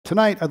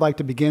tonight, I'd like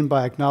to begin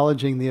by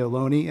acknowledging the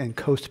Ohlone and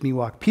Coast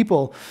Miwok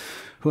people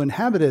who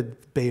inhabited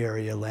Bay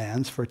Area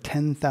lands for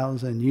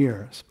 10,000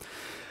 years.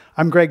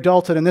 I'm Greg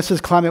Dalton, and this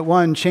is Climate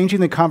One, changing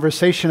the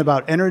conversation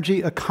about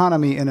energy,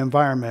 economy, and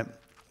environment.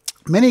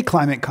 Many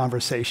climate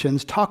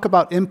conversations talk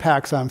about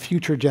impacts on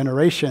future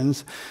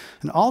generations,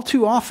 and all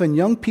too often,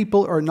 young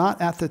people are not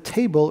at the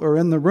table or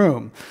in the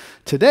room.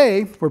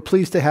 Today, we're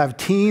pleased to have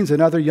teens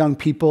and other young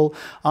people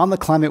on the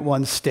Climate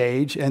One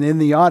stage and in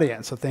the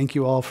audience, so thank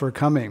you all for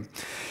coming.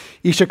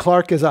 Isha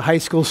Clarke is a high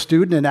school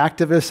student and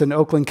activist in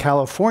Oakland,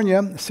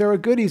 California. Sarah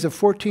Goody is a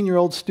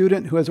 14-year-old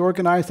student who has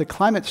organized a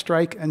climate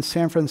strike in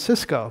San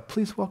Francisco.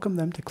 Please welcome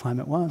them to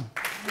Climate One.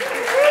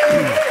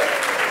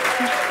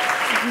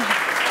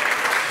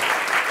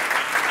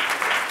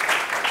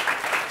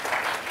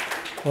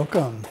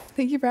 Welcome.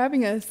 Thank you for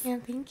having us. Yeah,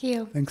 thank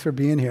you. Thanks for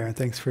being here, and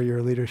thanks for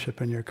your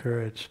leadership and your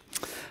courage.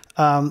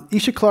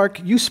 Isha Clarke,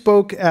 you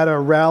spoke at a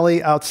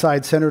rally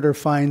outside Senator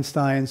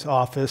Feinstein's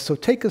office, so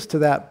take us to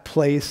that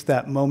place,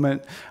 that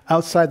moment,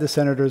 outside the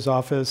senator's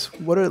office.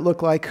 What did it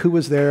look like? Who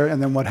was there?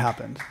 And then what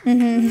happened?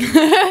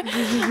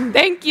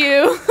 Thank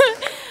you.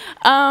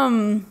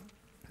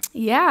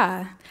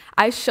 Yeah.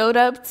 I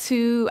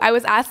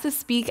was asked to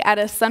speak at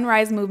a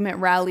Sunrise Movement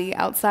rally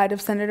outside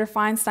of Senator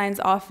Feinstein's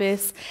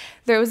office.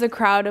 There was a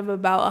crowd of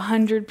about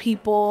 100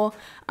 people,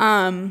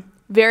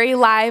 very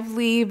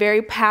lively,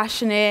 very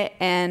passionate,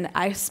 and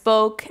I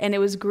spoke, and it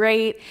was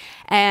great.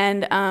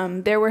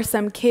 And there were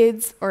some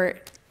kids, or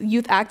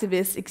youth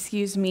activists,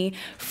 excuse me,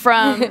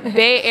 from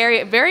Bay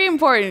Area, very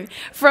important,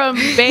 from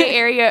Bay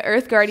Area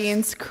Earth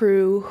Guardians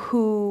crew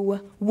who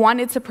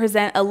wanted to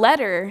present a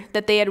letter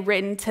that they had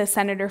written to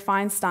Senator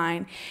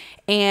Feinstein.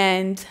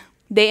 And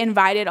they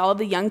invited all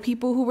the young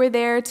people who were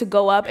there to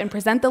go up and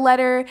present the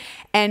letter.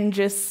 And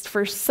just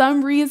for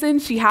some reason,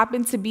 she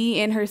happened to be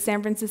in her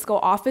San Francisco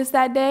office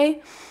that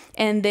day.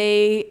 And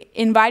they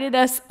invited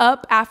us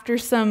up after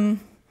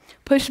some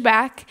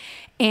pushback.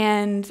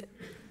 And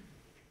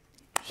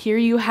here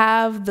you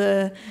have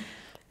the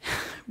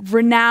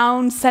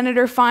renowned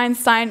Senator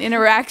Feinstein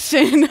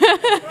interaction.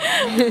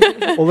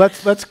 Well,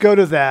 let's go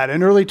to that.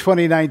 In early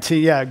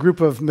 2019, a group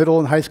of middle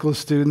and high school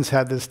students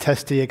had this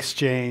testy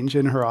exchange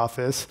in her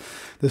office.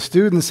 The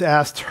students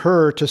asked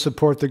her to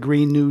support the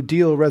Green New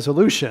Deal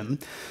resolution.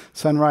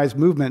 Sunrise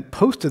Movement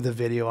posted the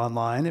video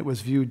online. It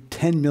was viewed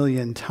 10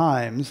 million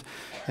times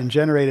and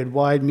generated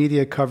wide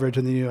media coverage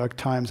in the New York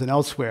Times and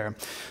elsewhere.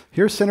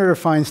 Here's Senator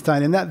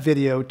Feinstein in that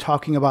video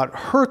talking about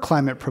her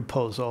climate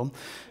proposal,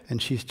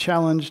 and she's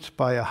challenged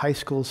by a high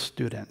school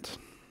student.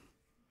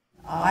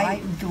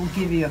 I will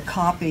give you a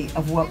copy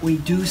of what we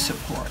do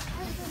support,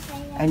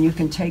 and you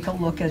can take a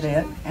look at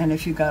it, and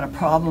if you've got a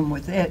problem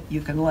with it,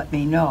 you can let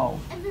me know.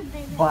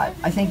 But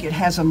I think it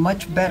has a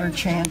much better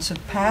chance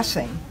of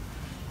passing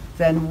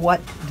than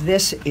what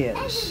this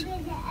is,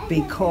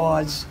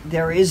 because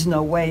there is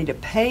no way to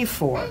pay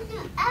for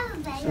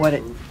what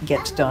it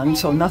gets done,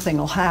 so nothing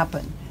will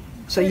happen.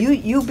 So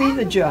you be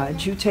the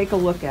judge, you take a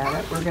look at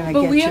it, we're going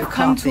to get you a copy. But we have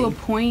come to a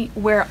point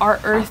where our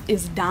earth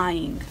is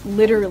dying,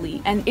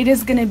 literally, and it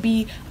is going to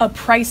be a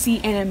pricey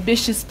and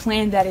ambitious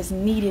plan that is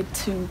needed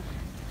to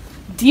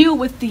deal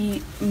with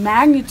the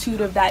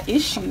magnitude of that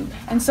issue.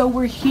 And so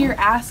we're here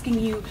asking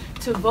you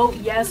to vote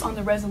yes on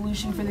the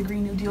resolution for the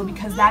Green New Deal,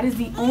 because that is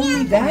the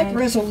only that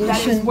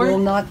resolution will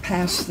not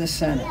pass the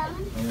Senate,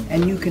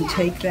 and you can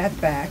take that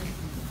back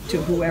to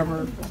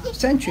whoever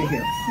sent you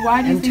here.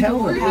 Why do you think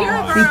tell them?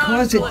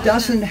 Because it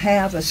doesn't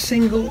have a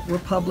single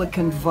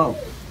Republican vote,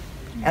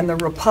 and the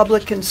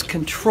Republicans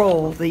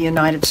control the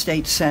United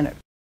States Senate.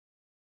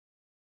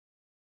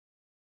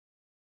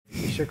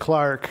 Isha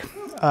Clarke.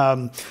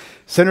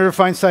 Senator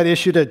Feinstein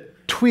issued a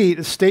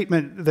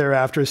statement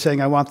thereafter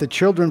saying, "I want the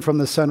children from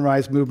the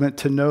Sunrise Movement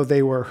to know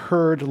they were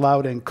heard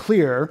loud and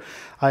clear.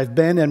 I've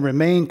been and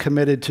remain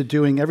committed to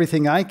doing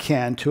everything I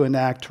can to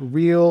enact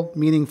real,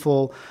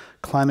 meaningful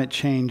climate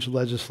change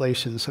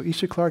legislation." So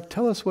Isha Clarke,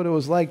 tell us what it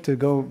was like to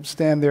go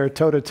stand there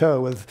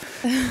toe-to-toe with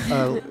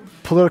a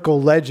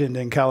political legend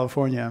in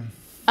California.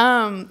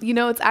 You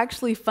know, it's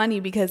actually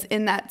funny because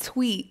in that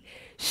tweet,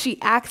 she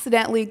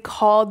accidentally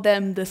called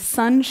them the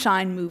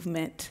Sunshine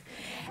Movement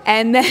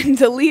and then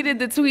deleted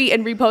the tweet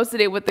and reposted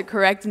it with the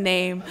correct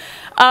name.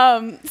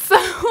 What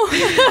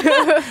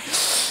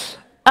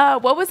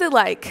was it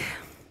like?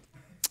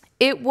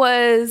 It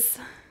was,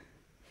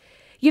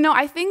 you know,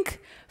 I think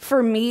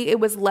for me, it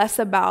was less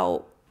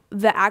about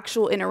the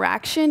actual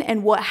interaction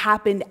and what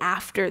happened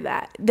after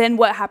that, than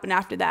what happened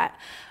after that.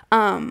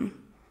 I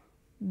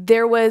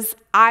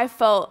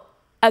felt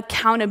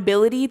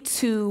accountability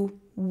to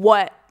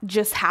what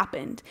just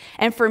happened.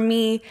 And for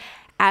me,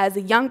 as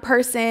a young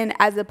person,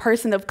 as a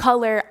person of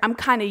color, I'm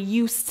kind of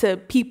used to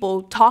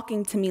people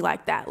talking to me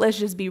like that. Let's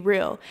just be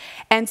real.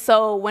 And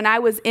so when I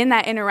was in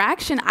that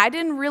interaction, I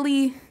didn't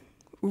really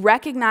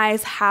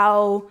recognize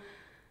how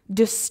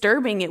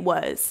disturbing it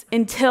was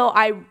until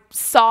I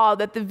saw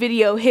that the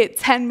video hit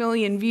 10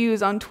 million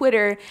views on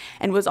Twitter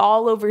and was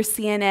all over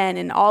CNN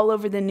and all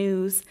over the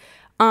news.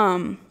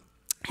 And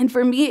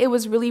for me, it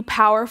was really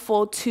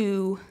powerful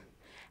to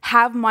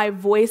have my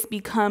voice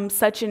become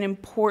such an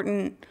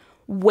important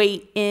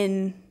weight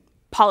in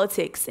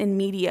politics, in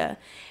media.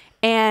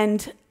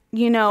 And,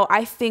 you know,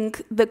 I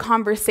think the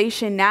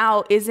conversation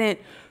now isn't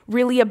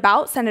really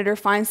about Senator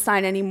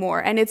Feinstein anymore,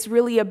 and it's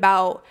really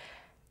about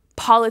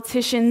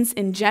politicians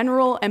in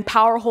general and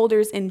power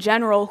holders in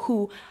general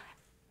who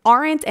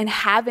aren't and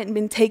haven't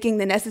been taking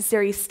the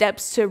necessary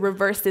steps to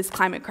reverse this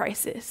climate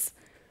crisis.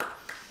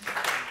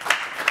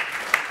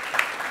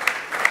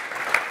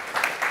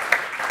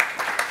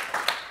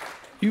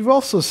 You've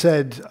also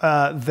said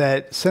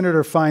that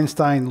Senator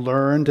Feinstein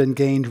learned and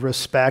gained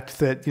respect.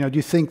 That, you know, do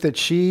you think that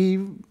she,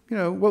 you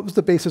know, what was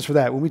the basis for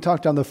that? When we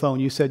talked on the phone,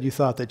 you said you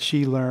thought that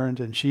she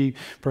learned and she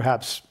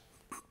perhaps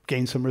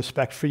gained some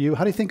respect for you.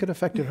 How do you think it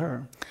affected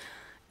her?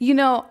 You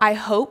know, I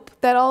hope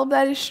that all of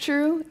that is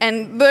true.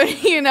 And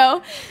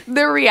the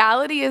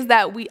reality is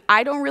that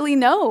I don't really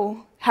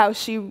know how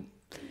she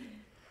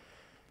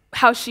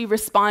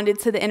responded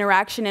to the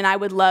interaction, and I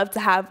would love to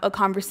have a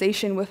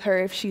conversation with her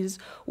if she's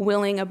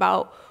willing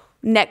about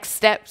next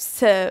steps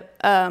to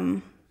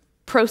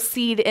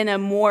proceed in a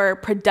more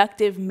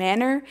productive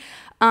manner.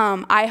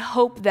 I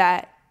hope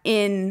that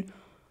in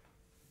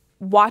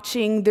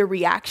watching the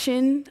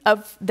reaction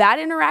of that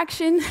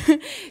interaction,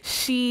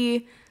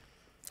 she,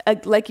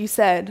 like you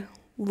said,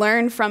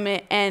 learned from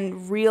it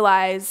and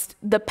realized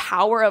the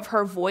power of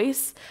her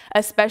voice,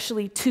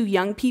 especially to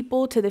young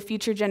people, to the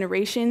future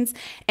generations.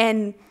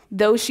 And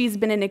though she's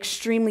been an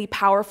extremely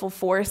powerful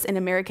force in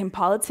American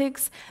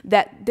politics,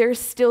 that there's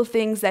still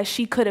things that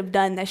she could have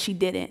done that she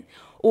didn't.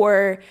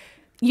 Or,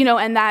 you know,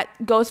 and that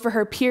goes for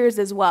her peers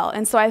as well.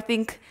 And so I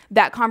think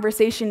that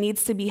conversation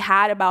needs to be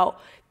had about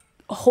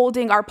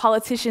holding our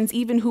politicians,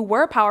 even who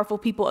were powerful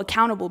people,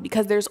 accountable,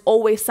 because there's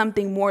always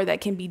something more that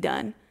can be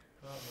done.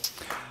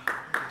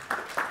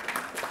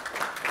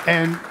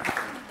 And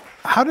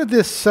how did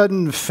this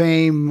sudden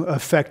fame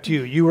affect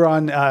you? You were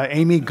on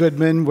Amy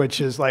Goodman,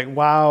 which is like,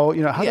 wow.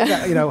 You know, how did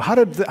that, you know, how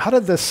did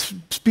this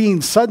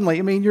being suddenly?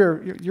 I mean,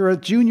 you're a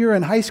junior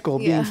in high school,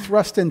 being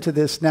thrust into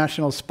this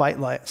national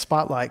spotlight.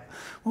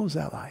 What was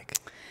that like?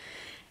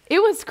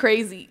 It was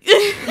crazy.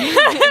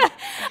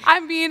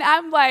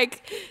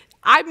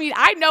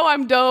 I know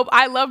I'm dope.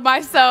 I love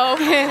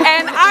myself.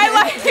 And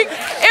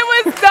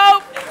it was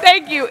dope.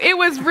 Thank you. It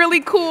was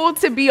really cool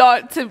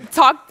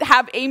to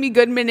have Amy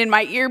Goodman in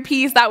my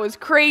earpiece. That was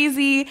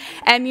crazy.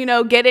 And, you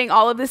know, getting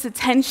all of this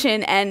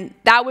attention, and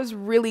that was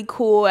really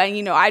cool. And,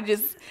 you know,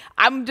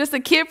 I'm just a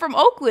kid from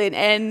Oakland,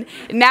 and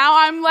now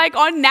I'm like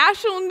on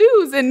national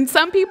news, and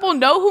some people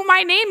know who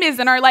my name is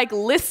and are like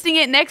listing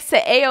it next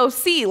to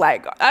AOC.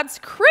 Like, that's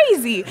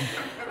crazy.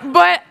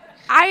 But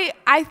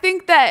I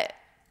think that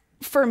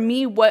for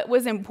me, what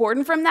was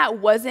important from that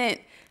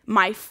wasn't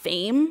my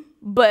fame,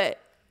 but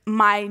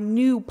my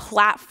new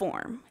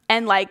platform,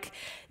 and like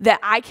that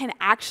I can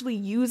actually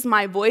use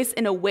my voice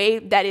in a way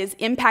that is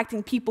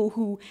impacting people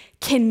who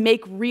can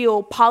make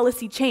real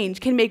policy change,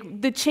 can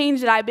make the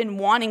change that I've been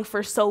wanting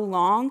for so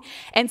long.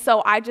 And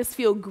so I just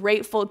feel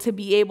grateful to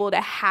be able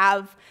to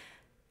have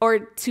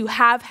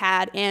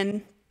had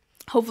and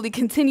hopefully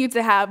continue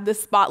to have the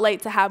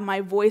spotlight, to have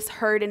my voice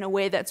heard in a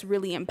way that's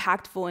really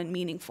impactful and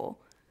meaningful.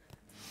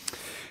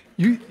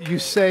 You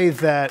say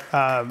that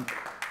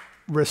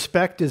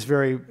respect is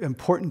very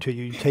important to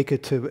you. You take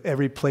it to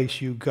every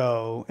place you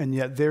go, and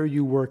yet there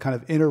you were kind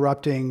of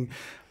interrupting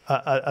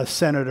a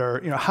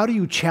senator. You know, how do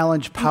you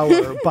challenge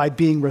power by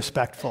being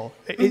respectful?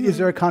 Is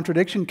there a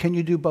contradiction? Can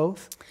you do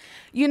both?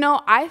 You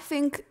know, I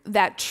think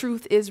that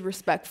truth is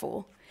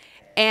respectful,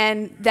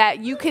 and that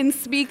you can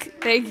speak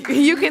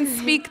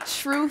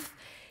truth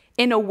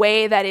in a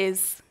way that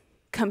is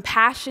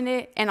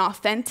compassionate and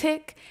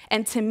authentic,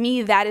 and to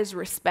me, that is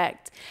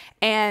respect.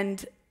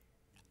 And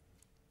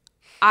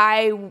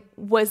I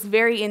was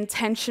very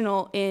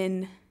intentional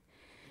in,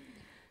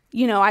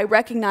 you know, I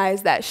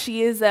recognize that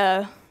she is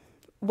a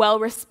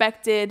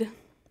well-respected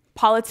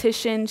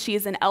politician. She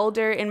is an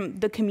elder in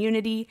the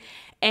community,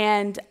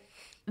 and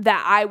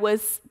that I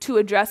was to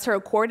address her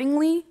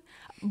accordingly.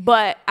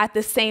 But at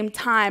the same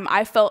time,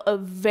 I felt a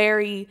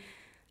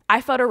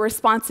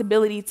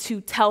responsibility to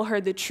tell her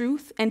the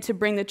truth and to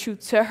bring the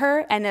truth to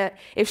her. And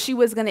if she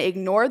was going to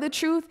ignore the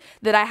truth,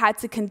 that I had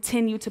to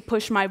continue to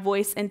push my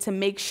voice and to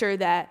make sure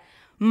that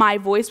my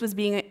voice was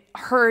being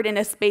heard in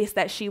a space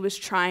that she was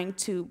trying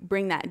to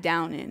bring that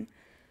down in.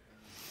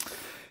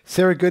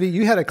 Sarah Goody,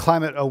 you had a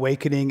climate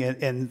awakening,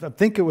 and I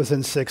think it was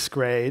in 6th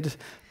grade.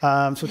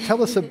 So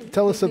tell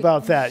us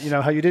about that. You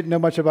know, how you didn't know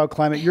much about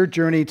climate, your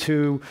journey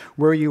to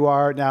where you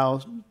are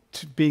now,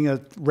 to being a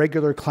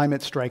regular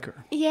climate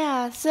striker.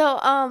 Yeah, so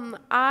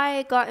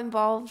I got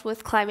involved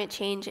with climate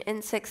change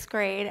in 6th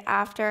grade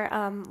after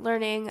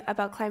learning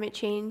about climate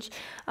change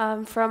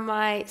from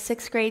my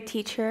 6th grade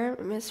teacher,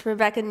 Miss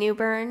Rebecca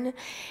Newbern.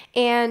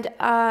 And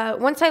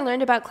once I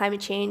learned about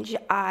climate change,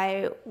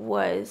 I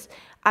was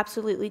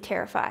absolutely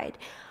terrified.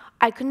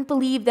 I couldn't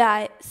believe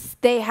that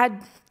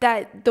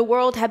the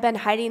world had been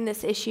hiding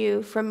this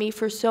issue from me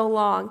for so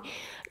long.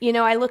 You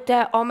know, I looked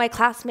at all my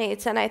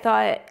classmates and I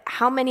thought,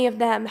 how many of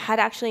them had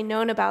actually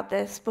known about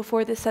this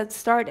before this had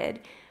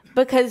started?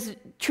 because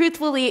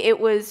truthfully, it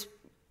was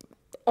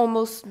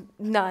almost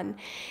none.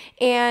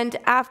 And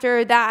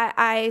after that,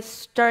 I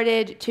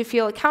started to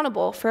feel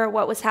accountable for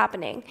what was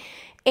happening.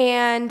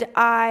 And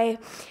I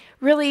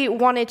really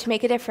wanted to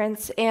make a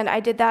difference. And I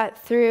did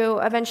that through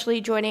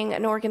eventually joining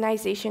an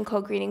organization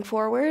called Greening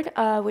Forward,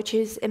 which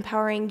is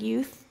empowering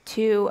youth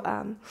to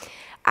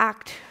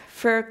act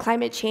for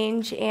climate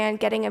change and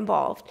getting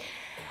involved.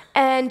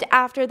 And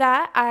after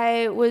that,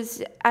 I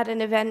was at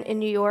an event in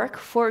New York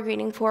for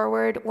Greening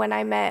Forward when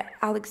I met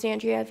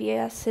Alexandria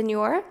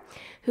Villasenor,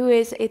 who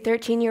is a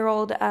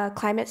 13-year-old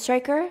climate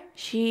striker.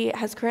 She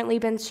has currently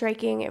been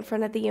striking in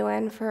front of the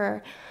UN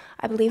for,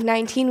 I believe,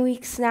 19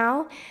 weeks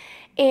now.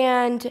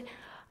 And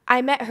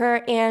I met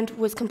her and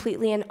was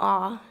completely in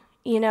awe.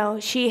 You know,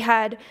 she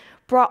had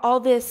brought all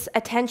this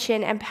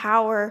attention and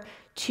power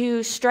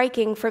to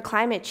striking for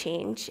climate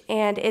change,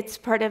 and it's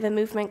part of a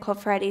movement called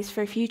Fridays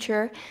for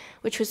Future,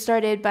 which was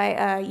started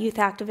by youth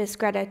activist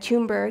Greta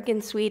Thunberg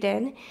in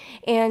Sweden.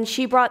 And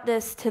she brought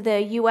this to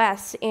the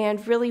US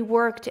and really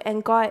worked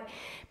and got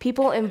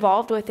people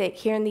involved with it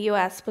here in the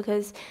US,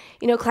 because,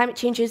 you know, climate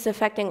change is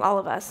affecting all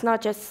of us,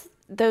 not just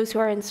those who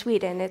are in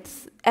Sweden,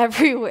 it's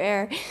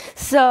everywhere.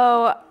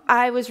 So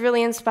I was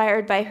really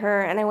inspired by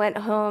her, and I went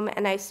home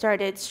and I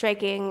started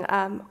striking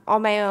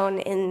on my own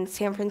in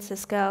San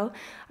Francisco.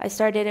 I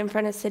started in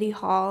front of City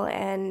Hall,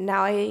 and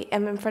now I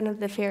am in front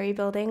of the Ferry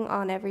Building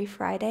on every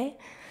Friday.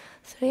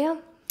 So yeah.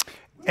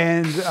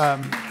 And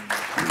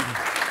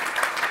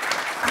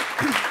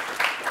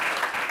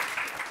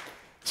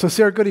so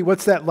Sarah Goody,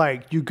 what's that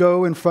like? You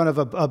go in front of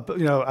a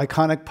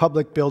iconic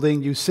public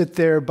building. You sit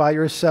there by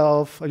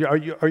yourself. Are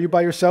you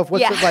by yourself?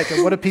 What's it like?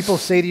 And what do people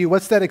say to you?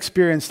 What's that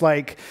experience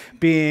like,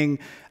 being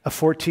a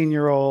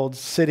 14-year-old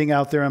sitting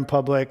out there in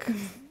public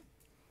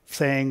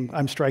saying,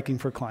 "I'm striking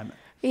for climate"?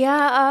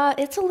 Yeah,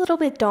 it's a little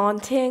bit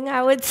daunting,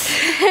 I would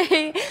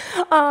say.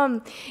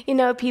 You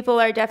know, people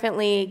are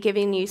definitely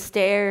giving you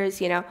stares,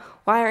 you know,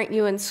 why aren't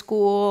you in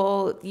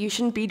school? You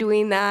shouldn't be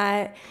doing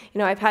that. You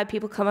know, I've had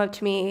people come up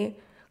to me,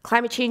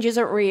 climate change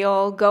isn't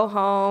real, go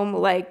home,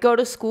 like, go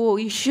to school,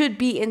 you should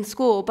be in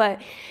school.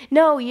 But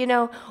no, you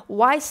know,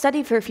 why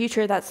study for a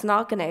future that's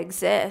not going to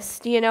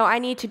exist? You know, I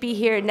need to be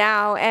here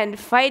now and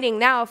fighting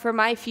now for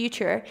my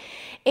future.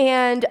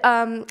 And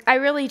I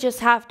really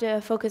just have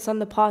to focus on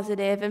the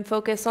positive and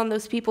focus on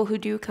those people who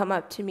do come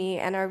up to me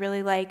and are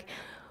really like,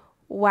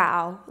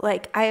 wow,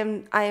 like, I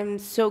am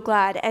so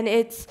glad. And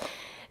it's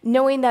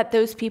knowing that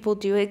those people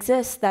do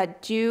exist,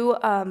 that do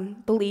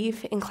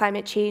believe in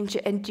climate change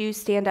and do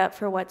stand up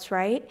for what's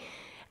right.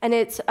 And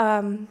it's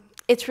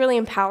really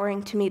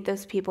empowering to meet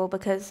those people,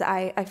 because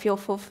I feel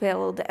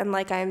fulfilled and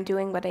like I'm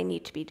doing what I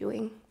need to be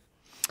doing.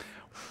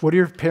 What do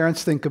your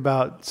parents think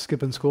about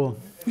skipping school?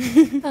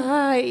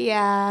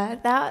 Yeah,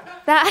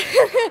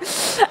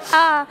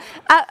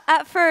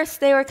 at first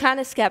they were kind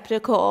of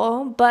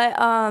skeptical, but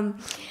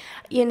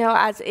you know,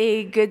 as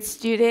a good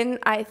student,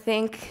 I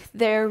think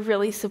they're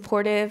really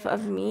supportive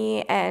of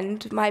me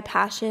and my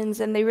passions,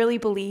 and they really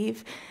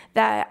believe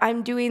that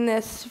I'm doing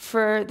this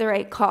for the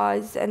right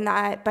cause, and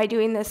that by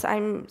doing this,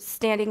 I'm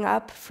standing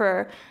up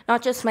for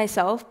not just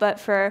myself, but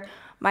for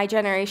my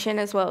generation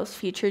as well as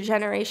future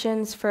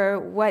generations, for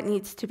what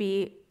needs to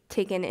be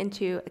taken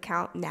into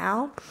account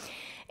now.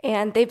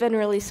 And they've been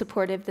really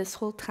supportive this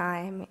whole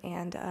time,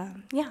 and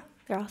yeah,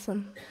 they're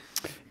awesome.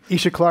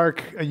 Isha,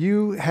 Clarke,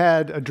 you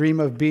had a dream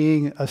of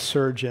being a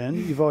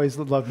surgeon. You've always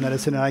loved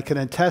medicine, and I can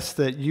attest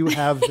that you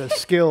have the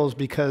skills,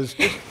 because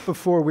just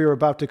before we were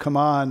about to come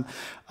on,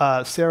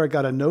 Sarah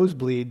got a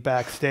nosebleed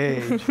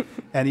backstage,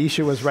 and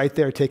Isha was right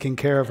there taking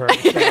care of her.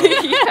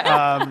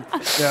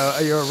 So,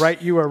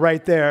 you were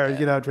right there,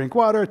 you know, drink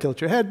water,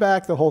 tilt your head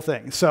back, the whole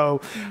thing.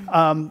 So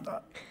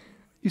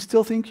you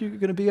still think you're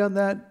going to be on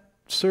that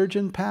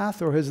surgeon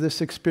path, or has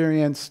this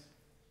experience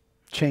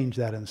changed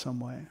that in some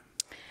way?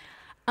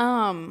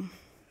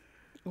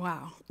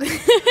 Wow.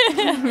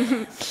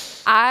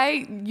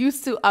 I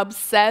used to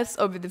obsess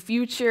over the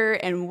future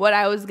and what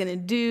I was gonna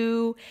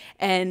do,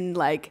 and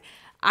like,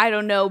 I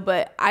don't know,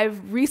 but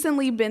I've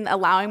recently been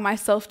allowing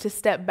myself to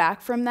step back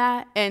from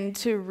that and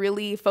to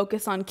really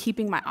focus on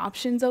keeping my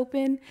options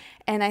open.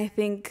 And I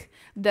think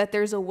that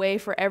there's a way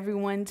for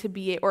everyone to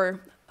be,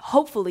 or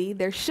hopefully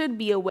there should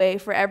be a way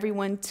for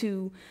everyone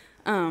to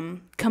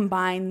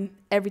combine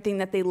everything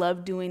that they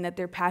love doing, that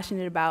they're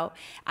passionate about.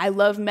 I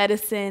love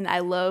medicine. I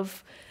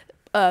love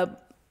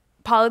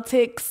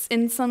politics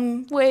in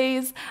some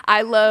ways.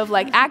 I love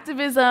like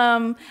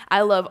activism.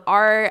 I love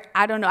art.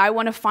 I don't know. I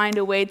want to find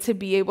a way to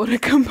be able to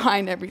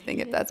combine everything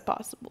if that's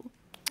possible.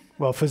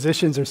 Well,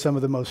 physicians are some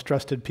of the most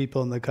trusted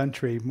people in the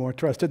country, more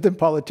trusted than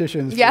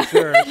politicians, yeah.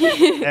 for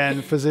sure.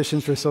 And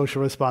physicians for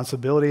social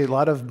responsibility. A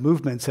lot of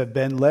movements have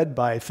been led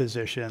by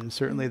physicians.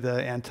 Certainly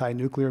the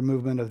anti-nuclear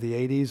movement of the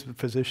 80s,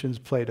 physicians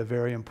played a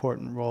very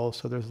important role.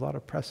 So there's a lot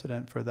of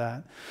precedent for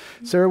that.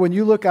 Sarah, when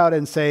you look out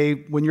and say,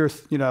 when you're,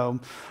 you know,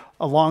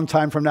 a long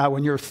time from now,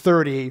 when you're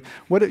 30,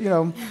 what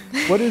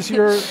is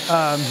your...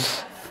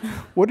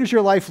 what does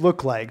your life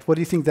look like? What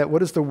do you think that,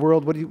 what is the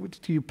world,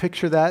 do you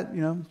picture that,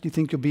 you know? Do you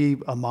think you'll be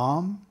a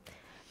mom?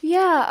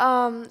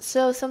 Yeah,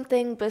 so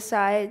something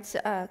besides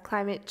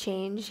climate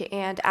change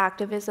and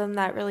activism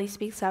that really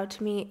speaks out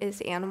to me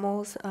is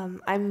animals.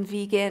 I'm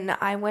vegan.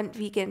 I went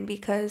vegan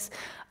because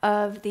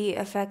of the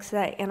effects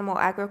that animal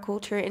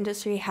agriculture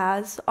industry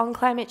has on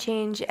climate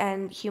change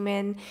and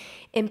human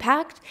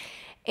impact.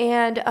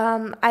 And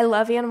I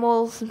love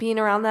animals. Being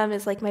around them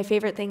is like my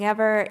favorite thing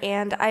ever.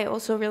 And I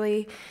also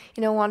really,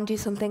 want to do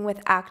something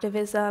with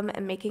activism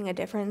and making a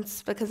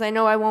difference, because I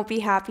know I won't be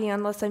happy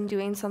unless I'm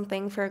doing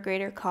something for a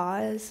greater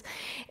cause.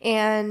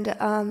 And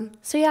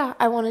so yeah,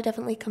 I want to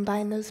definitely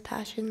combine those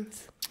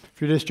passions.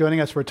 If you're just joining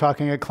us, we're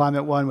talking at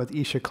Climate One with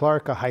Isha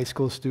Clarke, a high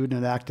school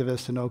student and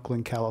activist in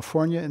Oakland,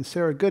 California, and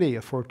Sarah Goody,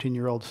 a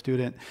 14-year-old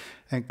student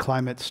and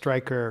climate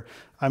striker.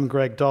 I'm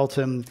Greg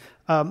Dalton.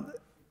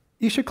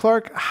 Isha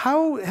Clarke,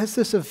 how has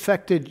this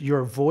affected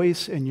your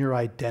voice and your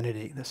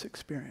identity, this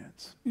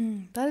experience?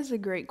 That is a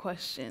great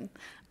question.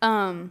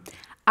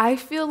 I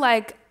feel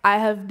like I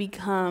have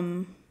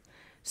become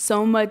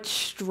so much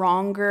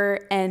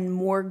stronger and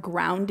more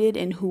grounded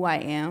in who I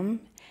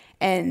am.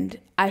 And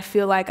I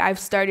feel like I've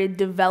started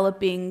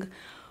developing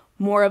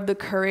more of the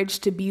courage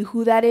to be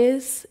who that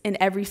is in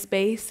every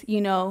space.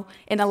 In a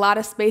lot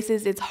of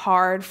spaces, it's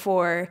hard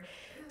for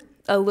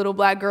a little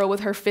Black girl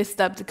with her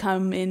fist up to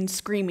come in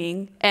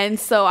screaming. And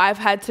so I've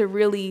had to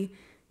really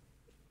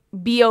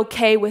be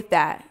okay with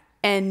that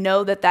and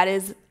know that that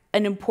is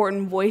an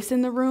important voice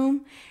in the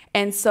room.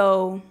 And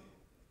so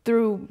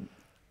through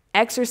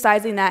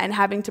exercising that and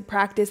having to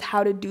practice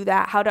how to do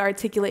that, how to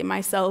articulate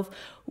myself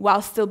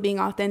while still being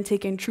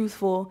authentic and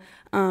truthful,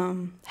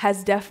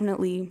 has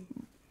definitely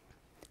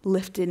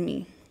lifted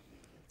me.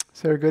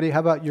 Sarah Goody, how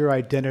about your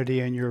identity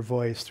and your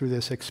voice through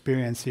this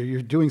experience here?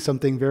 You're doing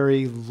something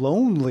very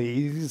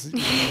lonely.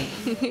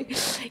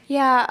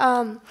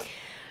 Yeah,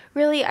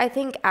 really, I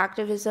think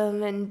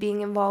activism and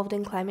being involved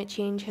in climate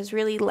change has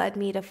really led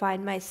me to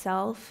find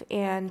myself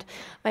and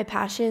my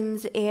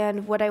passions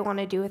and what I want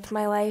to do with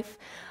my life.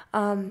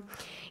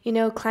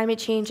 Climate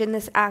change and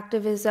this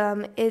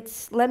activism,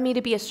 it's led me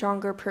to be a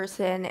stronger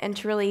person and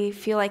to really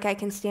feel like I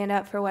can stand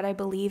up for what I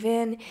believe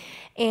in.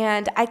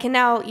 And I can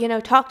now,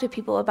 talk to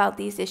people about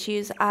these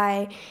issues.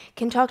 I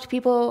can talk to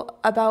people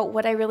about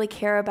what I really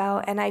care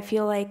about. And I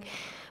feel like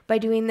by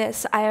doing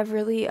this, I have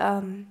really,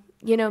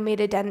 made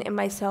a dent in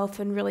myself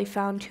and really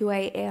found who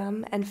I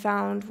am and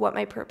found what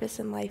my purpose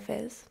in life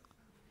is.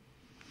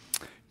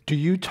 Do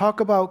you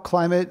talk about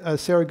climate,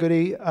 Sarah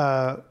Goody,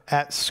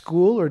 at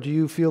school, or do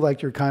you feel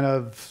like you're kind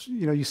of,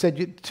 you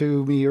said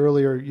to me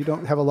earlier, you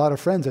don't have a lot of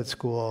friends at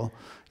school.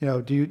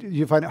 Do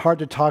you find it hard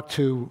to talk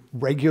to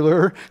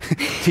regular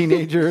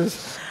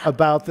teenagers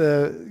about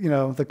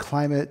the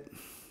climate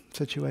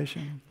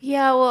situation?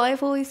 Yeah, well,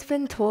 I've always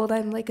been told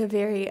I'm like a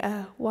very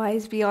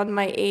wise beyond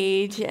my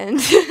age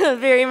and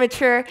very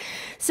mature.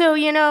 So,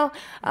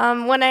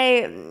 when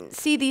I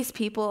see these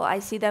people, I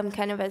see them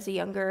kind of as a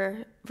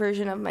younger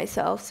version of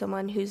myself,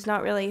 someone who's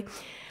not really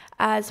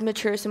as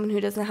mature, someone who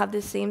doesn't have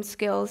the same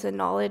skills and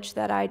knowledge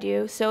that I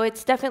do. So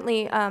it's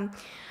definitely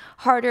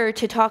harder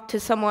to talk to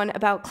someone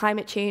about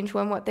climate change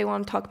when what they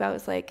want to talk about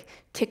is like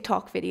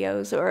TikTok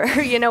videos or,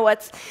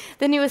 what's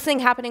the newest thing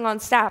happening on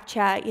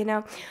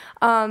Snapchat,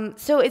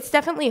 So it's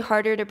definitely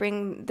harder to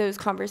bring those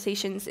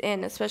conversations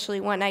in, especially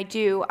when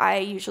I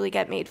usually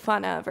get made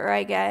fun of, or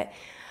I get,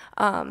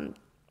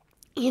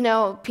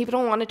 people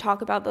don't want to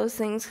talk about those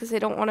things because they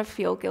don't want to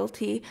feel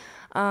guilty.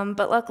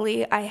 But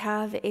luckily, I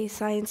have a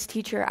science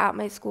teacher at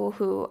my school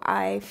who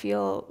I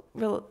feel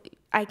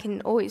I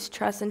can always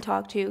trust and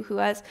talk to, who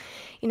has,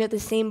 the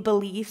same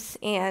beliefs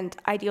and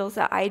ideals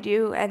that I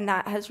do. And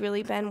that has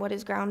really been what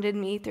has grounded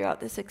me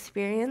throughout this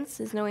experience,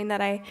 is knowing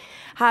that I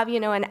have,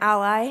 an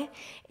ally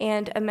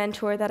and a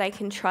mentor that I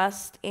can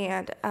trust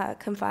and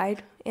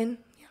confide in.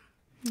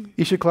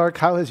 Isha Clarke,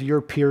 how has your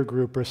peer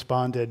group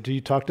responded? Do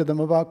you talk to them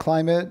about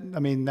climate? I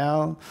mean,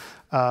 now,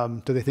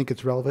 do they think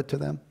it's relevant to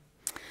them?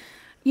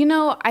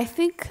 I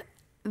think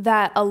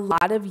that a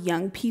lot of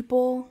young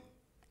people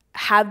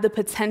have the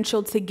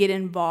potential to get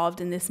involved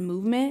in this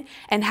movement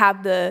and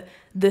have the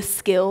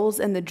skills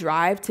and the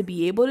drive to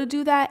be able to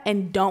do that,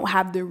 and don't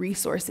have the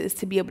resources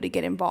to be able to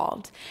get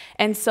involved.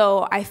 And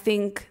so I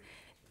think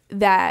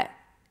that,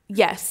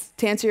 yes,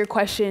 to answer your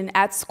question,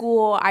 at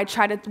school, I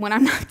try to, when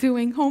I'm not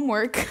doing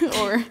homework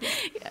or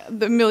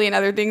the million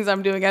other things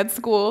I'm doing at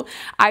school,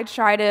 I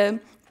try to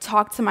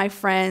talk to my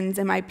friends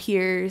and my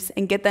peers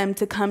and get them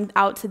to come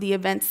out to the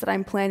events that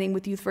I'm planning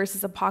with Youth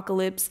versus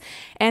Apocalypse.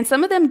 And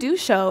some of them do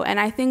show, and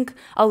I think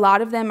a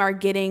lot of them are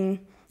getting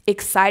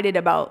excited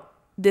about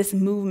this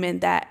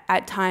movement that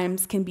at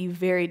times can be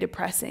very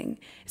depressing.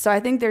 So I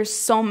think there's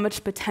so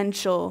much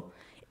potential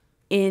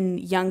in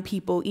young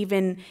people,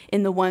 even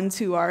in the ones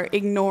who are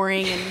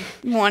ignoring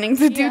and wanting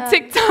to do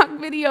TikTok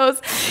videos.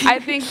 I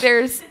think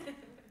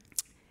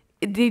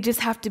they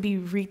just have to be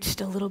reached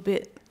a little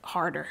bit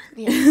harder.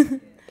 Yeah.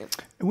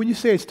 When you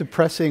say it's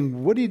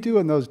depressing, what do you do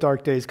in those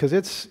dark days? Because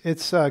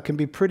it's can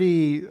be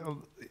pretty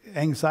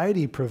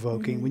anxiety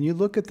provoking. Mm-hmm. When you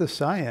look at the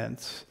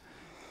science,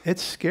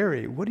 It's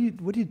scary. What do you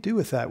do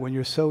with that when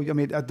you're so? I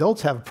mean,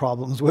 adults have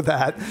problems with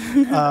that.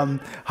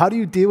 How do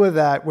you deal with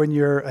that when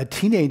you're a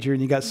teenager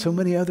and you got so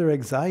many other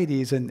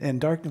anxieties and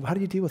dark? How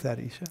do you deal with that,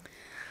 Isha?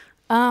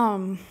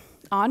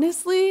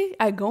 Honestly,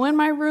 I go in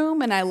my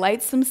room and I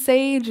light some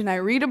sage and I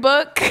read a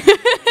book.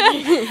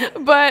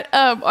 But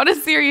on a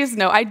serious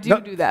note, I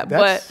do that.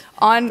 But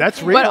on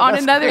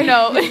another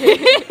note,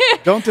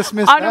 don't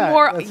dismiss on that. A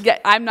more,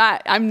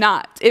 I'm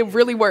not. It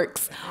really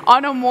works.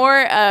 On a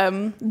more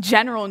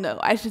general note,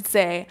 I should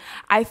say,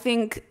 I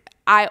think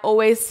I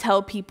always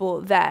tell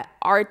people that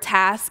our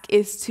task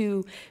is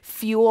to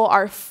fuel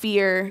our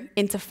fear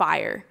into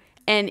fire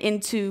and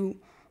into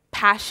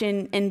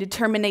passion and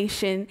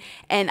determination.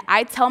 And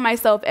I tell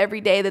myself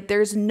every day that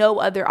there's no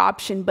other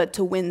option but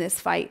to win this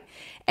fight.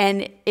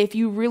 And if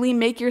you really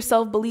make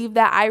yourself believe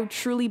that, I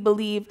truly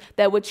believe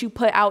that what you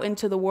put out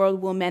into the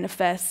world will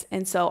manifest.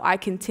 And so I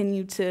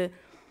continue to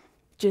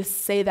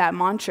just say that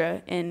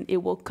mantra and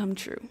it will come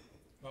true.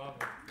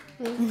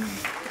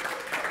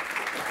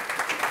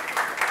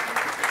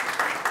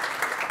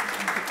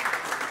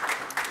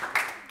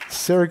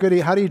 Sarah Goody,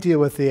 how do you deal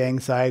with the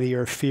anxiety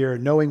or fear,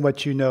 knowing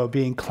what you know,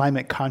 being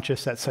climate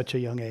conscious at such a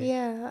young age?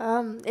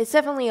 Yeah, it's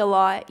definitely a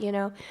lot,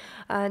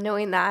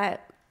 knowing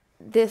that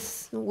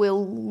this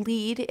will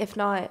lead, if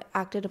not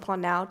acted upon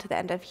now, to the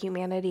end of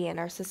humanity and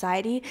our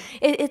society.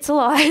 It's a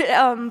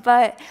lot,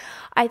 but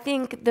I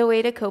think the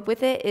way to cope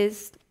with it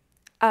is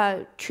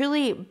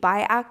truly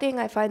by acting.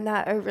 I find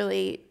that a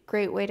really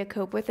great way to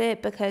cope with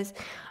it because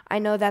I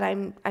know that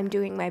I'm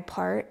doing my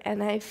part,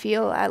 and I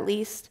feel at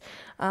least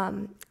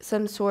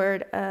some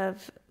sort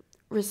of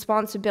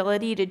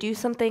responsibility to do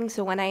something.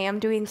 So when I am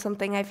doing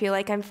something, I feel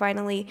like I'm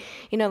finally,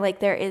 like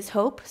there is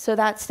hope. So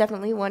that's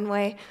definitely one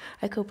way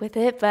I cope with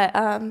it. But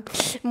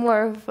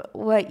more of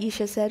what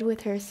Isha said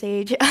with her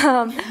sage.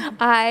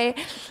 I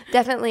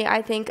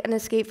think an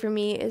escape for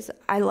me is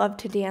I love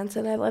to dance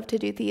and I love to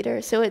do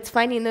theater. So it's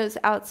finding those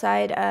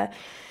outside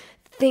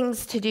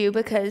things to do,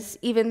 because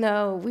even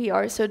though we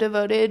are so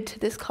devoted to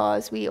this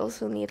cause, we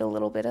also need a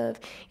little bit of,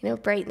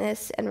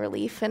 brightness and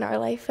relief in our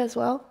life as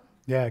well.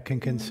 Yeah, it can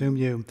consume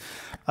you.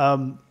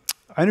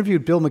 I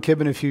interviewed Bill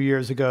McKibben a few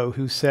years ago,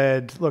 who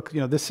said, look,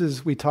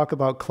 we talk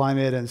about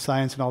climate and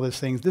science and all these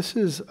things. This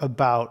is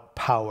about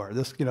power.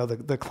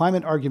 The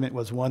climate argument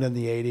was won in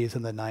the 80s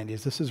and the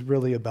 90s. This is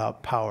really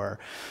about power.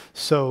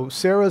 So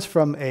Sarah's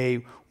from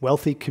a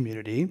wealthy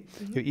community.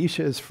 Mm-hmm.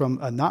 Isha is from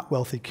a not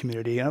wealthy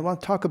community. And I want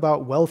to talk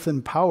about wealth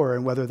and power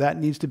and whether that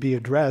needs to be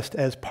addressed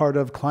as part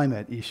of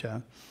climate,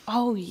 Isha.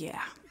 Oh,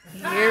 yeah.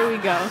 Here we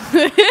go.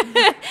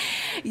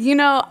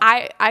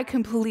 I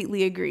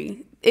completely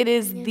agree. It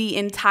is the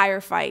entire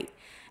fight.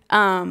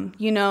 There's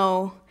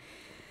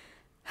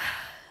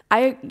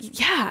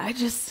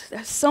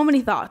so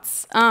many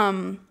thoughts.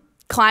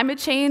 Climate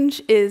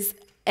change is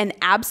an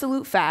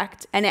absolute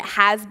fact, and it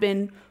has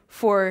been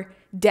for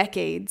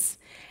decades.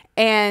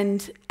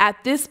 And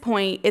at this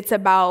point, it's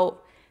about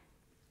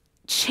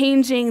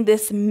changing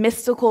this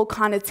mystical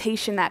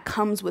connotation that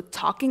comes with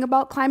talking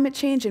about climate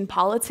change in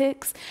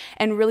politics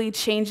and really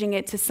changing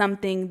it to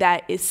something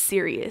that is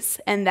serious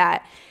and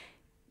that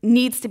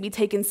needs to be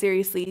taken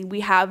seriously.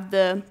 We have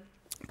the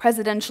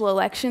presidential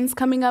elections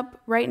coming up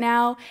right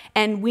now,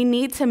 and we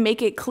need to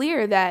make it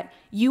clear that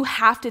you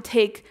have to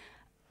take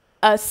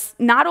us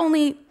not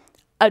only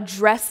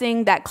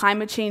addressing that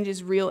climate change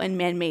is real and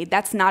man-made.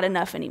 That's not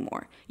enough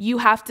anymore. You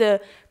have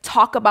to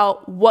talk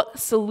about what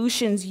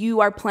solutions you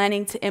are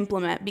planning to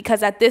implement,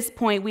 because at this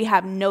point, we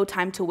have no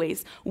time to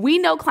waste. We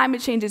know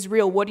climate change is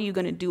real. What are you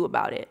going to do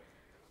about it?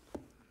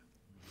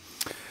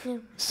 Yeah.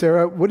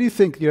 Sarah, what do you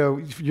think,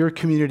 your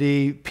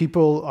community,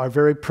 people are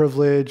very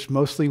privileged,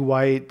 mostly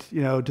white,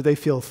 are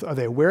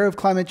they aware of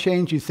climate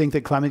change? Do you think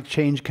that climate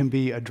change can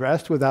be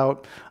addressed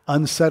without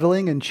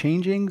unsettling and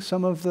changing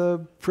some of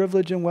the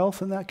privilege and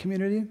wealth in that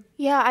community?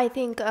 Yeah, I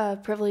think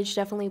privilege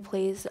definitely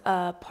plays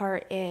a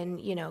part in,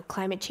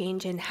 climate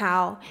change, and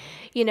how,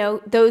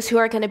 those who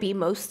are going to be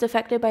most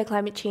affected by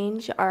climate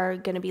change are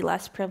going to be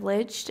less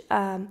privileged.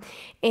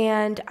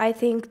 And I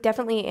think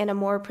definitely in a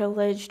more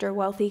privileged or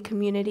wealthy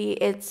community,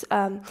 it's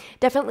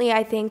definitely,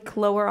 I think,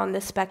 lower on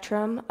the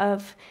spectrum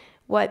of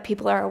what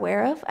people are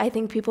aware of. I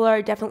think people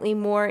are definitely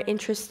more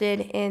interested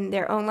in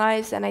their own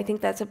lives, and I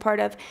think that's a part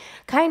of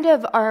kind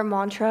of our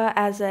mantra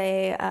as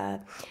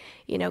a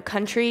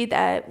country,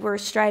 that we're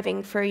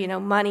striving for,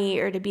 money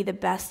or to be the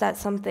best at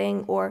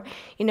something, or,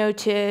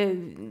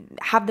 to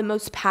have the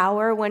most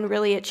power, when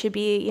really it should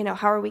be,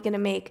 how are we going to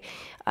make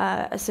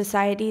a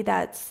society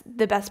that's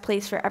the best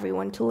place for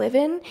everyone to live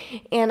in.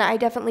 And I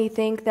definitely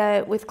think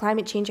that with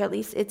climate change, at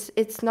least,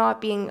 it's not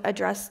being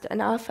addressed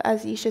enough,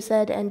 as Isha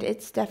said, and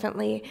it's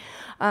definitely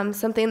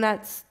something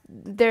that's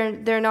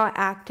they're not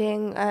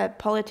acting.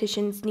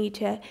 Politicians need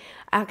to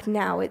act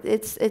now.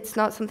 It's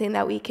not something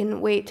that we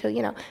can wait till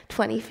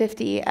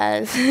 2050,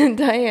 as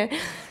Diane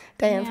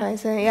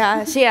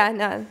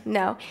Feinstein.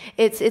 No.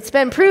 It's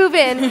been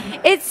proven.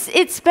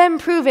 It's been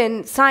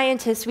proven.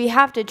 Scientists, we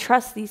have to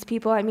trust these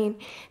people. I mean,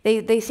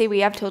 they say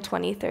we have till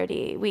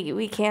 2030.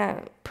 We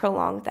can't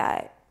prolong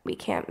that we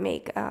can't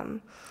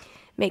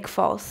make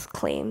false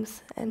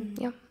claims. And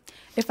yeah.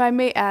 If I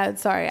may add,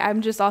 sorry,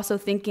 I'm just also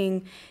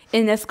thinking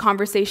in this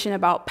conversation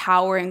about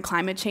power and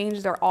climate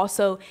change, there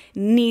also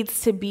needs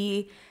to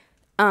be,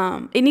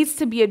 it needs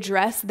to be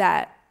addressed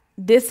that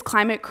this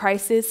climate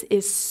crisis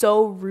is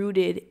so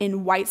rooted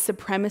in white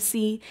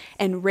supremacy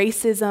and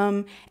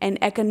racism and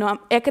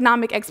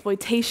economic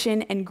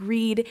exploitation and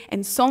greed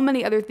and so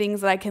many other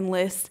things that I can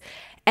list.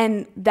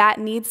 And that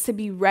needs to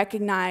be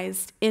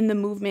recognized in the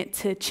movement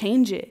to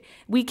change it.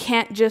 We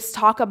can't just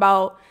talk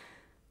about,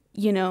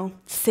 you know,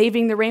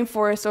 saving the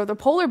rainforest or the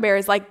polar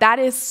bears. Like, that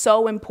is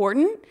so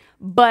important,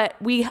 but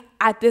we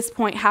at this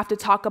point have to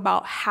talk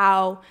about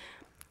how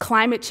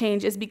climate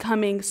change is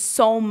becoming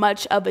so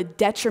much of a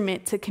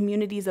detriment to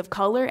communities of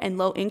color and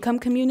low-income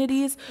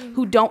communities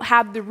who don't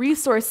have the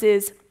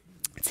resources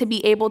to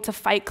be able to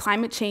fight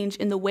climate change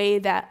in the way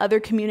that other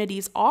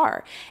communities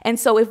are. And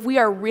so if we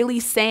are really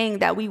saying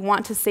that we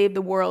want to save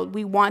the world,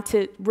 we want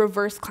to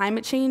reverse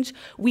climate change,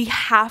 we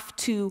have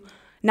to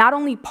not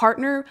only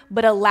partner,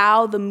 but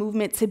allow the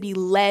movement to be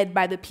led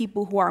by the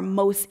people who are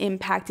most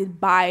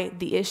impacted by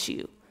the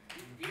issue.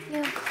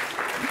 Yeah.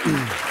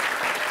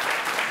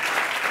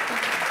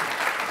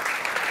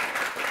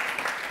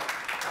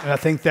 And I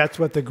think that's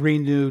what the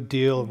Green New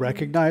Deal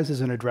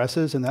recognizes and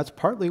addresses, and that's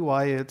partly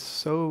why it's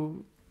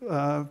so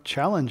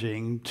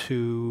challenging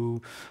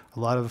to a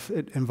lot of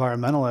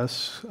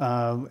environmentalists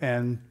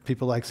and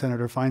people like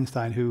Senator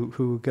Feinstein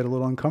who get a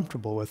little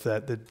uncomfortable with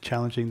that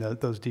challenging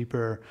those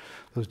deeper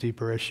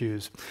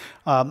issues.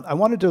 I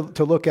wanted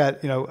to look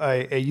at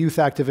a youth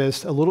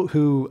activist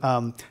who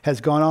has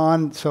gone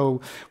on.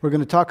 So we're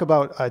going to talk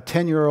about a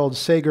 10-year-old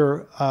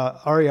Sagar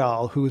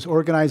Aryal, who's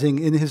organizing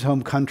in his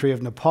home country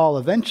of Nepal,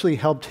 eventually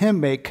helped him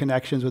make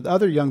connections with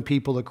other young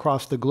people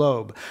across the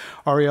globe.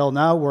 Aryal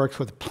now works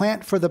with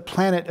Plant for the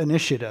Planet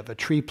Initiative, a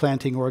tree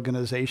planting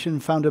organization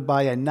founded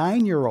by a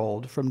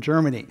 9-year-old from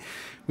Germany.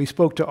 We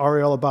spoke to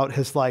Aryal about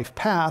his life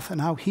path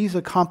and how he's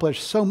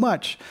accomplished so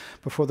much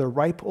before the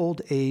ripe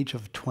old age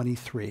of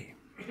 23.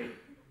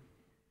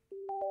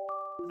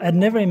 I'd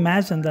never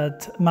imagined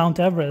that Mount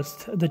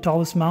Everest, the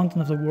tallest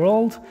mountain of the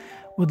world,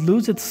 would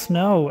lose its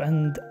snow,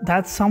 and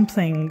that's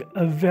something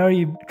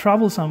very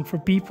troublesome for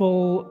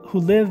people who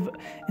live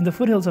in the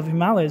foothills of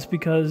Himalayas,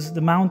 because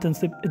the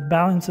mountains, it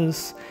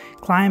balances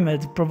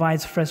climate,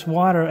 provides fresh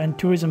water and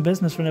tourism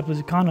business for Nepal's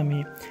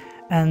economy.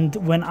 And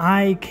when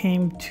I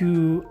came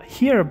to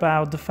hear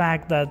about the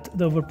fact that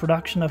the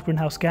overproduction of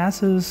greenhouse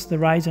gases, the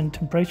rise in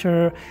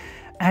temperature,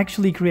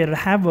 actually created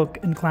havoc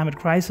in climate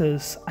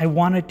crisis, I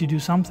wanted to do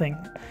something.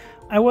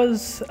 I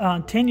was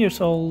 10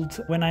 years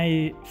old when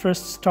I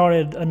first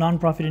started a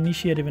nonprofit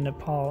initiative in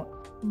Nepal.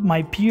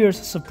 My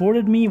peers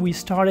supported me. We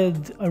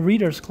started a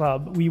readers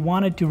club. We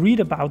wanted to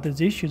read about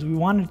these issues. We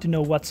wanted to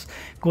know what's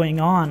going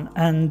on.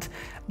 And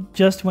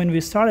just when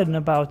we started, in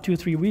about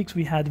 2-3 weeks,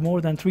 we had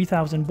more than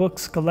 3,000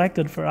 books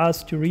collected for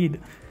us to read.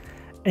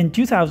 In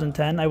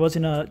 2010, I was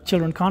in a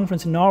children's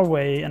conference in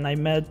Norway, and I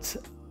met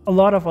a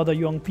lot of other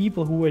young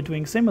people who were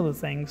doing similar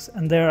things.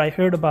 And there I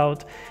heard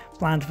about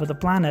Plant for the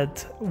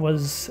Planet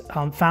was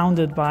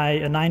founded by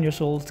a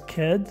 9-year-old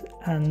kid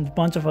and a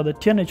bunch of other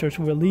teenagers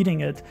who were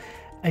leading it.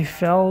 I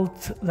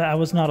felt that I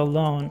was not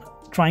alone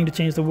trying to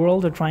change the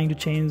world or trying to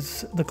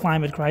change the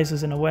climate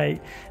crisis in a way,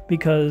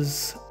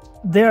 because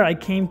there I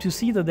came to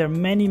see that there are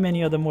many,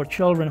 many other more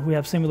children who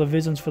have similar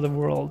visions for the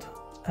world,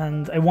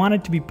 and I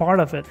wanted to be part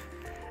of it.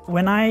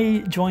 When I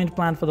joined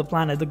Plant for the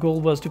Planet, the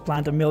goal was to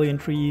plant 1 million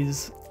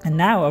trees, and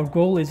now our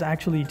goal is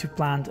actually to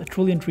plant 1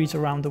 trillion trees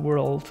around the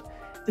world.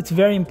 It's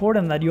very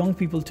important that young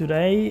people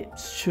today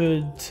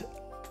should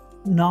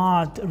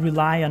not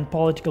rely on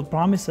political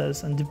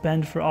promises and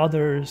depend for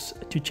others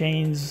to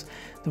change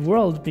the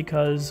world,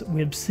 because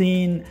we've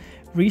seen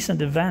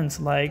recent events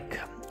like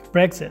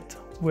Brexit,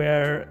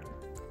 where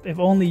if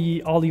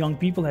only all the young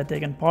people had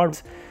taken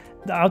part,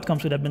 the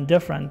outcomes would have been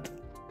different.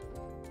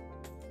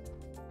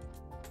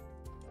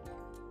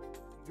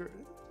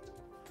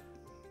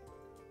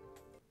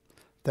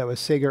 That was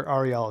Sagar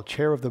Aryal,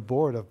 chair of the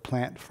board of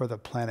Plant for the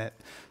Planet.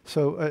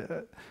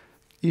 So,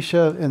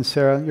 Isha and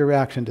Sarah, your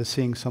reaction to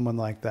seeing someone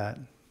like that,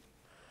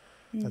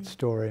 that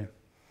story,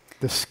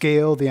 the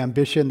scale, the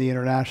ambition, the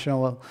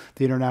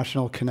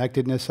international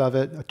connectedness of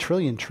it, 1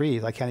 trillion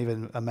trees, I can't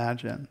even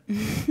imagine.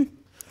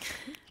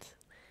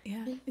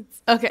 Yeah,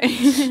 it's okay.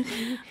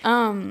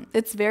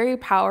 It's very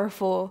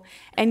powerful.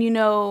 And,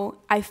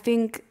 I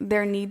think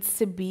there needs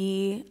to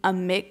be a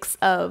mix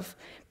of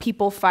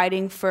people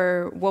fighting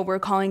for what we're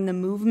calling the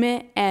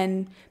movement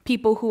and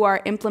people who are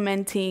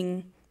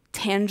implementing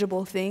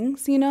tangible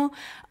things,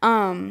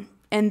 and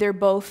they're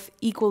both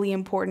equally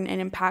important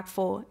and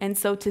impactful. And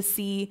so to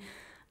see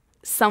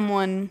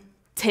someone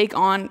take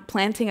on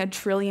planting 1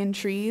 trillion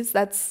trees,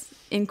 that's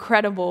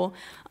incredible.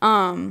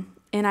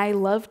 And I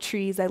love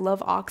trees. I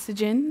love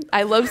oxygen.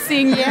 I love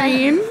seeing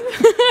green.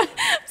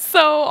 So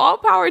all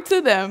power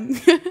to them.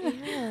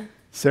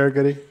 Sarah,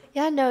 Goody?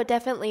 Yeah, no,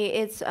 definitely.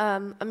 It's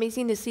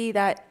amazing to see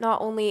that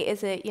not only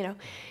is it, a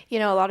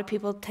lot of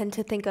people tend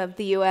to think of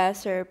the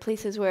U.S. or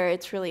places where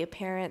it's really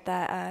apparent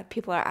that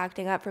people are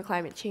acting up for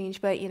climate change,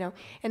 but,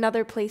 in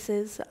other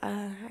places,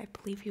 I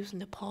believe he was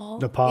Nepal.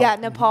 Yeah,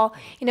 Nepal.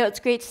 It's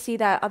great to see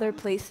that other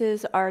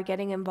places are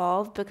getting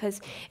involved, because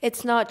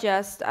it's not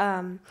just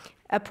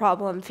a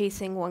problem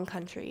facing one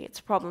country. It's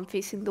a problem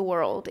facing the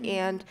world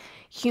and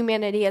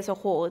humanity as a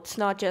whole. It's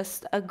not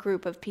just a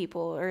group of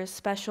people or a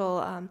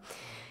special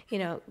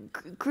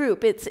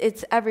group.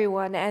 It's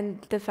everyone, and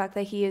the fact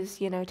that he is,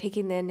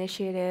 taking the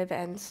initiative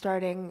and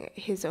starting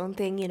his own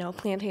thing,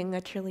 planting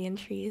 1 trillion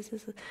trees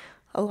is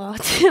a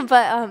lot.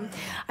 But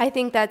I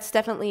think that's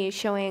definitely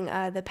showing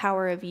the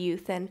power of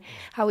youth and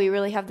how we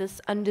really have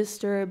this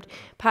undisturbed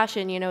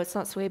passion. It's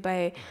not swayed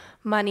by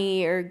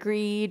money or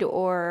greed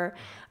or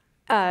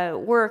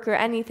work or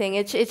anything.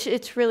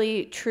 It's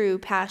really true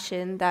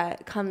passion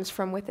that comes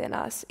from within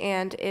us,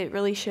 and it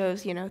really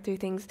shows, through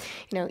things.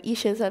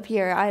 Isha's up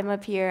here, I'm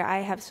up here.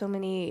 I have so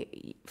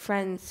many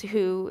friends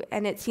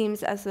and it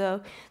seems as though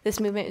this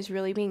movement is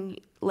really being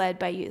led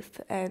by youth,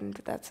 and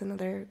that's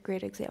another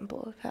great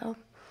example of how.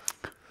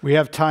 We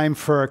have time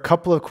for a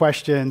couple of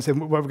questions,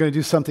 and we're going to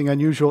do something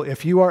unusual.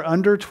 If you are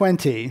under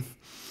 20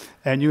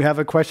 and you have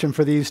a question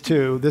for these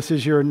two, this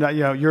is your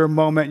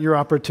moment, your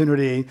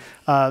opportunity.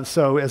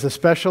 So as a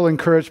special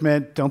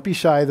encouragement, don't be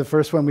shy. The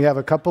first one, we have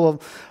a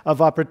couple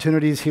of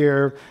opportunities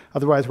here.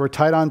 Otherwise, we're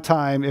tight on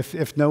time.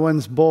 If no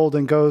one's bold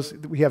and goes,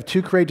 we have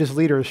 2 courageous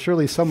leaders.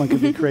 Surely someone can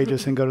be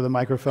courageous and go to the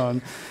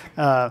microphone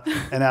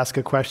and ask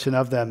a question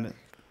of them.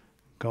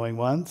 Going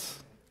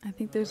once. I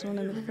think there's one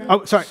in the front.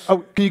 Oh, sorry.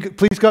 Oh, can you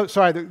please go?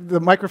 Sorry, the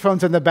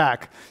microphone's in the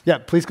back. Yeah,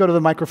 please go to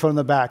the microphone in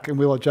the back, and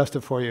we'll adjust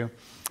it for you.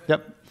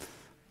 Yep.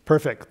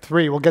 Perfect.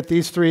 3. We'll get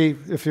these 3.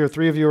 If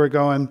 3 of you are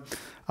going,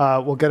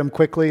 we'll get them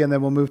quickly, and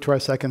then we'll move to our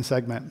second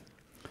segment.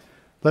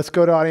 Let's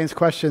go to audience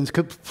questions.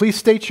 Please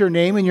state your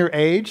name and your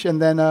age,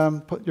 and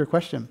then put your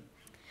question.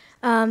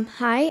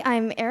 Hi,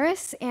 I'm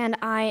Eris, and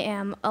I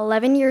am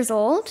 11 years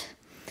old.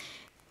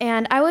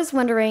 And I was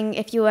wondering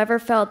if you ever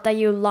felt that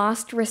you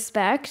lost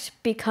respect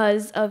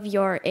because of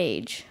your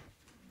age.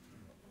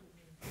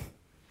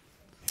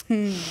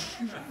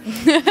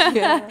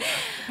 Isha,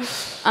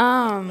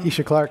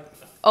 Clarke.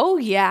 Oh,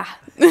 yeah.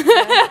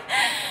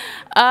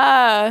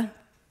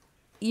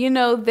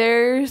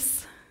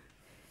 There's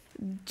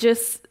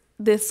just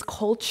this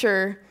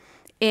culture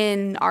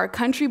in our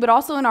country, but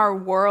also in our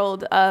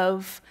world,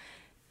 of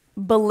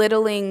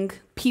belittling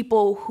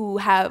people who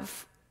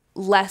have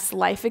less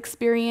life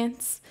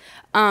experience.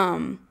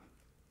 Our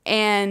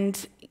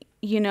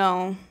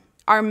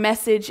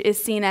message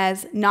is seen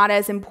as not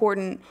as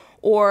important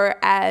or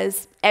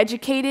as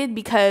educated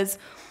because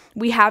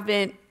we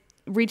haven't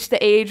reached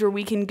the age where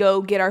we can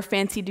go get our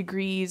fancy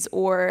degrees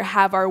or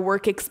have our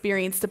work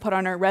experience to put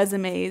on our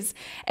resumes.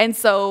 And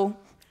so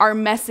our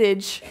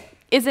message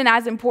isn't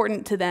as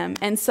important to them.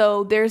 And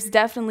so there's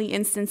definitely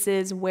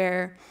instances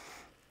where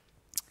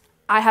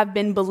I have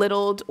been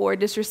belittled or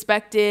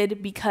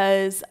disrespected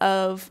because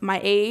of my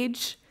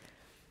age,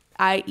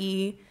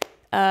 i.e.,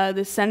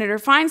 the Senator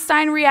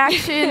Feinstein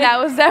reaction. That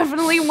was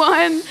definitely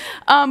one.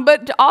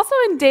 But also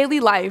in daily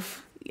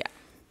life. Yeah.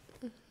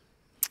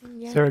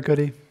 Sarah,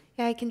 Goody.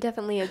 Yeah, I can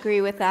definitely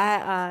agree with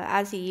that.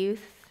 As a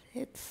youth,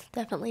 it's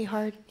definitely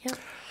hard. Yeah.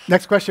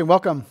 Next question.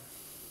 Welcome.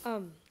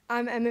 I'm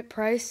Emmett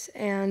Price,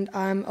 and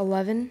I'm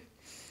 11.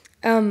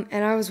 And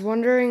I was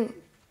wondering,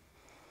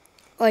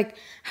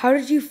 how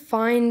did you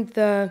find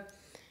the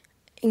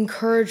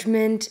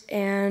encouragement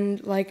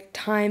and,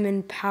 time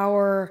and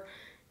power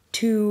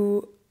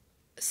to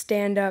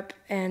stand up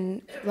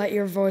and let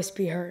your voice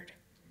be heard?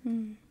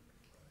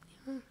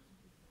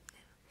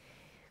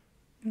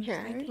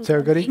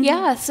 Sarah, Goody?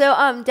 Yeah,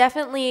 so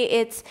definitely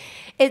it's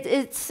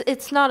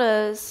not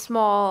a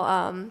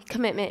small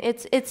commitment.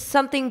 It's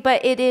something,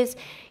 but it is,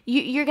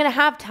 you're going to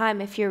have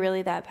time if you're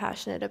really that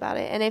passionate about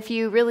it. And if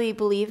you really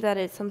believe that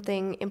it's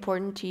something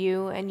important to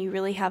you and you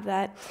really have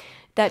that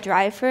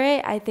drive for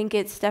it, I think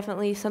it's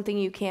definitely something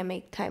you can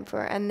make time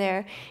for. And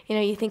there,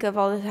 you think of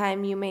all the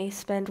time you may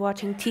spend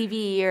watching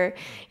TV or,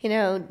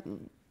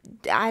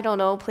 I don't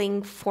know,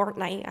 playing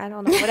Fortnite. I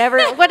don't know,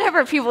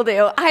 whatever people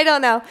do. I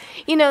don't know.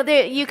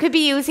 You could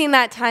be using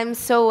that time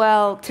so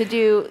well to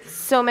do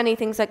so many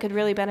things that could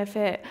really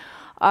benefit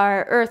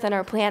our Earth and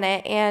our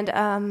planet. And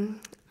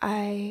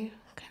I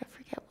kind of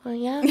forget one.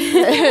 Yeah.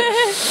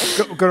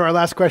 Go to our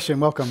last question.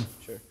 Welcome.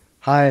 Sure.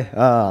 Hi,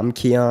 I'm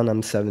Keon.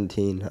 I'm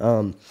 17.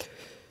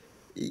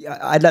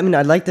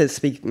 I'd like to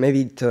speak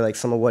maybe to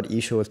some of what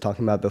Isha was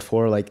talking about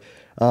before.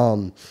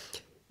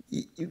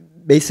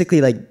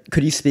 Basically,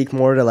 could you speak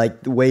more to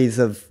ways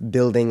of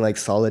building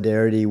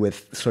solidarity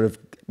with sort of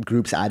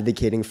groups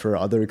advocating for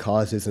other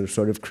causes or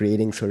sort of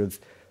creating sort of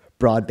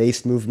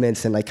broad-based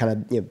movements and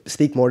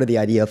speak more to the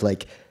idea of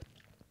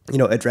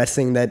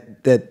addressing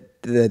that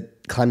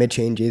climate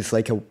change is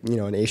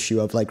an issue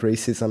of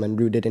racism and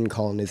rooted in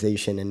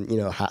colonization, and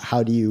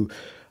how do you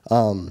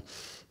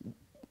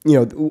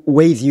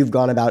ways you've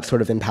gone about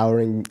sort of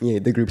empowering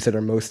the groups that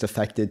are most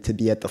affected to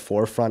be at the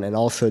forefront and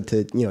also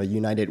to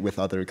unite it with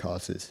other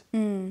causes.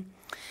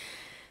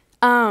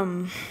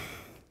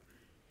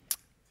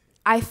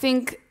 I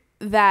think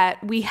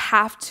that we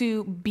have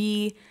to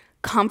be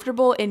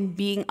comfortable in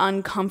being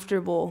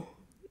uncomfortable.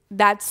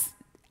 That's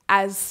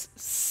as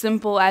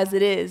simple as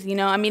it is,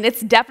 I mean,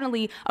 it's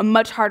definitely a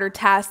much harder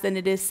task than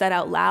it is said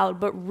out loud,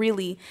 but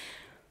really,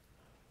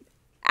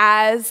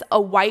 as a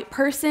white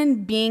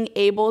person, being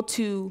able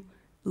to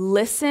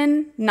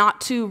listen,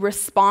 not to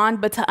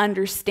respond, but to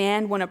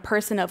understand when a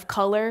person of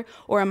color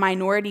or a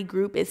minority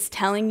group is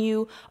telling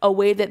you a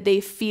way that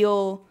they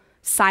feel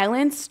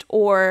silenced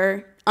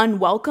or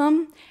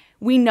unwelcome,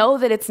 we know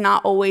that it's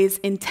not always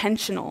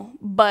intentional,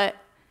 but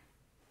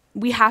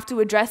we have to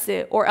address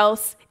it or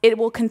else it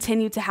will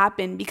continue to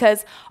happen,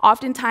 because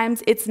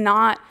oftentimes it's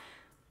not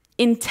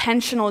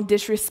intentional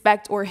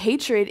disrespect or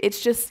hatred,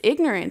 it's just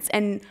ignorance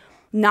and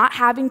not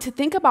having to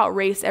think about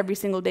race every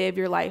single day of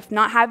your life,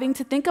 not having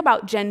to think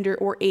about gender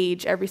or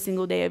age every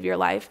single day of your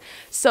life.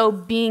 So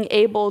being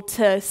able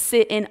to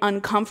sit in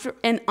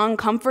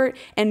uncomfort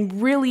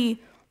and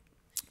really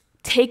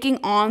taking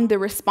on the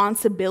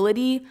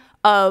responsibility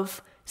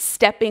of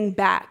stepping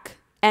back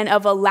and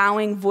of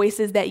allowing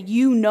voices that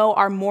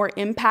are more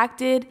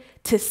impacted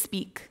to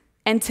speak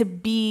and to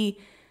be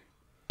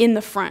in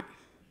the front.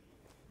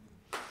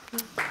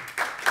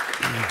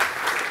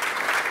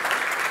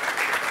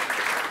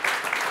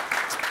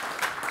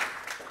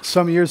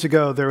 Some years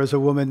ago, there was a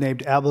woman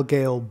named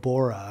Abigail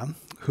Bora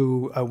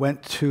who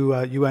went to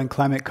a UN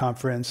climate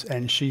conference,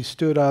 and she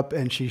stood up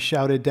and she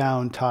shouted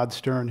down Todd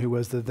Stern, who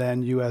was the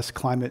then US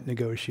climate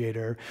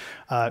negotiator.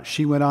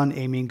 She went on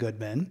Amy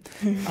Goodman,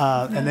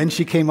 and then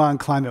she came on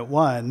Climate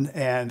One,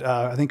 and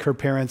I think her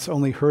parents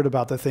only heard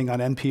about the thing on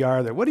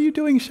NPR. That, what are you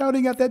doing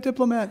shouting at that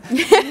diplomat?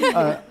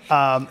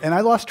 And I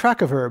lost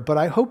track of her, but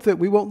I hope that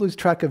we won't lose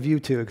track of you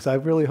too, because I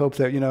really hope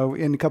that,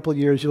 in a couple of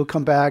years you'll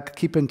come back,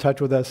 keep in touch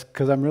with us,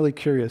 because I'm really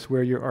curious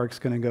where your arc's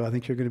going to go. I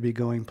think you're going to be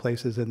going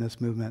places in this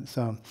movement.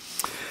 So.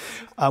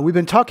 We've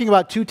been talking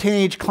about two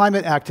teenage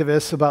climate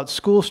activists about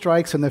school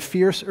strikes and the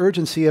fierce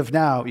urgency of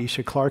now.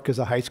 Isha Clarke is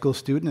a high school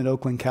student in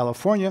Oakland,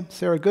 California.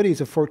 Sarah Goody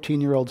is a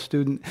 14-year-old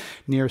student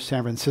near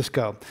San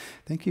Francisco.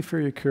 Thank you for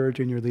your courage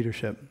and your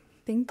leadership.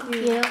 Thank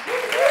you. Yeah.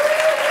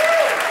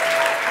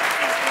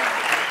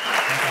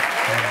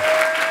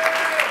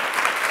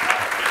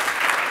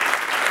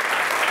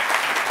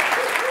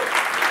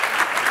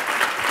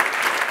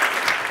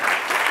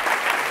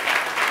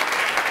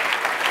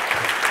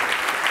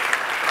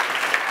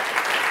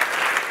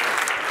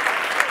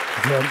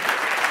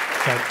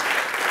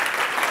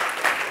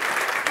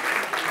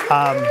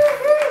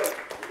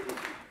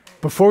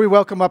 Before we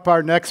welcome up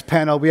our next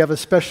panel, we have a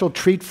special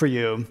treat for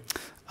you.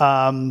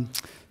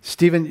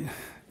 Stephen,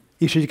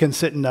 Isha, you can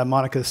sit in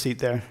Monica's seat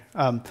there.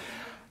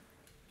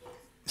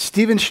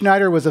 Stephen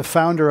Schneider was a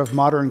founder of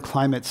modern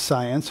climate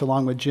science,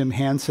 along with Jim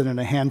Hansen and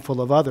a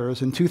handful of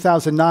others. In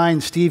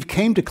 2009, Steve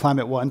came to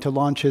Climate One to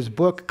launch his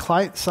book,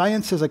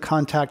 Science as a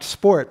Contact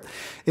Sport,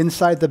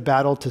 Inside the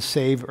Battle to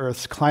Save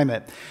Earth's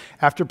Climate.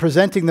 After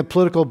presenting the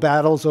political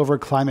battles over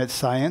climate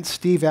science,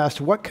 Steve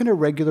asked, what can a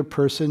regular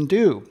person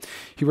do?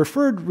 He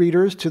referred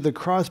readers to the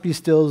Crosby,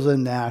 Stills,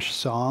 and Nash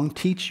song,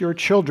 Teach Your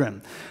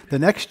Children. The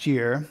next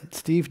year,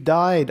 Steve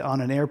died on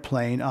an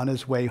airplane on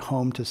his way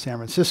home to San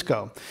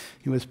Francisco.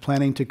 He was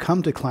planning to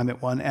come to Climate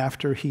One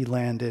after he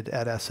landed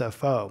at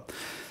SFO.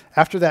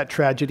 After that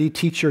tragedy,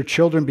 Teach Your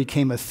Children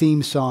became a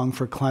theme song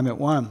for Climate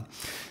One.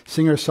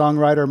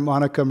 Singer-songwriter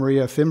Monica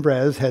Maria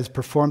Fimbres has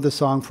performed the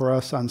song for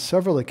us on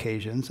several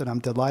occasions, and I'm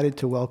delighted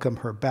to welcome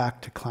her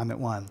back to Climate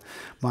One.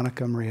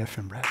 Monica Maria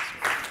Fimbres.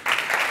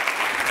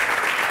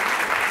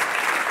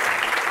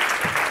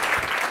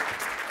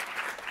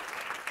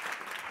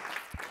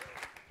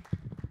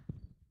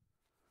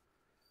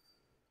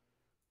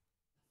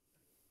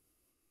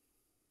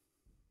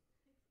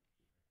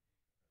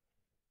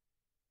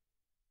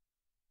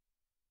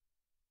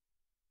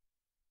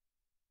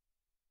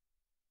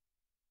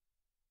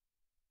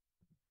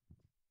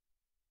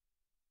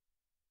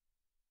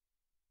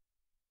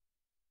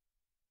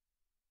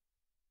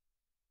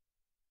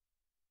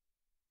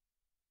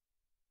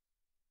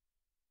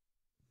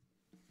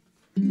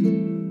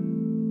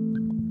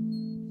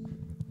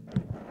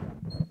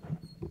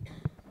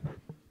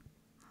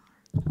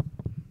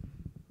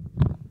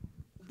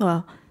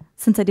 Well,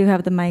 since I do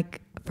have the mic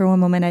for one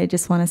moment, I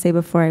just want to say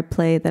before I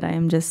play that I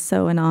am just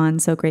so in awe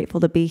and so grateful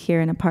to be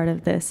here and a part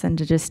of this and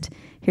to just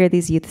hear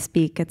these youth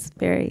speak. It's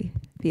very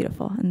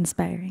beautiful and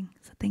inspiring.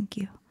 So thank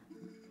you.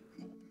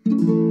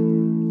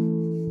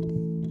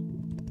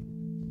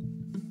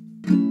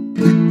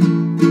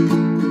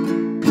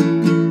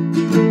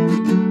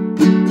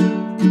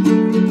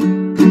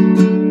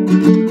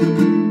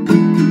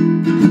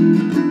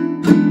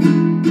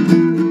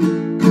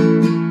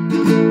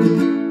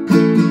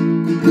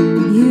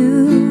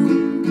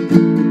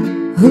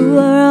 Who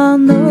are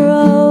on the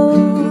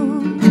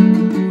road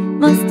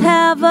must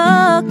have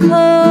a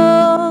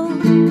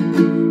code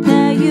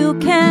that you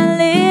can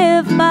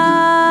live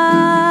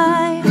by.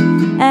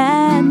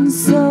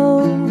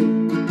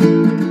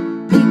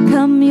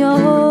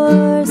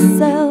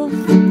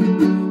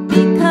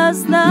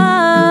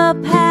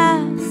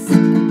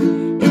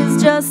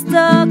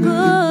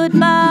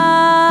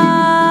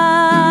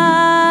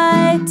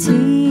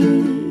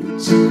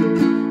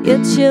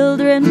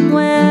 children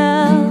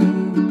well.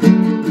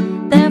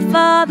 Their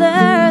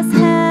fathers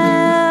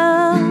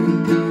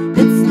held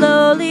it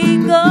slowly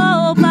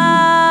go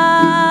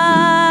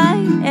by,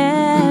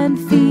 and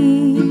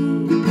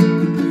feed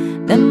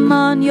them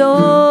on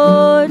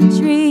your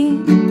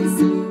dreams,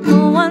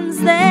 the ones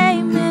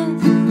they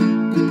miss,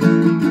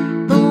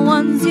 the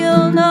ones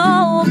you'll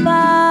know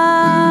by.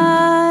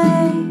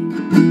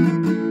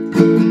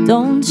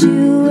 Don't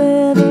you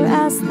ever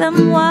ask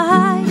them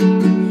why.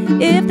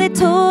 If they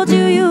told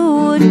you, you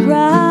would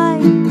cry.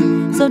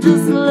 So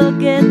just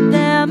look at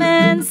them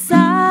and sigh,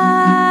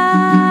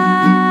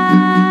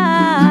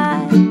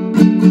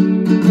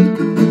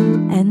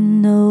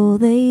 and know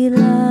they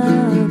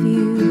love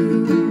you.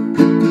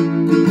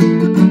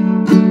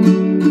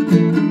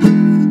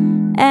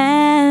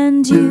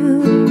 And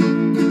you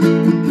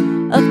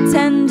of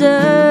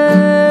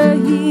tender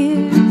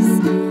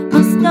years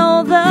must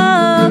know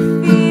the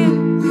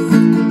fears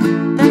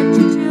that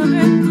your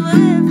children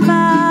live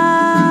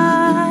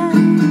by.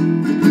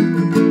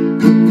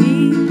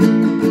 Feed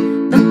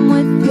them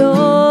with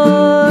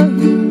your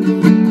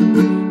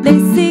youth. They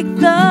seek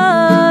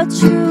the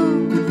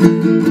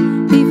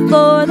truth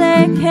before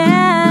they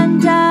can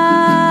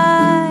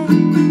die.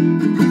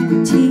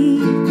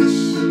 Teach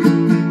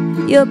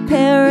your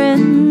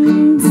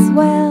parents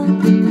well.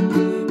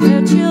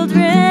 Their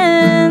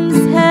children's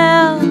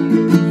hell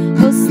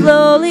will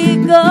slowly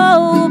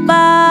go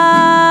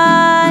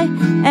by,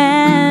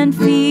 and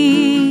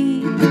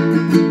feed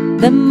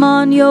them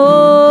on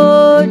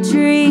your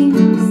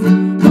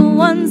dreams, the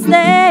ones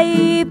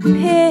they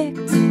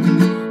picked,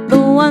 the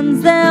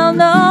ones they'll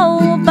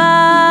know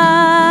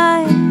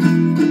by.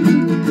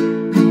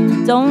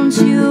 Don't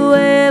you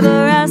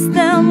ever ask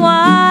them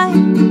why.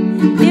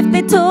 If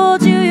they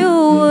told you,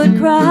 you would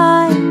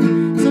cry.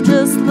 So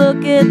just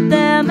look at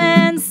them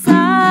and sigh,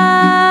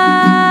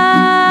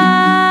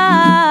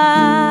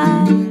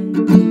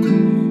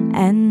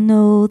 and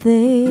know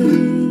they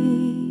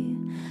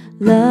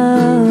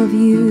love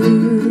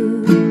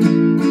you,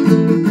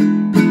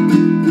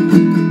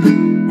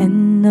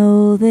 and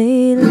know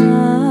they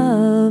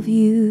love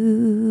you.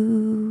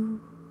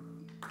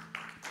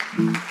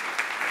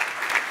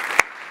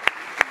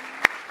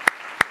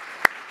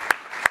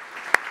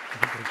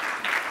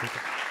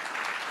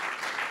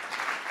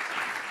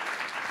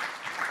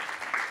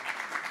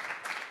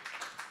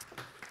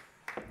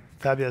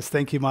 Fabulous.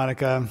 Thank you,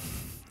 Monica.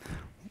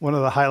 One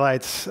of the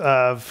highlights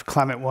of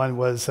Climate One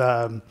was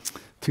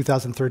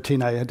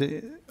 2013. I had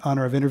the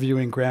honor of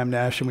interviewing Graham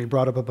Nash, and we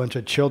brought up a bunch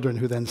of children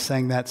who then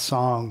sang that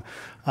song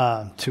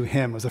to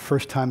him. It was the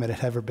first time it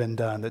had ever been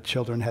done that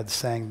children had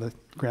sang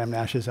Graham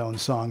Nash's own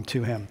song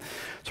to him.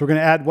 So we're going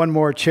to add one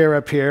more chair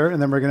up here,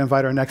 and then we're going to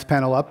invite our next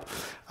panel up.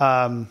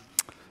 3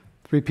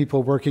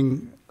 people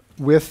working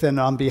with and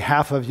on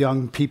behalf of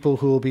young people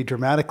who will be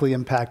dramatically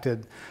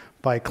impacted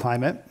by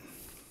climate.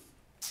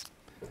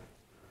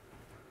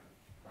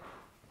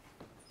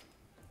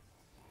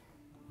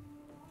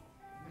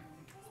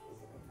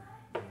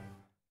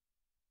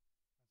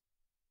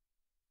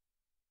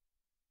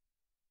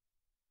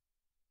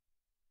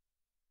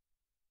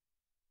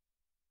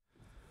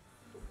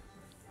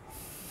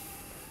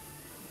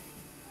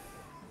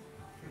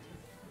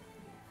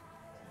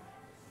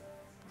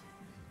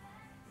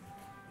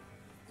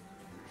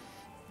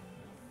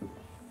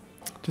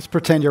 Just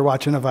pretend you're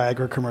watching a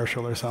Viagra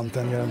commercial or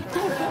something. You know.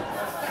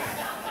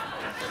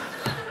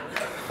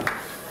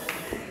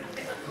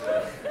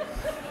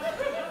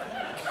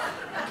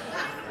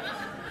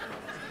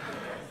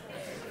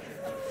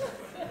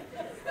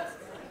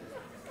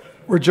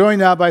 We're joined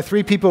now by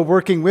 3 people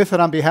working with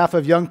and on behalf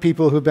of young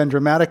people who've been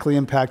dramatically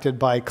impacted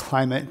by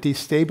climate,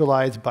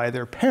 destabilized by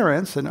their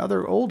parents and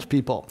other old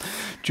people.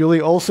 Julie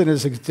Olson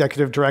is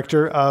Executive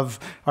Director of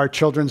our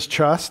Children's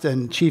Trust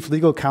and Chief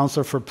Legal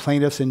Counsel for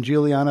plaintiffs in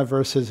Juliana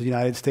versus the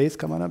United States.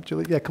 Come on up,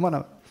 Julie. Yeah, come on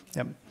up.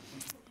 Yep.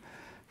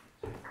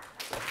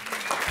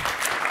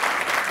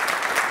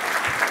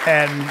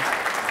 And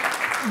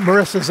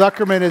Morissa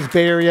Zuckerman is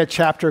Bay Area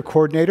Chapter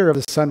Coordinator of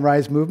the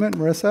Sunrise Movement.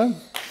 Morissa?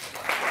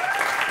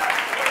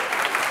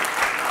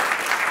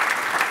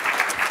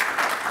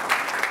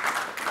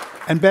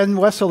 And Ben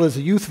Wessel is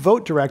a Youth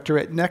Vote Director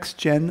at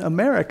NextGen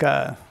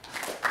America.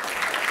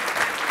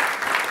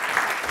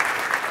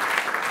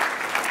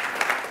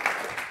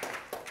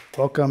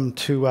 Welcome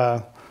to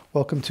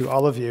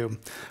all of you.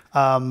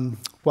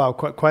 Wow,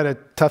 quite a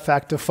tough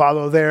act to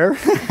follow there.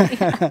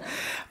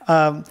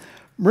 Morissa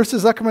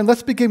Zuckerman,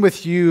 let's begin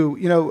with you.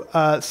 You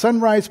know,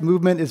 Sunrise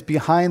Movement is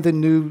behind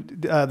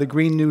the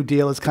Green New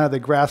Deal. It's kind of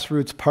the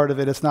grassroots part of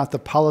it. It's not the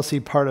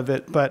policy part of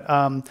it. But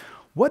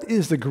what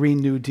is the Green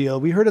New Deal?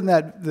 We heard in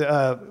that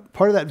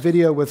part of that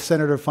video with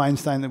Senator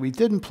Feinstein that we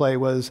didn't play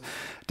was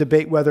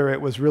debate whether it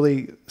was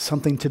really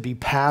something to be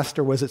passed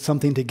or was it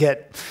something to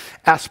get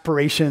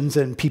aspirations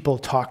and people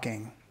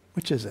talking.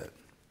 Which is it?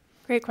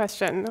 Great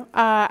question.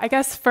 I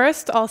guess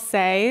first I'll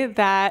say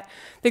that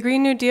the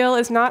Green New Deal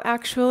is not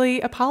actually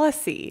a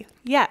policy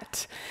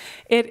yet.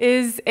 It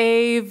is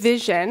a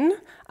vision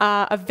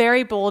a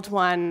very bold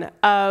one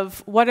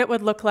of what it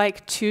would look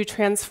like to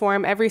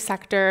transform every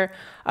sector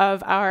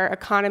of our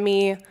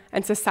economy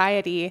and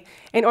society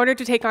in order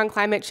to take on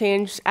climate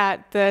change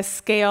at the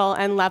scale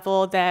and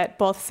level that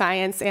both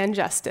science and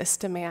justice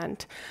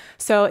demand.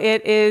 So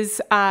it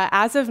is,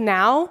 as of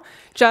now,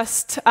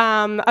 just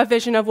a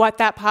vision of what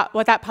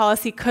that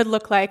policy could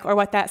look like, or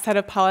what that set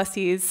of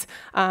policies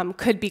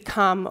could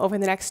become over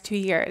the next 2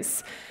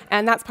 years.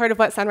 And that's part of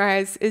what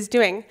Sunrise is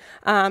doing,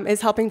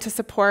 is helping to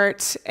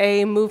support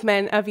a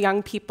movement of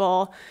young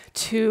people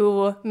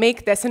to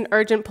make this an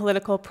urgent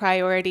political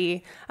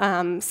priority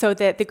so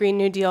that the Green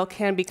New Deal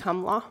can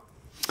become law.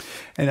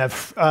 And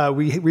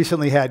we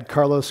recently had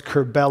Carlos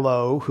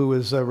Curbelo, who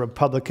is a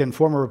Republican,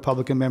 former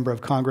Republican member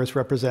of Congress,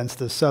 represents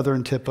the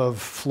southern tip of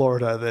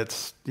Florida.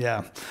 That's,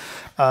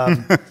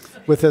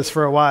 with us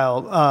for a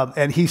while.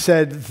 And he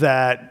said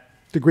that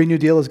the Green New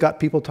Deal has got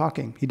people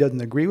talking. He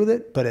doesn't agree with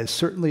it, but has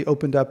certainly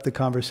opened up the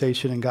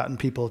conversation and gotten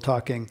people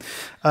talking.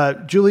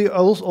 Julie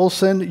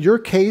Olson, your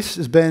case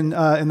has been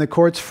in the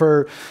courts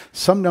for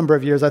some number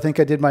of years. I think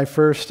I did my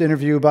first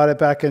interview about it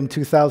back in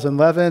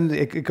 2011.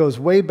 It goes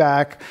way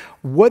back.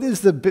 What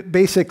is the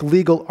basic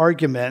legal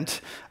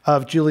argument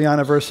of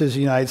Juliana versus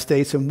the United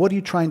States, and what are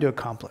you trying to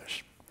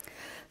accomplish?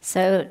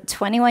 So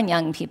 21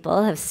 young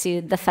people have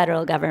sued the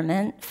federal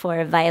government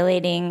for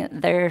violating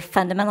their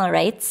fundamental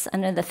rights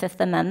under the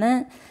Fifth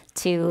Amendment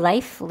to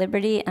life,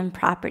 liberty, and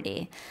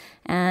property.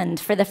 And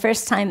for the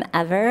first time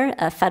ever,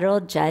 a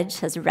federal judge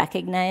has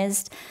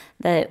recognized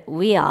that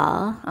we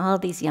all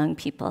these young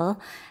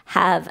people,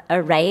 have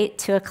a right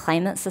to a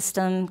climate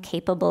system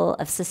capable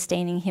of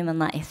sustaining human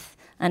life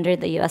under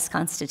the U.S.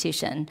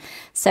 Constitution.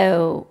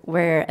 So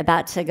we're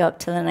about to go up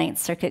to the Ninth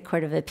Circuit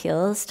Court of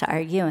Appeals to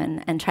argue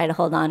and try to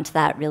hold on to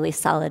that really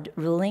solid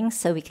ruling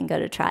so we can go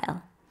to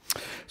trial.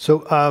 So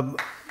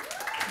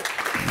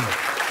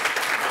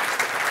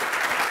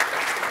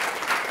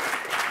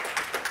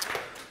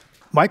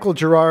Michael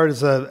Gerard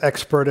is an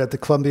expert at the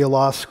Columbia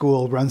Law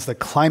School, runs the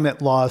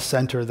Climate Law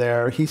Center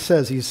there. He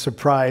says he's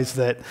surprised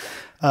that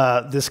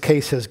this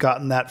case has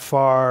gotten that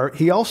far.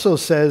 He also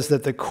says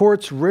that the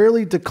courts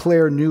rarely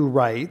declare new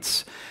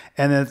rights,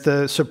 and that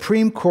the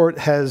Supreme Court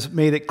has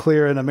made it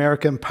clear in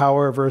American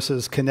Power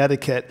versus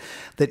Connecticut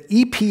that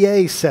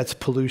EPA sets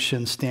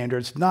pollution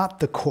standards,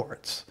 not the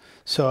courts.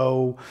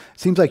 So it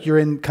seems like you're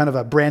in kind of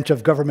a branch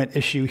of government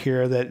issue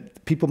here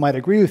that people might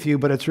agree with you,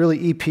 but it's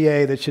really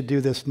EPA that should do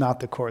this,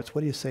 not the courts.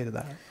 What do you say to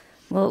that?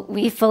 Well,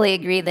 we fully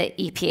agree that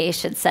EPA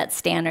should set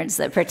standards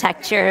that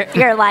protect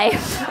your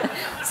life.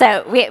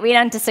 So we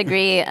don't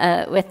disagree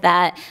with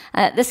that.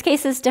 This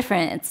case is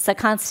different. It's a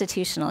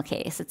constitutional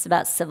case. It's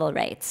about civil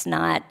rights,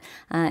 not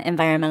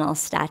environmental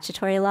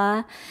statutory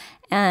law.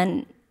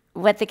 And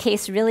what the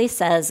case really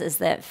says is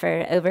that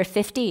for over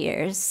 50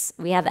 years,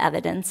 we have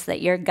evidence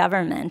that your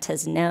government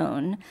has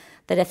known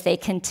that if they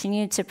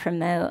continue to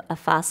promote a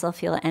fossil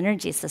fuel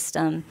energy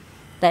system,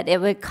 that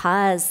it would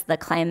cause the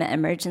climate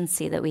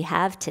emergency that we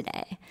have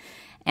today.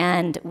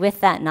 And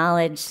with that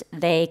knowledge,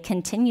 they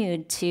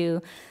continued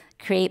to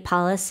create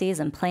policies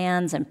and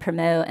plans and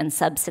promote and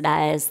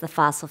subsidize the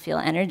fossil fuel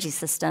energy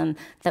system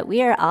that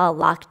we are all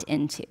locked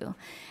into.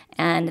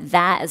 And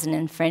that is an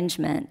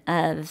infringement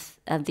of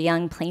the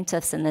young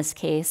plaintiffs in this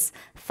case,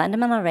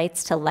 fundamental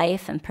rights to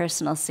life and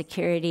personal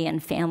security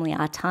and family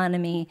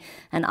autonomy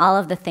and all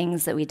of the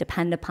things that we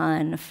depend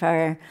upon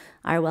for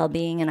our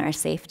well-being and our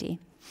safety.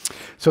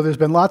 So there's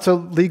been lots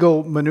of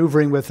legal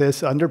maneuvering with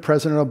this under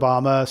President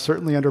Obama,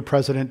 certainly under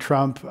President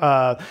Trump.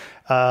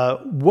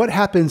 What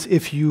happens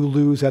if you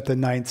lose at the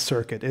Ninth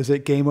Circuit? Is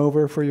it game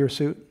over for your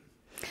suit?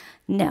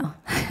 No.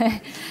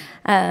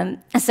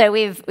 So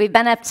we've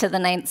been up to the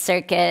Ninth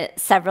Circuit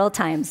several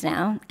times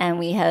now, and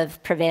we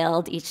have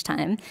prevailed each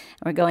time.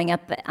 We're going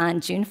up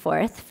on June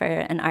 4th for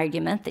an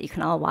argument that you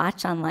can all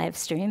watch on live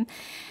stream.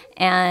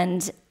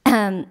 And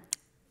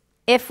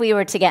if we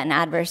were to get an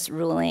adverse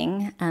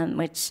ruling,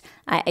 which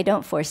I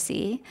don't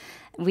foresee,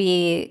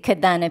 we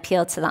could then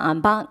appeal to the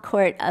en banc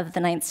court of the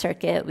Ninth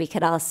Circuit. We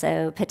could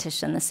also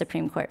petition the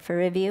Supreme Court for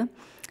review.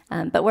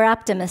 But we're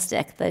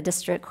optimistic. The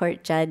district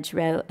court judge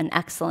wrote an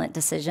excellent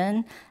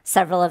decision,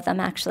 several of them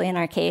actually in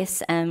our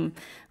case, and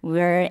we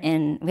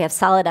have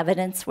solid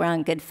evidence. We're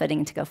on good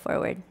footing to go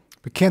forward.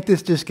 But can't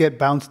this just get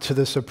bounced to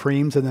the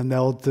Supremes and then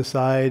they'll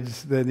decide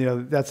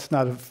that that's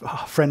not a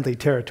friendly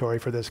territory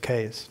for this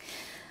case?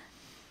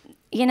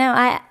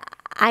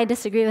 I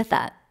disagree with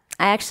that.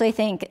 I actually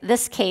think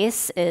this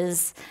case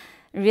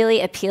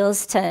really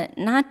appeals to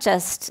not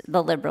just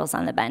the liberals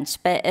on the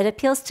bench, but it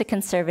appeals to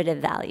conservative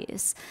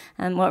values.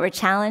 What we're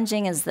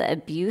challenging is the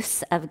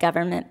abuse of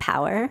government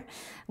power.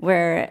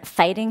 We're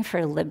fighting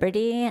for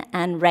liberty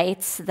and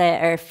rights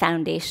that are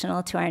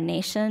foundational to our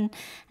nation.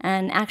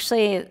 And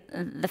actually,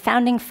 the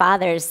founding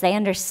fathers, they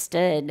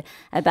understood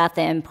about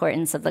the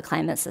importance of the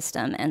climate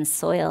system and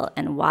soil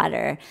and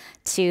water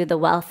to the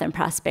wealth and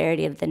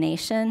prosperity of the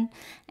nation.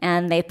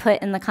 And they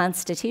put in the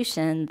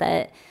Constitution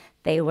that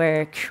They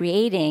were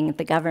creating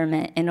the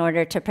government in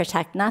order to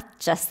protect not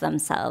just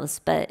themselves,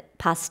 but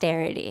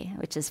posterity,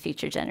 which is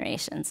future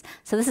generations.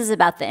 So this is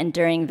about the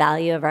enduring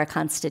value of our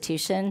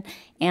Constitution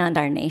and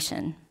our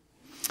nation.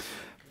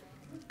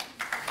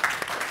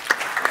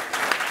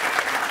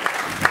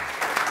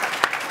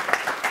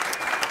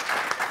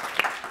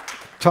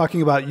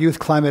 Talking about youth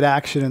climate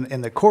action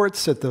in the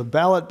courts, at the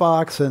ballot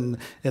box, and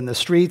in the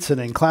streets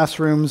and in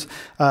classrooms.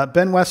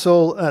 Ben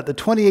Wessel, the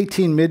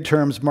 2018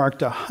 midterms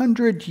marked a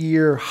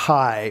 100-year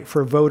high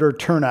for voter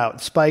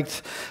turnout.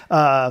 Spiked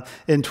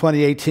in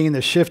 2018.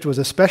 The shift was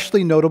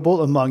especially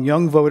notable among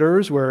young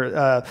voters,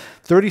 where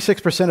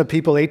 36% of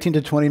people 18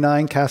 to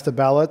 29 cast a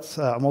ballot,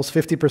 almost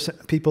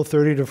 50% people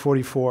 30 to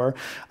 44.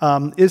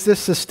 Is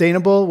this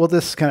sustainable? Will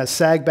this kind of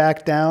sag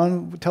back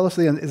down? Tell us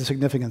the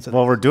significance of it.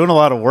 Well, we're doing a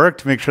lot of work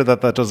to make sure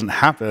that doesn't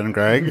happen,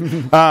 Greg.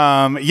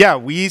 Yeah,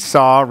 we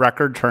saw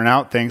record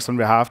turnout, thanks on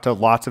behalf to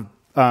lots of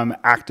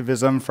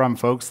activism from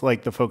folks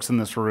like the folks in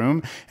this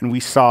room. And we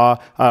saw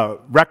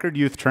record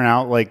youth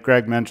turnout, like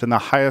Greg mentioned, the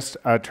highest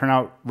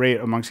turnout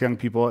rate amongst young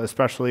people,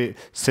 especially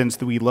since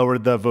we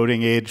lowered the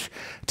voting age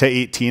to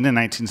 18 in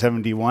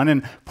 1971.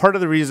 And part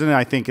of the reason,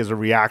 I think, is a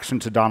reaction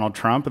to Donald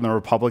Trump and the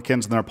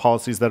Republicans and their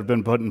policies that have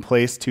been put in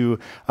place to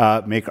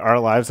make our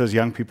lives as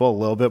young people a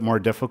little bit more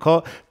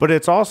difficult. But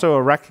it's also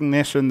a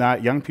recognition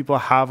that young people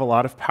have a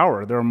lot of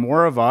power. There are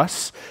more of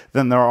us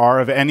than there are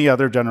of any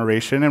other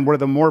generation, and we're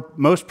the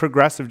most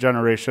progressive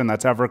generation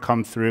that's ever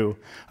come through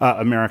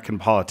American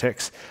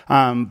politics.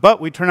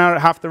 But we turn out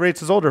at half the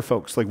rates as older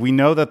folks. Like, we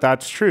know that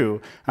that's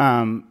true.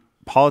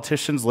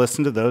 Politicians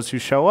listen to those who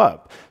show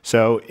up.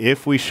 So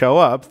if we show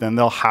up, then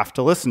they'll have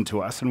to listen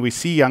to us. And we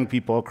see young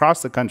people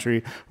across the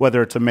country,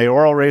 whether it's a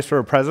mayoral race or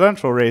a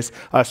presidential race,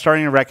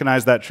 starting to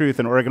recognize that truth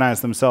and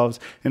organize themselves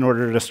in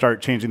order to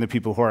start changing the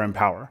people who are in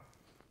power.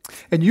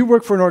 And you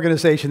work for an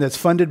organization that's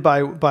funded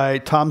by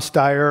Tom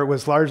Steyer,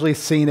 was largely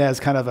seen as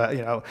kind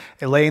of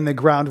laying the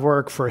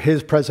groundwork for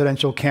his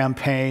presidential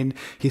campaign.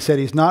 He said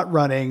he's not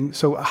running.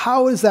 So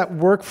how does that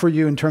work for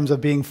you in terms of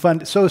being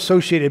so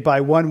associated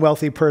by one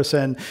wealthy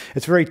person?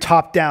 It's very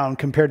top down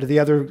compared to the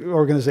other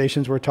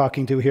organizations we're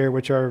talking to here,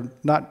 which are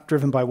not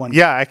driven by one.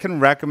 Yeah, I can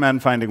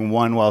recommend finding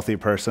one wealthy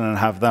person and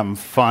have them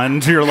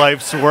fund your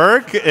life's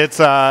work.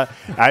 It's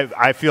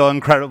I feel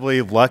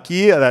incredibly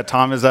lucky that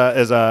Tom is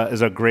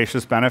a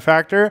gracious benefactor.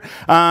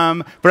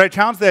 But I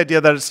challenge the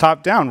idea that it's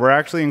top down. We're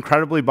actually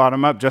incredibly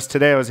bottom up. Just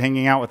today I was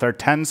hanging out with our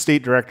 10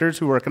 state directors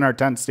who work in our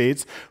 10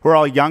 states, who are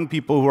all young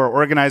people who are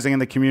organizing in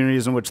the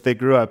communities in which they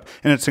grew up.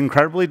 And it's an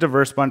incredibly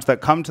diverse bunch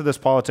that come to this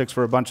politics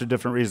for a bunch of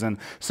different reasons.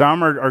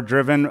 Some are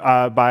driven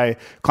by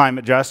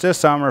climate justice,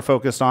 some are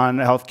focused on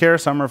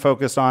healthcare, some are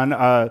focused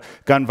on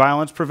gun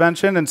violence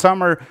prevention, and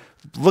some are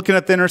looking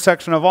at the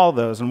intersection of all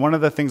those. And one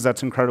of the things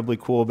that's incredibly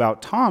cool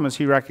about Tom is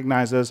he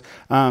recognizes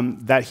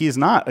that he's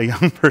not a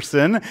young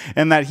person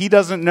and that he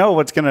doesn't know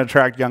what's going to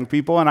attract young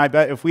people. And I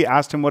bet if we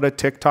asked him what a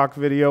TikTok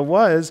video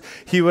was,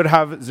 he would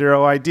have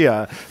zero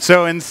idea.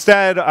 So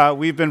instead,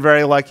 we've been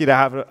very lucky to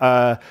have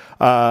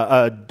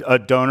a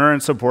donor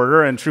and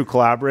supporter and true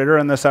collaborator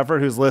in this effort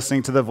who's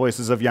listening to the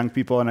voices of young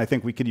people. And I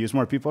think we could use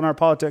more people in our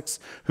politics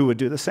who would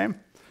do the same.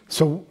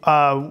 So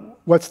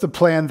what's the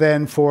plan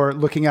then for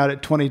looking out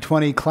at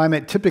 2020?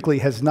 Climate typically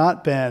has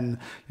not been,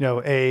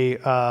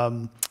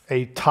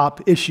 a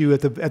top issue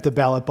at the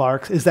ballot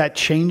box. Is that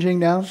changing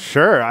now?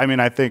 Sure. I mean,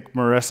 I think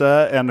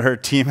Morissa and her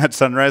team at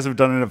Sunrise have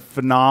done a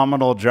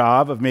phenomenal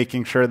job of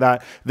making sure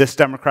that this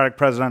Democratic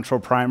presidential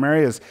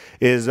primary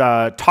is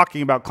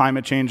talking about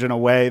climate change in a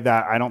way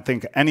that I don't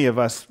think any of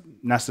us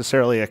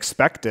necessarily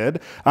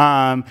expected.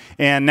 And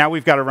now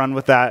we've got to run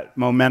with that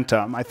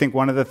momentum. I think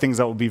one of the things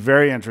that will be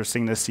very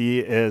interesting to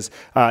see is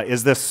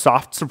this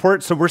soft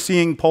support. So we're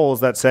seeing polls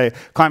that say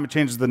climate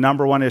change is the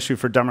 #1 issue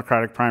for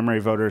Democratic primary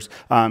voters,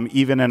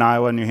 even in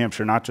Iowa and New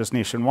Hampshire, not just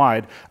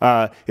nationwide.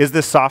 Is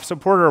this soft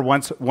support, or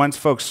once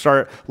folks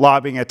start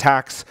lobbying a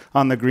tax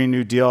on the Green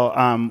New Deal,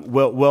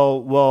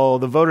 will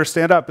the voters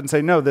stand up and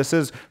say, no, this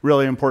is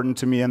really important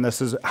to me and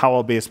this is how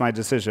I'll base my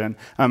decision?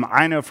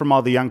 I know from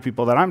all the young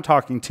people that I'm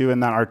talking to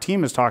and that our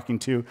team is talking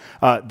to,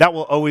 that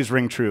will always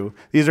ring true.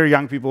 These are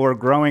young people who are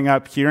growing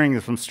up hearing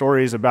from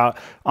stories about,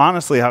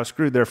 honestly, how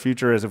screwed their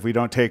future is if we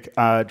don't take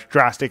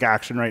drastic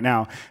action right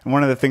now. And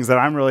one of the things that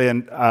I'm really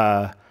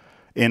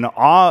in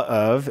awe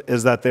of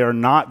is that they are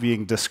not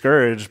being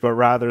discouraged, but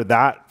rather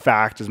that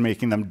fact is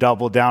making them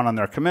double down on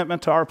their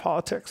commitment to our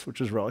politics, which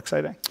is real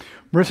exciting.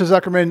 Morissa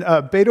Zuckerman,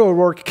 Beto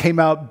O'Rourke came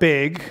out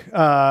big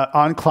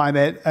on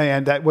climate,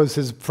 and that was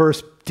his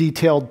first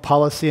detailed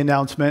policy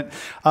announcement.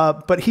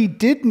 But he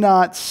did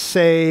not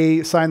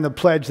sign the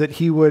pledge that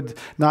he would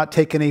not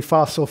take any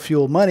fossil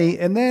fuel money.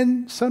 And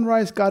then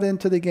Sunrise got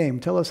into the game.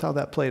 Tell us how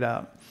that played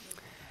out.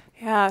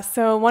 Yeah,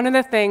 so one of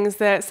the things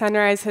that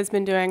Sunrise has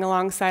been doing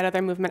alongside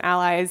other movement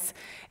allies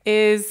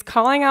is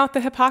calling out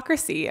the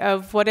hypocrisy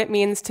of what it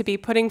means to be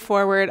putting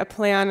forward a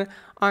plan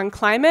on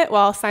climate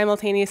while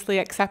simultaneously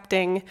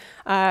accepting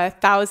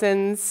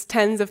thousands,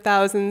 tens of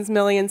thousands,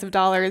 millions of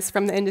dollars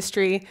from the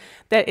industry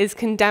that is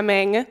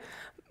condemning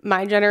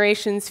my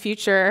generation's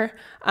future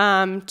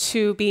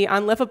to be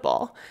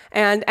unlivable.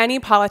 And any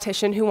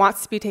politician who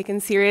wants to be taken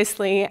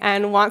seriously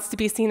and wants to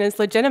be seen as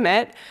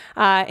legitimate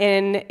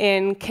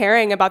in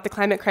caring about the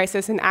climate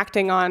crisis and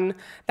acting on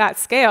that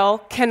scale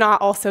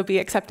cannot also be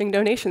accepting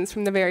donations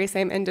from the very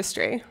same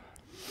industry.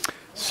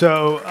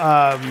 So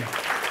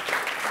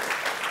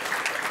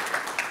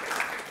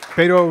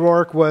Beto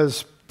O'Rourke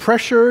was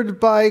pressured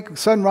by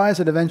Sunrise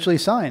and eventually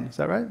signed. Is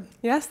that right?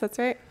 Yes, that's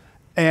right.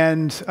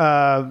 And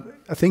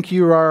I think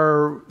you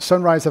are,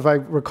 Sunrise, if I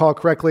recall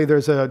correctly,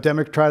 there's a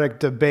Democratic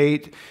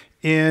debate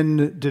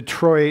in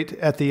Detroit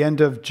at the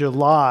end of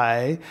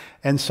July,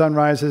 and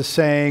Sunrise is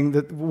saying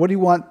that, what do you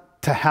want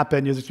to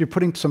happen? You're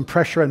putting some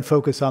pressure and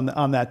focus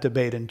on that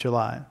debate in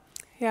July.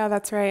 Yeah,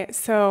 that's right.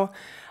 So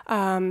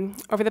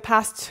over the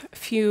past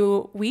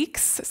few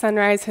weeks,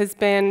 Sunrise has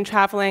been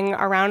traveling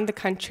around the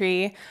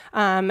country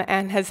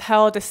and has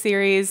held a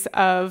series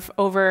of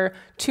over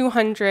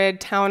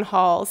 200 town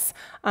halls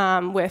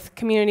with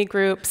community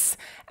groups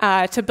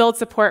to build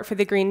support for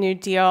the Green New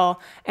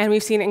Deal, and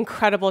we've seen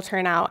incredible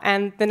turnout.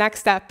 And the next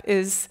step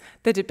is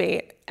the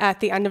debate at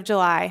the end of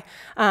July.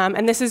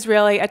 And this is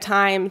really a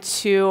time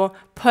to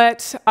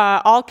put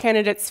all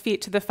candidates'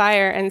 feet to the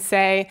fire and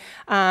say,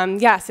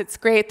 yes, it's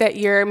great that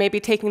you're maybe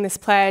taking this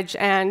pledge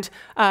and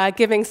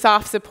giving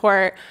soft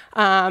support.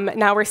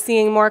 Now we're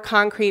seeing more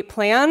concrete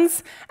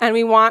plans, and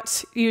we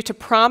want you to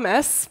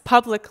promise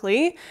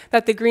publicly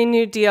that the Green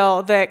New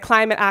Deal, that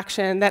climate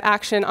action, that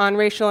action on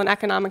racial and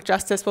economic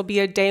justice will be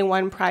a day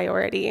one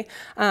priority.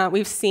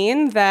 We've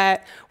seen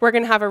that we're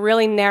going to have a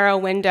really narrow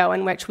window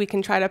in which we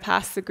can try to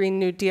pass the Green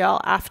New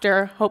Deal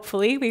after,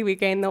 hopefully, we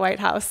regain the White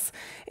House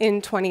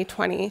in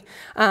 2020.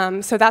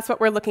 So that's what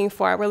we're looking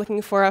for. We're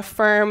looking for a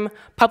firm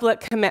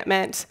public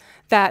commitment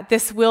that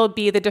this will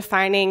be the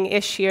defining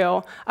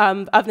issue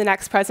of the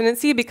next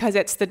presidency, because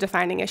it's the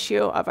defining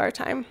issue of our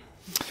time.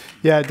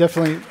 Yeah,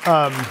 definitely.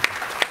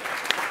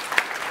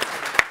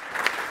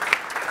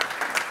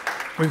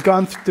 We've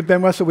gone to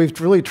Ben Wessel. We've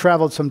really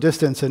traveled some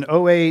distance. In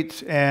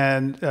 2008,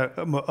 and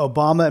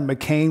Obama and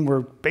McCain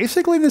were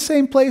basically in the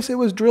same place. It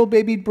was drill,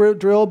 baby,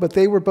 drill, but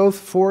they were both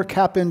for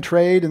cap and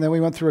trade. And then we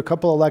went through a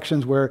couple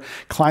elections where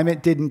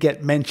climate didn't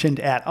get mentioned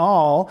at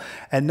all.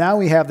 And now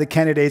we have the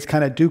candidates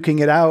kind of duking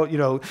it out. You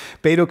know,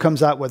 Beto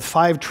comes out with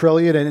 $5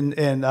 trillion,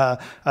 and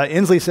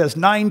Inslee says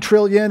 $9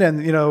 trillion,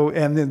 and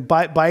and then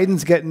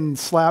Biden's getting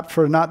slapped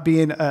for not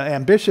being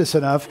ambitious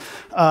enough.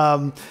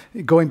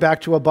 Going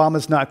back to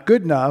Obama's not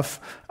good enough.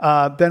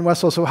 Ben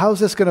Wessel, so how's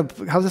this going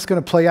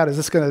to play out? Is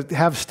this going to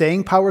have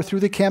staying power through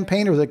the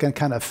campaign, or is it going to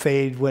kind of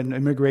fade when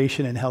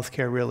immigration and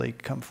healthcare really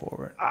come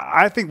forward?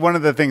 I think one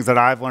of the things that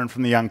I've learned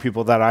from the young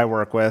people that I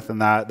work with,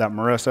 and that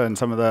Morissa and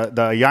some of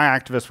the young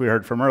activists we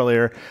heard from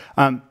earlier,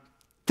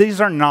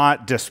 these are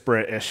not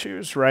disparate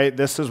issues, right?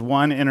 This is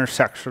one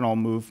intersectional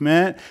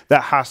movement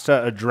that has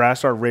to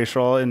address our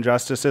racial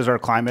injustices, our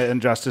climate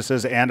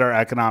injustices, and our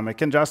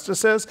economic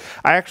injustices.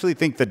 I actually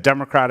think the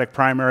Democratic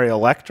primary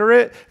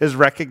electorate is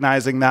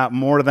recognizing that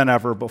more than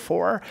ever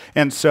before.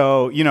 And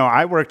so,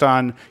 I worked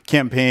on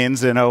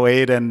campaigns in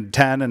 2008 and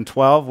 10 and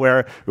 12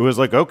 where it was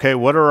like, okay,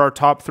 what are our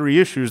top 3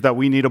 issues that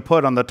we need to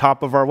put on the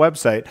top of our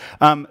website?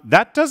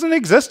 That doesn't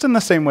exist in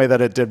the same way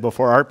that it did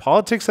before. Our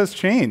politics has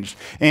changed.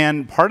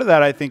 And part of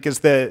that, I think, is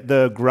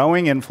the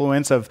growing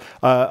influence of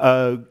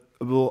an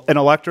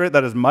electorate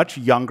that is much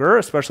younger,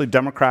 especially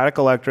Democratic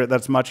electorate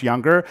that's much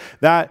younger,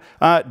 that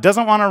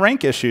doesn't want to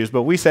rank issues.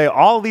 But we say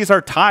all of these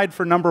are tied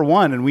for number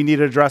 1, and we need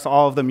to address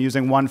all of them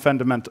using one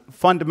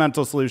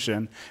fundamental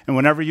solution. And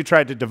whenever you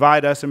try to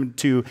divide us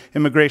into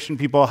immigration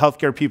people,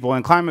 healthcare people,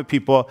 and climate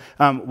people,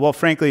 well,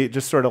 frankly,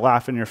 just sort of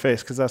laugh in your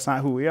face, because that's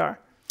not who we are.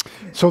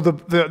 So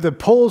the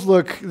polls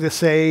look to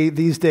say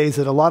these days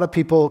that a lot of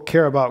people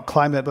care about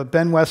climate, but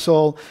Ben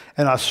Wessel,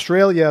 in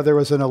Australia, there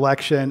was an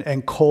election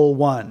and coal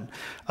won.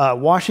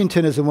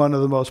 Washington is one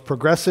of the most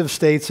progressive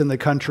states in the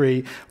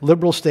country,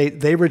 liberal state.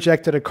 They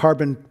rejected a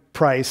carbon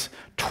price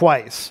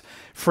twice.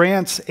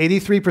 France,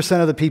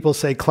 83% of the people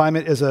say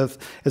climate is a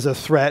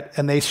threat,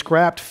 and they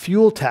scrapped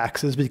fuel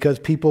taxes because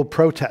people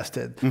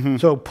protested. Mm-hmm.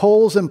 So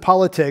polls and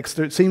politics,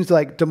 it seems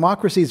like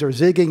democracies are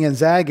zigging and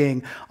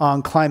zagging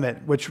on climate,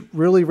 which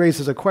really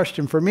raises a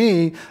question for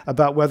me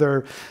about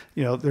whether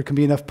there can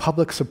be enough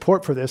public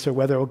support for this, or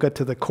whether it will get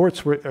to the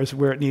courts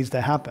where it needs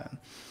to happen.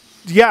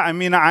 Yeah, I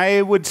mean,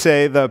 I would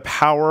say the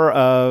power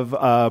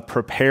of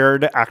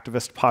prepared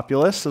activist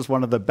populace is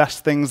one of the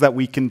best things that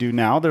we can do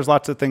now. There's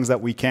lots of things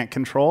that we can't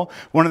control.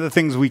 One of the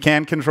things we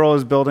can control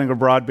is building a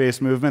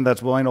broad-based movement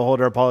that's willing to hold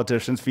our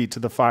politicians' feet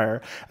to the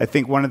fire. I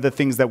think one of the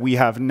things that we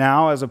have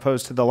now, as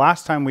opposed to the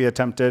last time we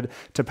attempted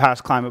to pass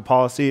climate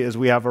policy, is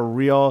we have a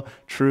real,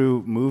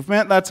 true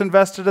movement that's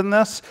invested in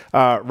this,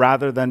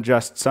 rather than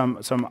just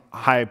some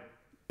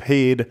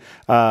high-paid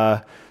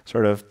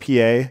sort of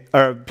PA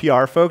or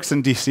PR folks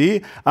in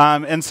DC.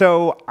 And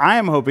so I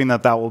am hoping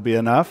that that will be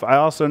enough. I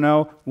also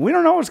know we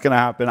don't know what's going to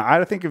happen.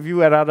 I think if you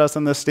had had us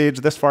on this stage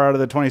this far out of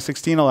the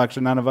 2016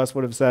 election, none of us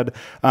would have said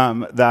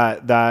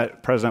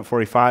that President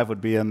 45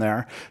 would be in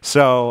there.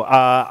 So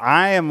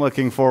I am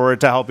looking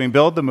forward to helping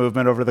build the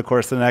movement over the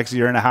course of the next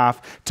year and a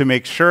half to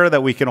make sure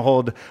that we can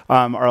hold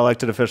our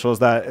elected officials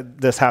that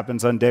this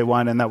happens on day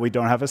one and that we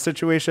don't have a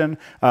situation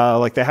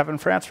like they have in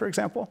France, for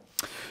example.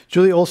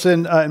 Julie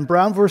Olson, in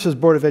Brown versus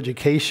Board of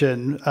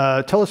Education,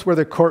 tell us where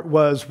the court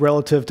was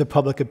relative to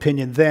public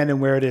opinion then and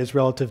where it is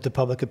relative to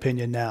public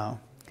opinion now.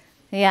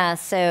 Yeah,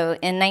 so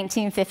in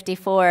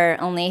 1954,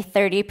 only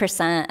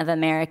 30% of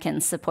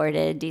Americans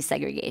supported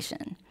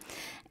desegregation.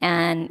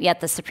 And yet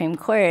the Supreme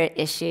Court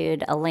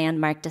issued a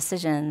landmark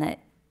decision that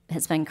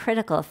has been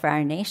critical for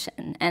our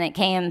nation. And it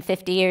came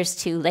 50 years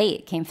too late.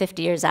 It came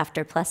 50 years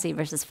after Plessy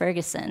versus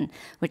Ferguson,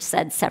 which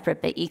said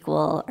separate but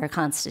equal or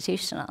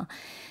constitutional.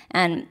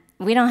 And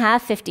we don't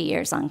have 50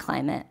 years on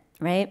climate,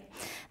 right?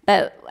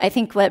 But I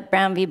think what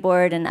Brown v.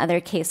 Board and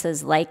other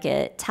cases like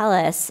it tell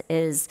us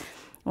is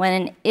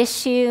when an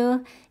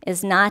issue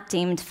is not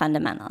deemed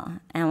fundamental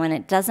and when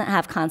it doesn't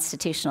have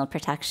constitutional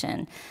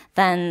protection,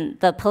 then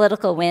the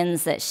political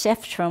winds that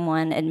shift from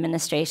one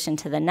administration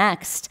to the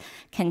next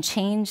can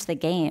change the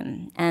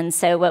game. And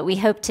so what we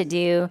hope to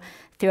do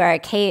through our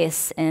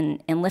case in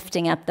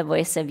lifting up the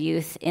voice of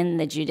youth in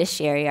the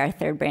judiciary, our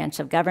third branch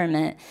of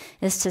government,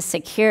 is to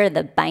secure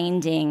the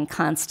binding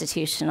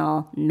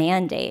constitutional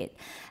mandate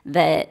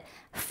that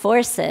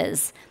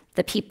forces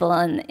the people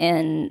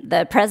in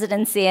the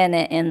presidency and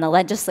in the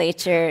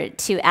legislature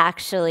to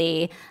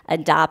actually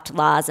adopt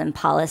laws and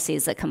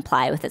policies that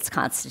comply with its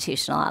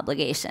constitutional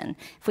obligation.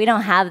 If we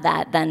don't have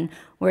that, then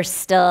we're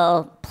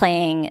still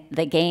playing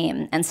the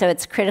game. And so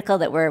it's critical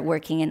that we're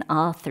working in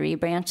all three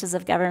branches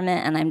of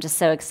government, and I'm just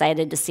so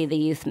excited to see the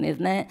youth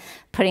movement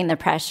putting the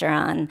pressure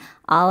on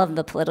all of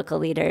the political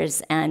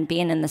leaders and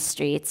being in the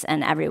streets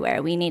and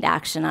everywhere. We need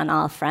action on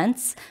all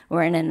fronts.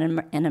 We're in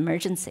an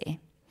emergency.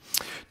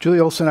 Julie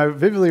Olson, I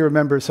vividly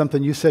remember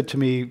something you said to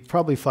me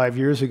probably 5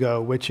 years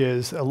ago, which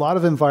is a lot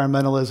of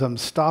environmentalism,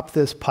 stop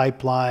this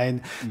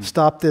pipeline,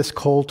 stop this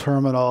coal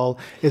terminal,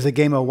 is a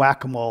game of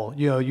whack-a-mole.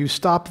 You know, you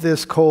stop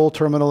this coal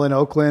terminal in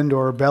Oakland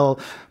or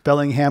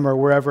Bellingham or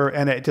wherever,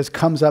 and it just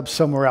comes up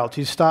somewhere else.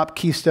 You stop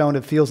Keystone,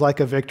 it feels like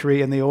a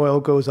victory, and the oil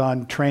goes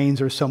on trains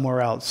or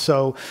somewhere else.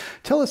 So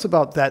tell us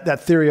about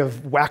that theory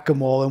of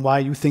whack-a-mole and why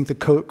you think the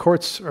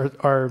courts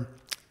are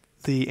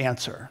the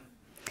answer.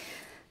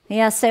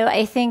 Yeah, so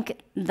I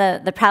think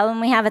the problem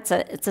we have, it's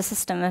a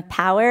system of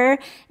power,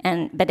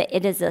 but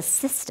it is a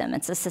system.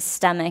 It's a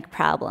systemic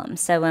problem.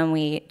 So when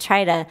we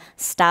try to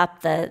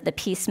stop the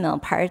piecemeal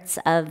parts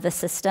of the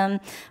system,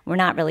 we're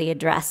not really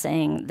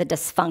addressing the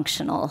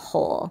dysfunctional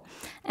whole.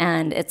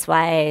 And it's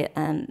why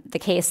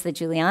the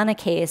Juliana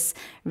case,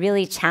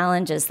 really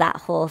challenges that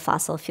whole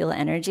fossil fuel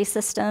energy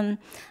system.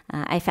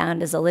 I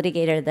found as a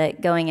litigator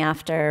that going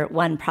after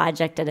one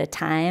project at a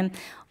time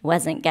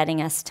wasn't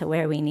getting us to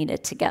where we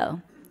needed to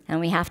go. And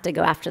we have to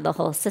go after the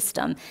whole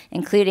system,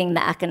 including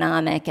the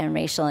economic and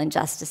racial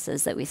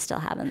injustices that we still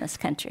have in this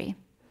country.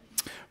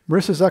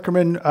 Morissa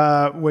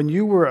Zuckerman, when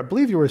you were, I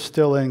believe you were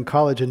still in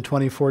college in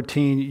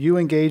 2014, you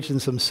engaged in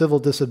some civil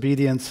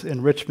disobedience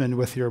in Richmond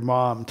with your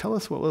mom. Tell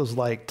us what it was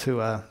like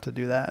to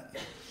do that.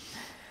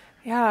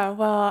 Yeah,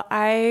 well,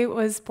 I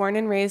was born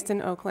and raised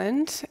in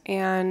Oakland,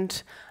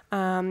 and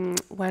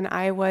when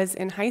I was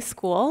in high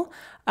school,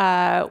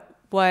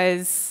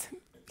 was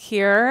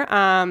here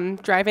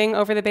driving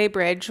over the Bay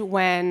Bridge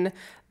when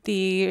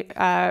the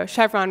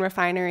Chevron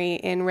refinery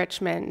in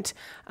Richmond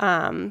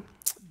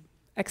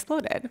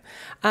exploded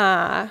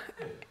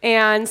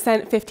and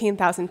sent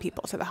 15,000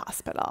 people to the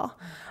hospital.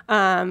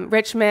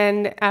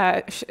 Richmond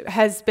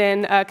has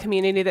been a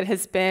community that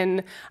has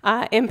been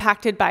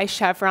impacted by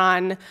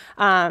Chevron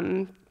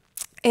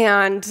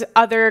and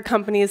other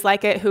companies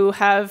like it who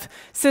have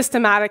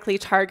systematically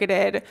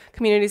targeted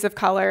communities of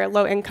color,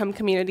 low-income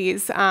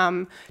communities,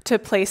 to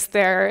place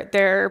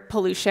their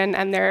pollution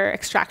and their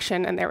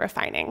extraction and their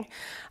refining.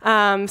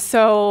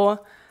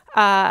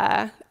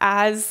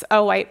 As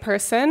a white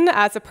person,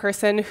 as a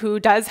person who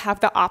does have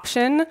the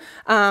option,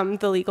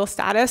 the legal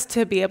status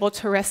to be able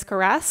to risk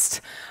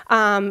arrest,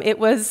 it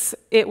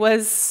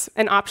was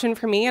an option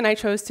for me, and I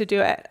chose to do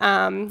it.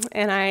 And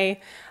I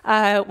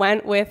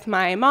went with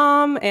my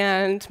mom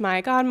and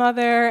my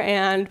godmother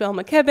and Bill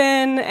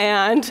McKibben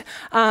and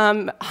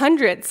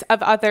hundreds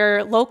of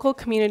other local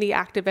community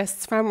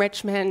activists from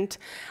Richmond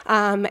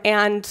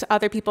and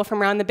other people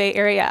from around the Bay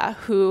Area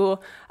who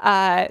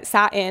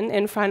sat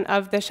in front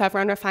of the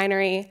Chevron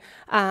refinery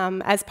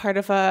as part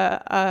of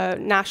a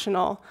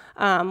national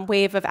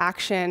wave of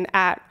action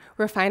at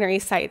refinery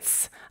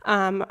sites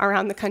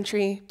around the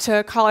country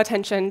to call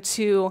attention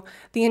to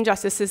the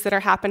injustices that are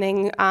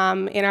happening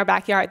in our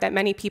backyard that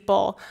many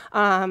people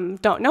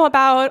don't know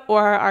about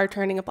or are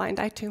turning a blind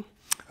eye to.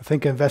 I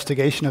think an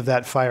investigation of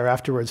that fire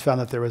afterwards found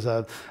that there was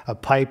a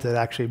pipe that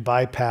actually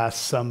bypassed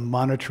some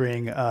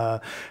monitoring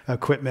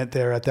equipment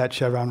there at that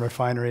Chevron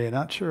refinery. And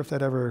not sure if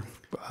that ever,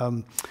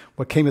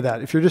 what came of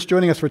that. If you're just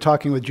joining us, we're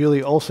talking with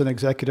Julie Olson,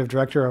 Executive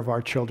Director of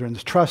Our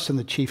Children's Trust and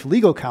the Chief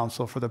Legal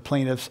Counsel for the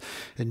plaintiffs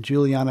in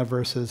Juliana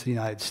versus the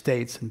United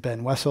States, and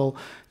Ben Wessel,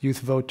 Youth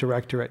Vote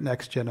Director at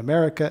NextGen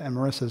America, and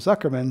Morissa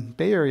Zuckerman,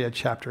 Bay Area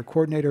Chapter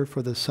Coordinator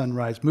for the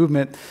Sunrise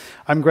Movement.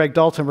 I'm Greg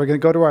Dalton. We're going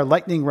to go to our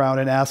lightning round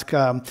and ask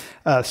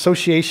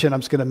association. I'm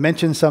just going to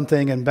mention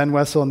something, and Ben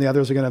Wessel and the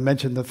others are going to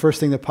mention the first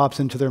thing that pops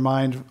into their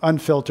mind,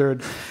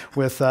 unfiltered,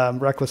 with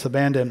reckless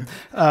abandon.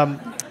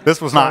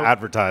 This was not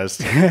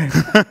advertised.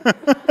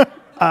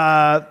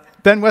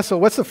 Ben Wessel,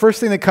 what's the first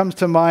thing that comes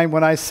to mind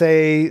when I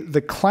say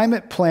the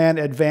climate plan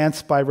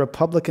advanced by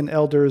Republican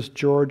elders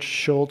George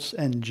Shultz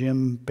and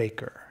Jim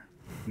Baker?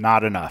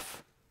 Not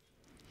enough.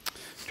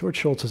 George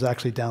Shultz is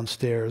actually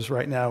downstairs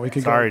right now. We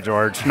could Sorry,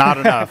 George. Not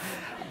enough.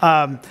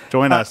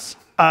 Join us.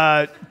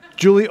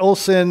 Julie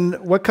Olson,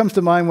 what comes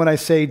to mind when I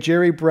say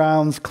Jerry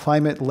Brown's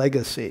climate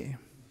legacy?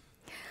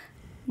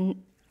 Not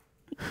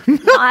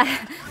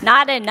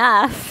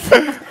enough.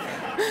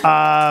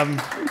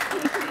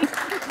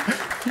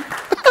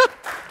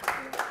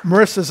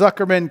 Morissa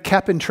Zuckerman,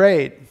 cap and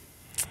trade.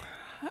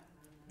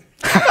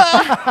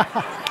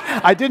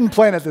 I didn't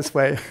plan it this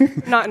way.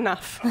 Not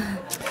enough.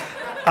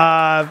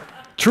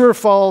 True or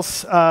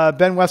false,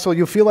 Ben Wessel,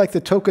 you feel like the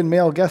token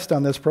male guest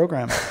on this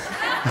program.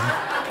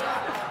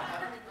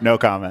 No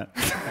comment.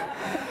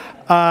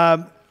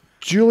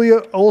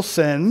 Julia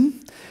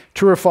Olson,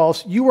 true or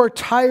false, you are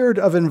tired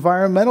of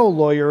environmental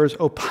lawyers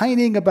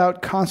opining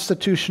about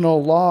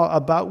constitutional law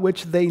about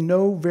which they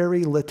know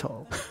very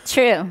little.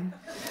 True.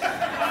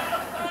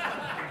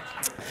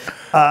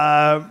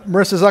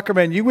 Morissa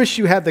Zuckerman, you wish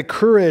you had the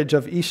courage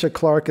of Isha,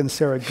 Clarke, and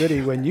Sarah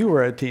Goody when you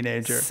were a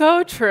teenager.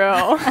 So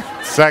true.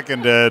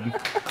 Seconded.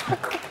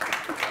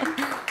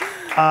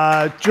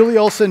 Julie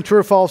Olson, true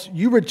or false,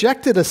 you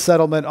rejected a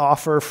settlement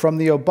offer from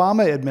the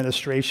Obama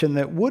administration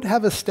that would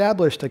have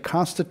established a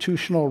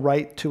constitutional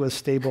right to a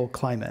stable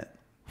climate.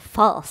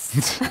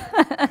 False.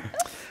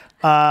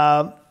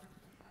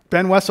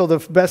 Ben Wessel, the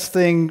best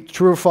thing,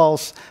 true or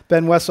false,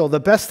 Ben Wessel,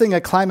 the best thing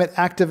a climate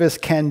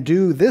activist can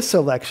do this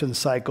election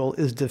cycle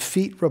is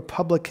defeat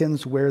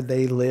Republicans where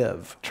they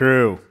live.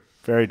 True.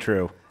 Very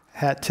true.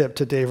 Hat tip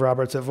to Dave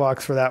Roberts at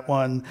Vox for that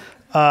one.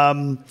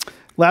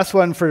 Last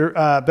one for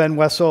Ben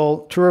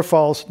Wessel, true or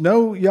false,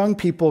 no young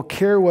people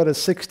care what a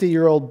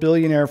 60-year-old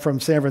billionaire from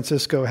San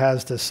Francisco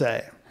has to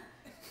say.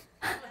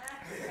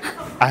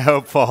 I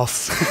hope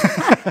false.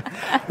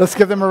 Let's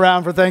give them a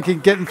round for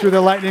getting through the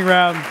lightning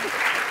round.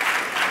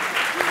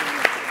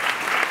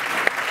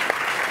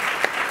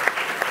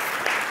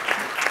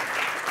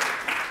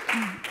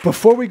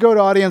 Before we go to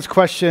audience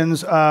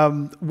questions,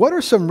 what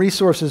are some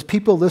resources,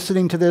 people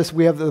listening to this?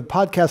 We have the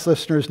podcast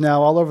listeners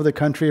now all over the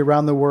country,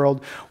 around the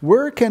world.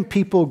 Where can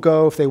people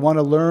go if they want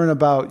to learn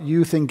about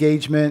youth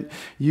engagement,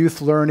 youth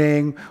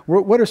learning?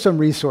 What are some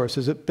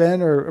resources? Is it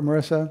Ben or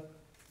Morissa?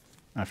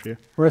 After you.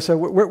 Morissa,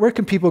 where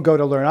can people go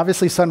to learn?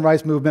 Obviously,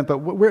 Sunrise Movement, but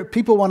where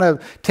people want to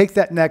take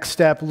that next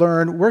step,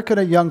 learn, where can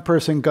a young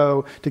person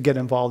go to get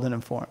involved and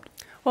informed?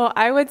 Well,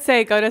 I would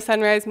say go to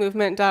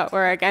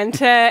sunrisemovement.org, and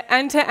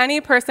to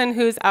any person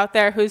who's out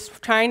there who's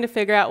trying to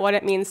figure out what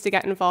it means to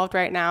get involved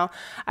right now,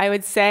 I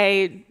would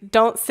say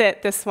don't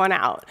sit this one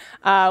out.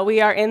 We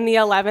are in the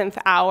 11th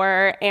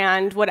hour,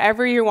 and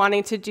whatever you're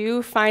wanting to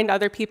do, find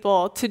other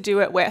people to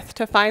do it with,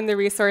 to find the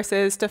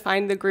resources, to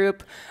find the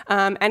group.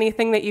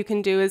 Anything that you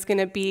can do is going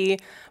to be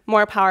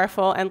more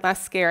powerful and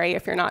less scary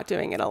if you're not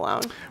doing it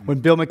alone. When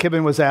Bill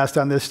McKibben was asked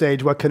on this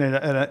stage, what can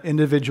an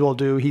individual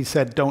do? He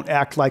said, don't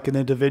act like an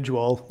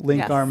individual.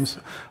 Link arms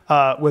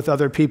with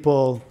other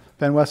people.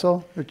 Ben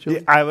Wessel?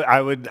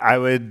 I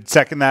would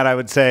second that. I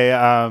would say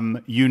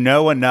you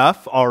know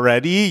enough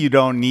already. You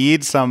don't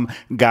need some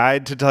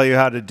guide to tell you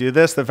how to do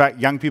this. The fact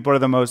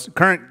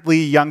currently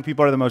young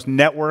people are the most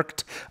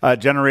networked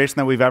generation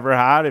that we've ever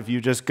had. If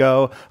you just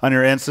go on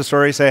your Insta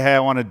story, say, hey, I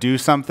want to do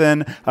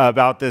something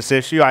about this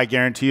issue, I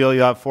guarantee you'll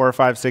have 4 or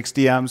 5, 6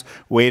 DMs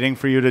waiting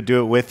for you to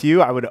do it with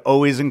you. I would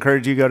always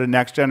encourage you to go to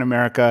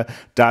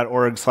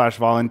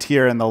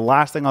nextgenamerica.org/volunteer. And the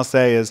last thing I'll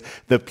say is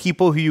the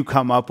people who you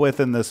come up with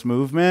in this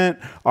movement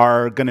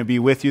are going to be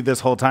with you this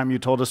whole time. You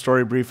told a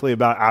story briefly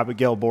about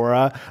Abigail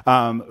Bora,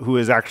 who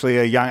is actually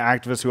a young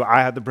activist who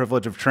I had the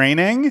privilege of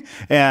training,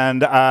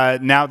 and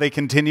now they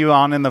continue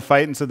on in the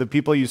fight. And so the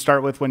people you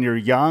start with when you're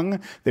young,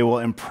 they will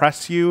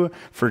impress you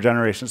for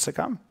generations to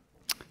come.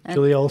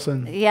 Julia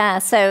Olson. Yeah,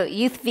 so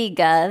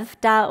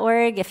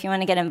youthvgov.org, if you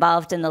want to get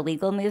involved in the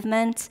legal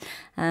movement,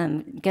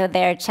 go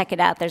there, check it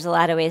out. There's a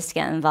lot of ways to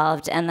get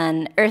involved. And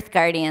then Earth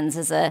Guardians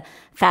is a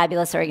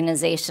fabulous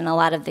organization. A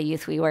lot of the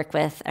youth we work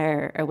with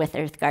are with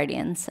Earth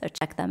Guardians, so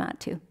check them out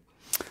too.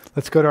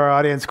 Let's go to our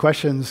audience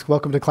questions.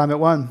 Welcome to Climate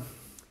One.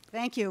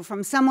 Thank you.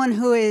 From someone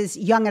who is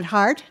young at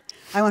heart,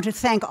 I want to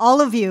thank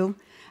all of you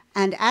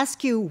and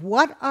ask you,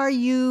 what are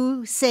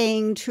you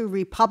saying to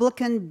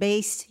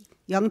Republican-based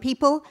young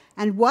people,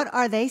 and what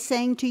are they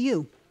saying to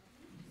you?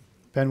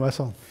 Ben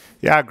Wessel.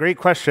 Yeah, great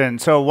question.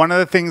 So one of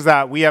the things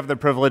that we have the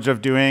privilege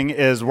of doing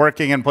is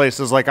working in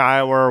places like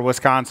Iowa or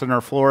Wisconsin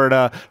or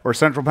Florida or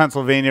central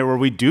Pennsylvania, where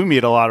we do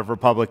meet a lot of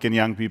Republican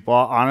young people.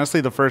 Honestly,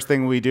 the first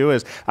thing we do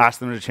is ask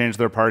them to change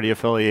their party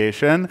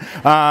affiliation.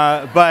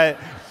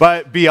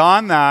 But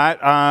beyond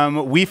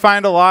that, we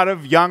find a lot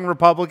of young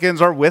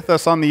Republicans are with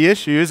us on the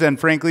issues, and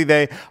frankly,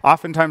 they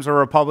oftentimes are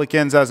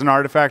Republicans as an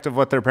artifact of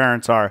what their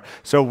parents are.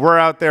 So we're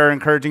out there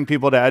encouraging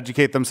people to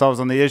educate themselves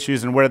on the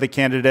issues and where the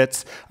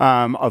candidates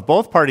of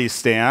both parties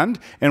stand.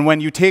 And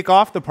when you take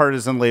off the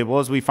partisan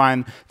labels, we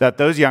find that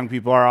those young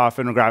people are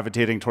often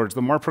gravitating towards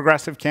the more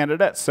progressive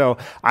candidates. So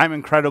I'm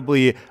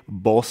incredibly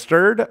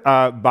bolstered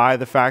by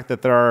the fact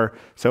that there are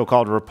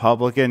so-called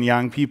Republican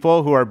young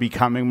people who are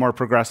becoming more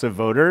progressive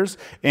voters.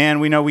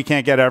 And we know we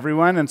can't get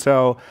everyone, and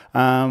so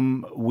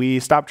we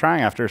stop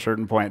trying after a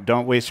certain point.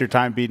 Don't waste your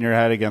time beating your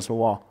head against a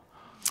wall.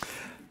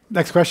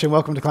 Next question.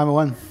 Welcome to Climate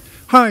One.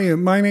 Hi,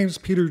 my name is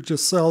Peter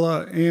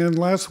Gisela, and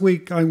last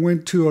week I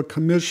went to a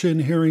commission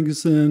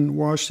hearings in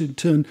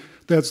Washington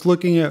that's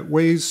looking at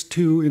ways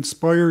to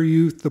inspire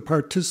youth to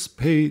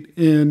participate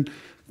in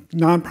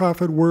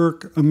nonprofit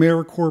work,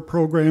 AmeriCorps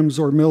programs,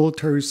 or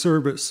military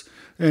service.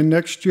 And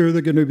next year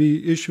they're going to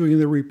be issuing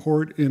the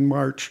report in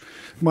March.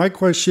 My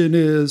question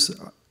is,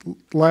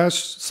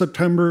 last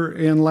September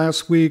and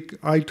last week,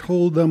 I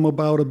told them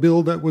about a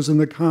bill that was in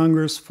the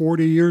Congress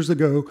 40 years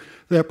ago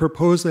that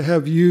proposed to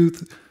have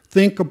youth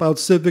think about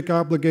civic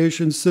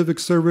obligations, civic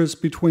service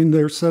between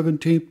their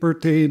 17th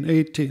birthday and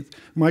 18th.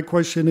 My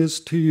question is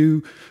to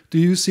you, do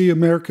you see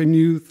American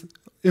youth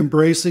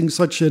embracing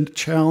such a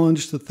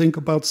challenge to think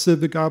about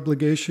civic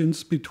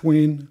obligations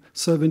between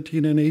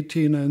 17 and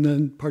 18 and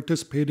then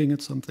participating in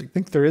something? I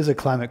think there is a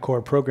Climate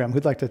Corps program.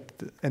 Who'd like to,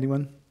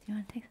 anyone? You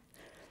want to take it?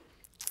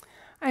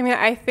 I mean,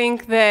 I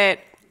think that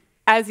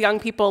as young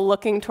people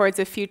looking towards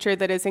a future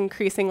that is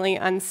increasingly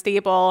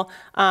unstable,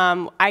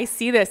 I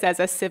see this as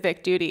a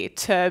civic duty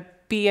to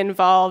be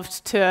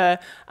involved, to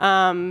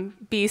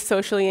be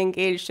socially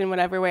engaged in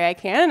whatever way I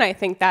can. And I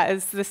think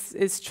that this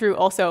is true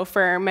also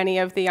for many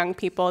of the young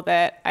people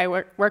that I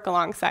work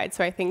alongside.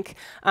 So I think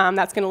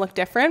that's going to look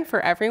different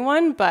for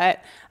everyone,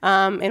 but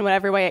in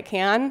whatever way it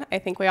can, I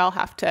think we all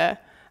have to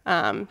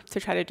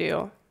try to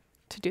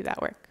do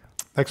that work.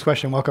 Next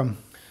question. Welcome.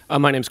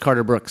 My name's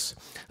Carter Brooks.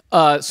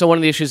 So one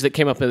of the issues that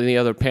came up in the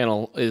other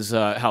panel is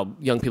how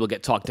young people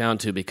get talked down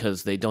to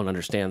because they don't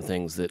understand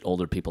things that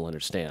older people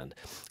understand.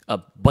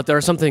 But there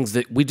are some things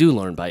that we do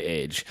learn by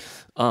age.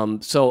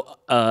 So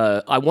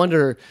I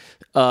wonder,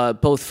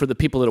 both for the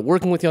people that are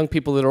working with young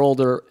people that are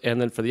older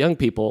and then for the young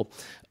people,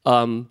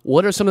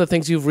 what are some of the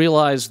things you've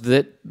realized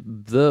that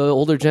the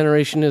older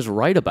generation is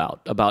right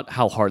about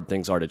how hard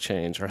things are to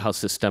change or how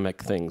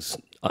systemic things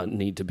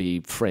need to be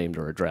framed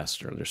or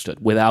addressed or understood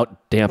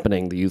without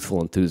dampening the youthful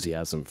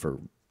enthusiasm for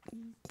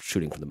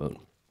shooting for the moon?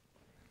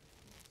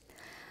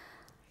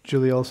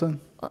 Julie Olson?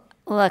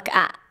 Look,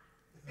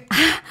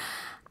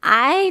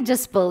 I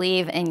just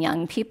believe in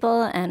young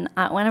people, and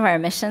one of our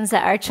missions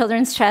at Our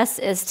Children's Trust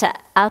is to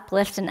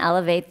uplift and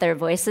elevate their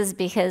voices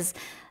because,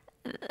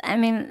 I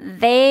mean,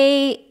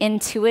 they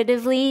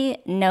intuitively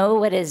know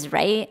what is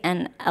right,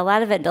 and a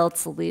lot of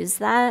adults lose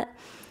that.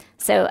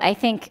 So I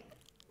think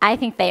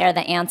they are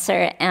the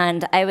answer,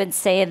 and I would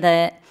say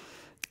that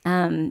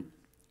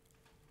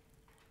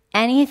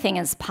anything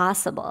is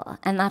possible,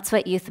 and that's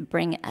what youth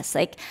bring us.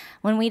 Like,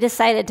 when we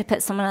decided to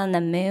put someone on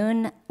the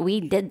moon, we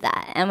did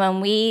that. And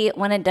when we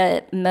wanted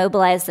to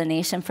mobilize the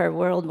nation for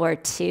World War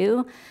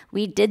II,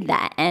 we did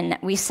that. And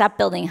we stopped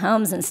building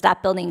homes and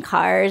stopped building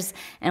cars,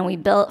 and we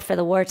built for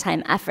the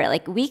wartime effort.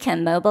 Like, we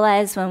can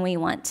mobilize when we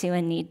want to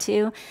and need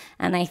to,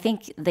 and I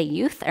think the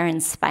youth are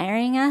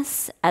inspiring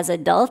us as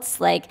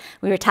adults. Like,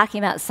 we were talking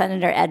about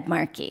Senator Ed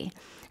Markey,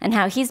 and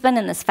how he's been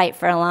in this fight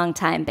for a long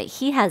time, but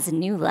he has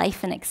new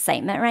life and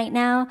excitement right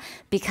now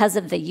because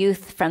of the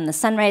youth from the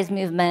Sunrise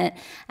Movement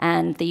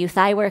and the youth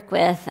I work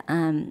with.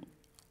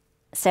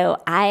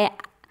 So I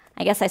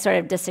guess I sort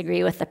of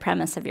disagree with the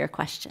premise of your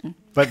question.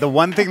 But the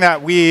one thing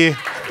that we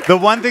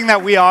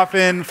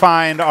often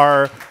find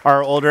our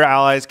older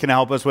allies can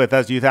help us with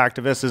as youth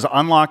activists is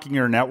unlocking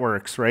your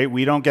networks, right?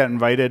 We don't get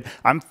invited.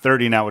 I'm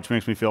 30 now, which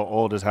makes me feel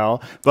old as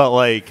hell. But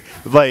like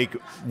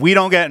we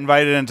don't get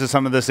invited into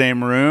some of the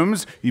same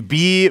rooms. You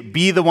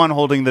be the one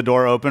holding the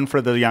door open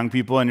for the young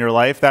people in your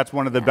life. That's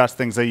one of the best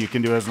things that you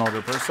can do as an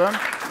older person.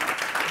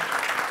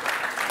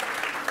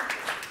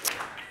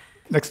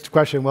 Next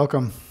question,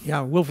 welcome.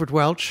 Yeah, Wilford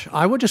Welch.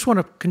 I would just want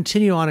to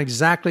continue on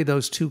exactly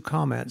those two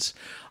comments.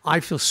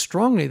 I feel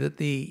strongly that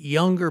the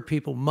younger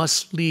people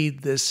must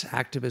lead this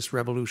activist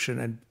revolution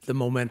and the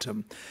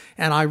momentum.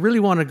 And I really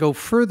want to go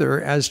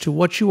further as to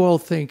what you all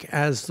think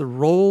as the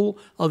role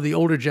of the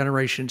older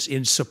generations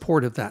in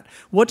support of that.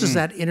 What does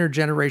that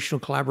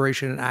intergenerational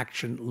collaboration and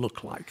action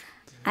look like?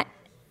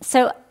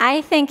 So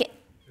I think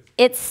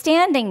it's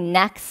standing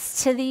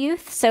next to the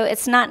youth, so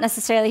it's not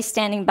necessarily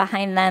standing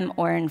behind them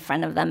or in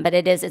front of them, but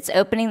it's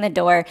opening the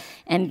door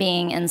and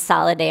being in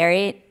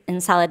solidarity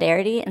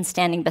and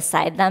standing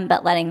beside them,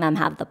 but letting them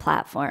have the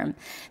platform.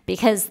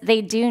 Because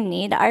they do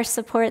need our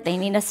support. They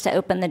need us to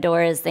open the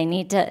doors. They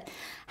need to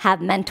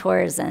have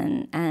mentors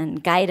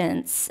and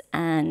guidance,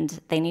 and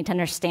they need to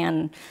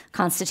understand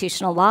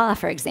constitutional law,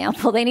 for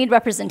example. They need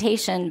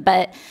representation,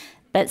 but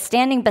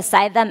standing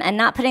beside them and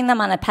not putting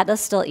them on a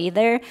pedestal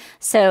either.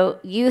 So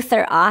youth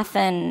are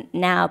often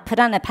now put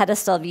on a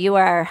pedestal of you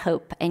are our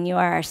hope and you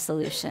are our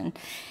solution.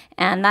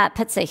 And that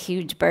puts a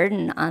huge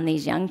burden on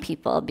these young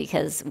people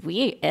because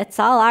it's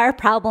all our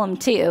problem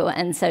too.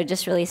 And so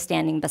just really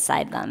standing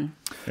beside them.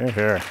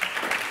 Here.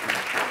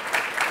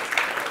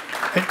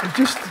 And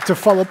just to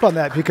follow up on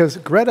that, because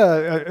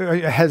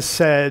Greta has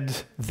said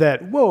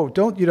that, whoa,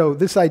 don't,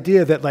 this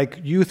idea that like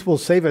youth will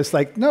save us,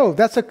 like, no,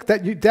 that's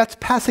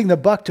passing the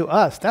buck to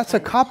us. That's a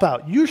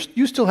cop-out.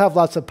 You still have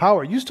lots of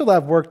power. You still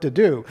have work to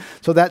do.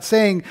 So that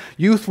saying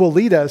youth will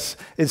lead us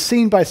is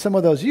seen by some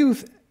of those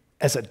youth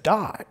as a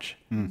dodge,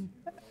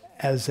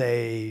 as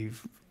a,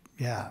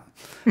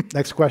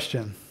 Next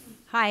question.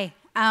 Hi.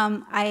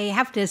 I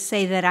have to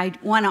say that I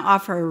want to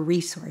offer a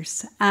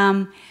resource.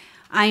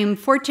 I am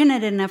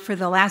fortunate enough for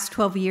the last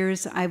 12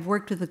 years, I've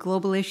worked with the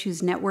Global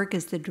Issues Network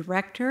as the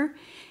director,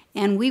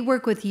 and we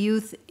work with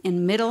youth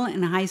in middle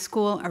and high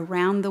school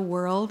around the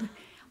world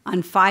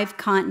on 5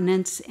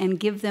 continents and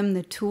give them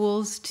the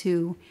tools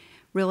to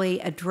really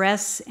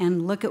address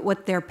and look at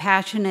what they're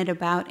passionate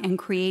about and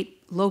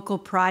create local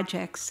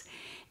projects.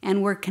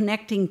 And we're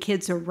connecting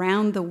kids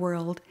around the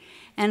world.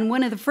 And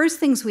one of the first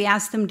things we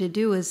ask them to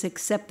do is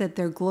accept that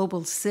they're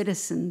global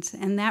citizens,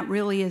 and that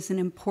really is an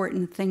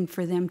important thing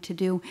for them to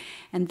do.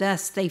 And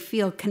thus, they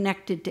feel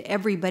connected to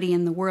everybody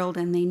in the world,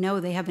 and they know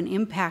they have an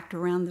impact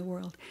around the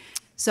world.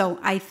 So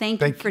I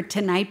thank you for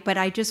tonight, but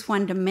I just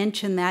wanted to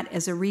mention that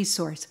as a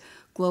resource,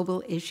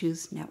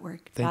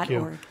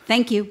 globalissuesnetwork.org.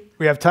 Thank you.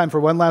 We have time for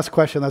one last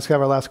question. Let's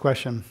have our last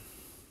question.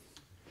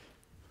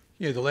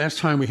 Yeah, the last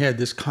time we had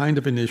this kind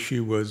of an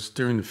issue was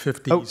during the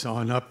 50s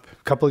on up.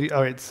 All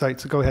right, so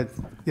go ahead.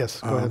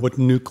 Yes, go ahead. With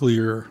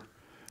nuclear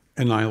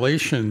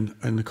annihilation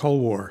in the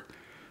Cold War.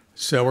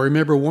 So I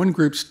remember one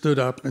group stood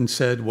up and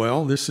said,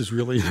 well, this is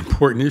really an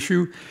important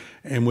issue,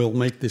 and we'll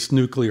make this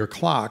nuclear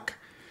clock.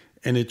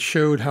 And it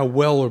showed how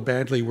well or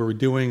badly we were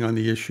doing on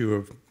the issue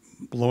of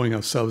blowing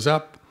ourselves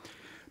up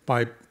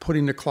by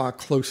putting the clock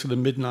closer to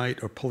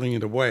midnight or pulling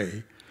it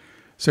away.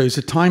 So is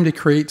it time to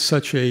create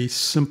such a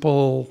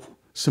simple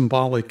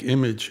symbolic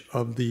image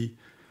of the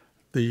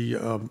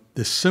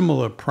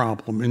similar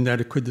problem in that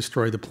it could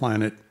destroy the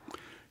planet,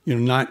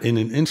 not in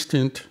an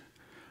instant,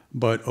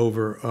 but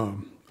over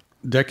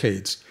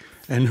decades?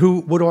 And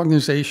what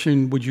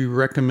organization would you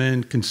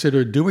recommend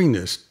consider doing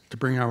this to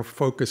bring our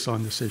focus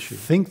on this issue? I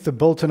think the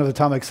Bulletin of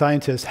Atomic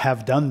Scientists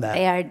have done that.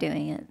 They are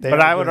doing it.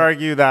 But I would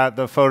argue that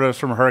the photos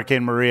from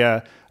Hurricane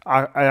Maria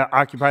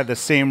occupy the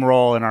same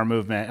role in our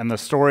movement, and the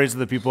stories of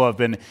the people who have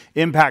been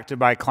impacted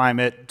by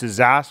climate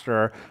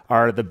disaster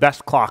are the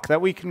best clock that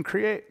we can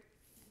create.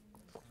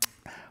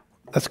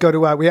 Let's go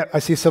to,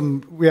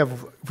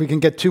 if we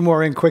can get 2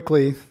 more in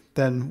quickly,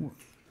 then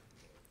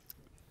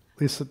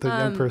Lisa, the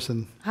young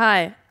person.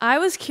 Hi, I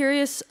was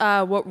curious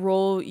what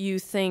role you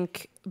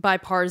think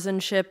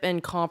bipartisanship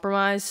and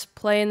compromise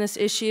play in this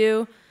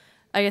issue.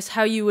 I guess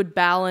how you would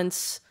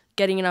balance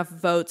getting enough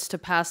votes to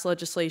pass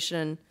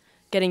legislation,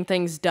 getting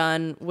things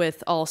done,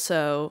 with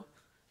also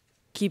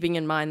keeping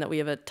in mind that we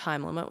have a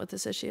time limit with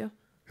this issue.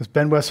 Because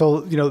Ben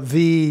Wessel,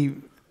 the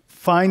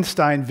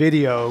Feinstein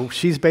video,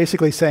 she's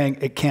basically saying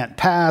it can't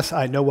pass.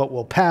 I know what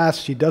will pass.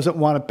 She doesn't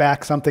want to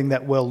back something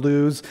that will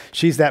lose.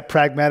 She's that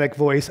pragmatic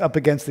voice up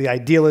against the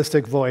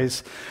idealistic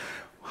voice.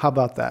 How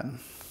about that?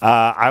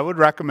 I would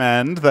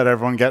recommend that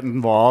everyone get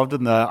involved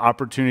in the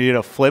opportunity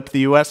to flip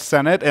the U.S.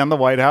 Senate and the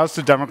White House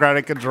to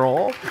Democratic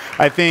control.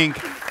 I think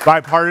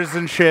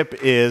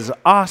bipartisanship is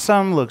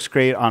awesome, looks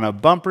great on a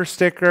bumper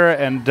sticker,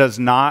 and does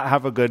not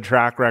have a good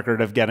track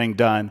record of getting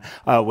done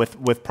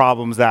with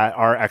problems that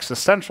are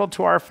existential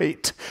to our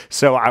fate.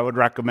 So I would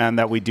recommend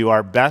that we do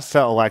our best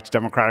to elect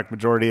Democratic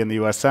majority in the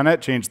U.S.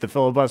 Senate, change the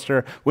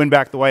filibuster, win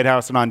back the White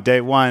House, and on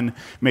day 1,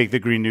 make the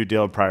Green New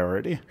Deal a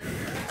priority.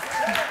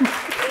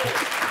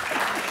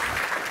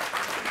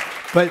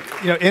 But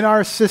in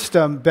our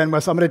system, Ben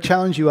Wessel, I'm going to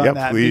challenge you on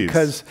that, please.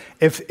 Because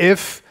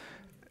if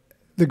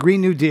the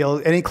Green New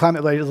Deal, any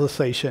climate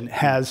legislation,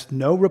 has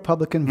no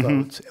Republican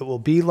votes, it will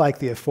be like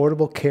the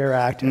Affordable Care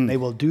Act, and they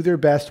will do their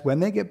best when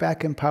they get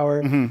back in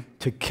power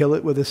to kill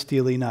it with a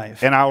steely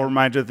knife. And I'll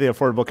remind you that the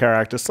Affordable Care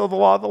Act is still the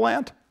law of the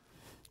land.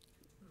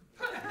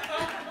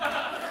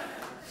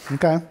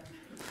 Okay.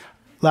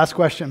 Last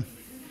question.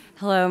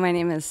 Hello, my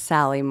name is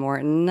Sally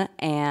Morton,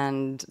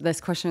 and this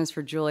question is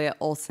for Julia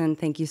Olson.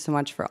 Thank you so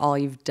much for all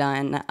you've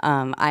done.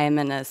 I am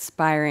an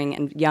aspiring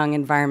and young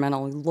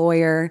environmental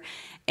lawyer,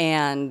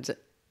 and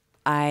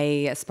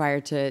I aspire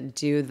to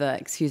do the,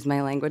 excuse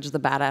my language, the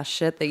badass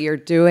shit that you're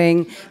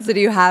doing. So do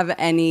you have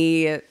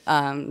any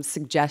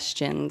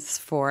suggestions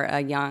for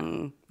a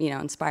young,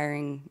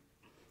 inspiring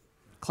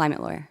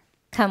climate lawyer?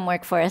 Come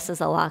work for us as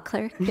a law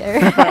clerk. I'd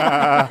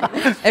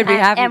be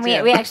happy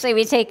and to.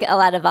 we take a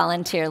lot of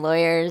volunteer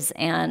lawyers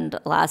and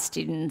law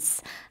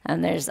students,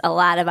 and there's a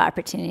lot of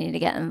opportunity to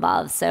get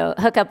involved. So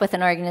hook up with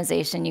an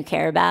organization you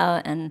care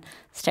about and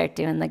start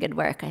doing the good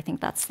work. I think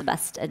that's the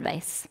best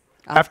advice.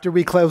 After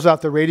we close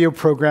out the radio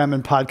program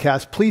and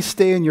podcast, please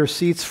stay in your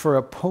seats for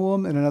a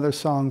poem and another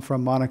song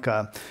from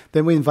Monica.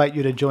 Then we invite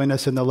you to join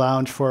us in the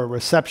lounge for a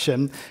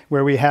reception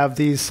where we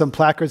have some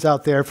placards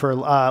out there for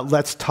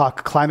Let's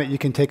Talk Climate. You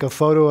can take a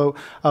photo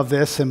of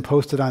this and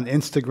post it on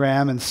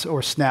Instagram or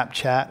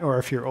Snapchat, or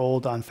if you're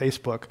old, on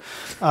Facebook.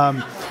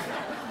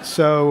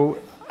 So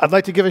I'd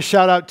like to give a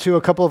shout out to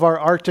a couple of our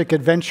Arctic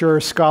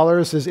adventure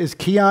scholars. Is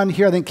Keon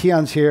here? I think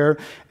Keon's here.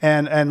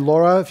 And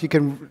Laura, if you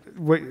can,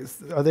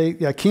 are they?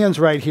 Yeah, Keon's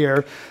right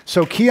here.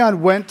 So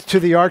Keon went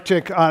to the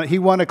Arctic. He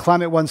won a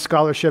Climate One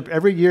scholarship.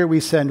 Every year we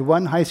send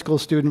one high school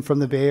student from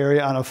the Bay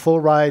Area on a full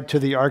ride to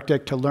the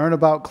Arctic to learn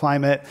about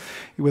climate.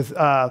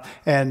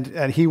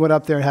 And he went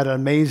up there and had an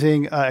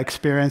amazing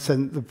experience.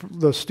 And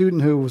the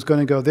student who was going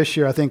to go this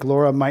year, I think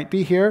Laura might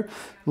be here.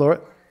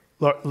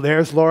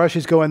 There's Laura.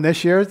 She's going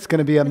this year. It's going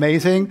to be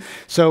amazing.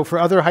 So for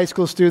other high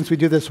school students, we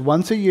do this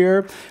once a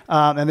year,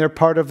 and they're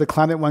part of the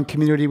Climate One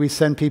community. We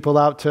send people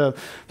out to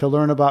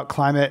learn about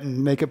climate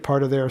and make it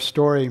part of their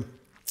story.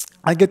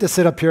 I get to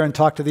sit up here and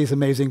talk to these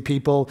amazing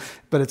people,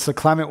 but it's the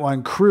Climate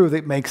One crew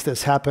that makes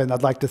this happen.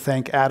 I'd like to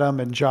thank Adam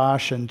and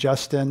Josh and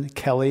Justin,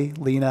 Kelly,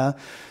 Lena,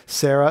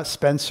 Sarah,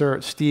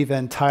 Spencer, Steve,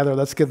 and Tyler.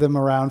 Let's give them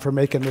a round for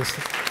making this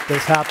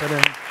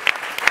happen.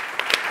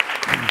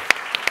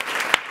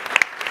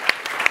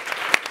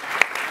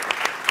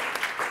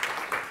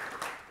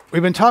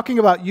 We've been talking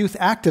about youth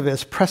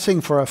activists pressing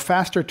for a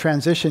faster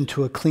transition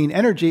to a clean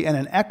energy and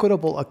an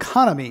equitable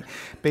economy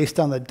based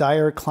on the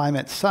dire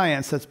climate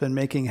science that's been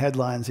making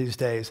headlines these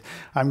days.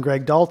 I'm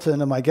Greg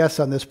Dalton, and my guests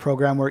on this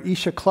program were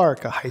Isha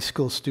Clarke, a high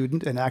school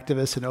student and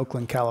activist in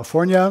Oakland,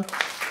 California.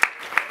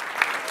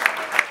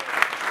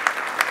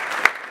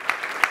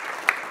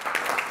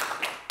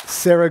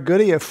 Sarah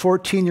Goody, a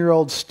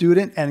 14-year-old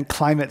student and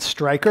climate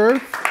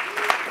striker.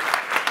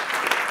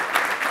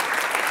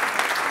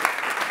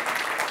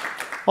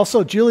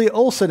 Also, Julia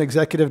Olson,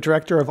 Executive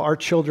Director of Our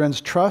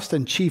Children's Trust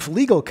and Chief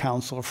Legal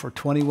Counsel for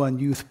 21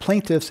 youth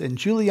plaintiffs in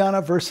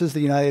Juliana versus the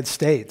United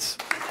States.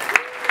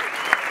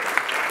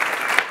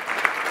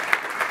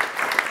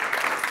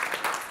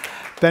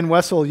 Ben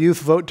Wessel,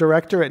 Youth Vote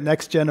Director at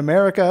NextGen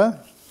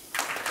America.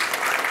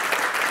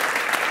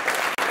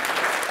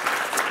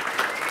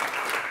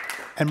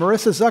 And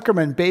Morissa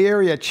Zuckerman, Bay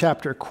Area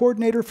Chapter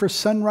Coordinator for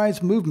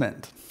Sunrise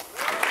Movement.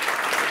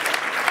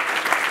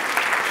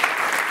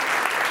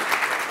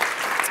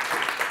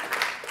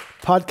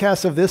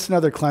 Podcasts of this and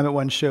other Climate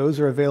One shows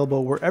are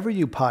available wherever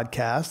you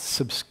podcast.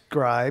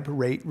 Subscribe,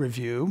 rate,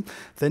 review.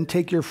 Then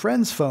take your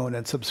friend's phone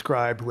and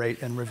subscribe,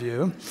 rate, and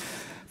review.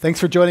 Thanks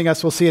for joining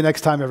us. We'll see you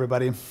next time,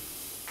 everybody.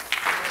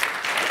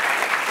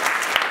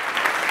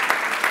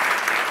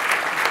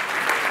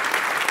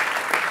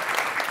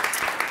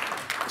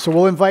 So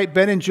we'll invite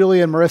Ben and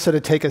Julie and Morissa to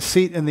take a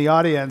seat in the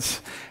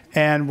audience.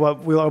 And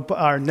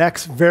our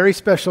next very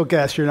special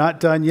guest, you're not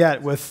done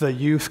yet with the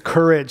youth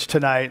courage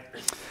tonight.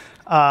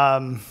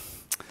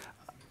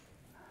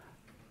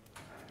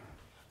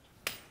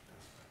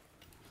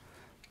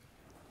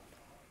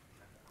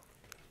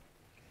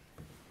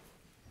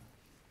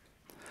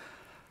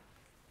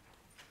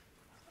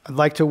 I'd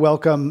like to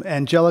welcome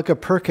Angelica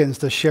Perkins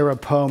to share a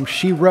poem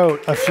she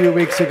wrote a few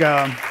weeks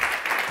ago.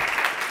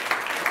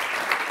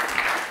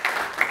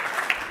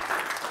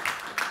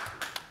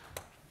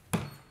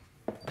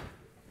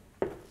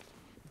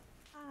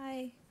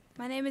 Hi,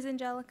 my name is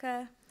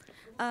Angelica.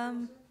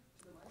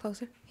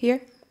 Closer?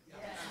 Here?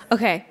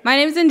 Okay, my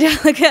name is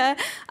Angelica.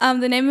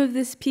 The name of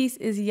this piece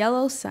is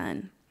Yellow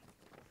Sun.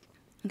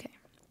 Okay.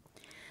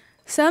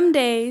 Some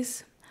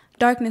days,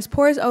 darkness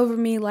pours over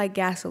me like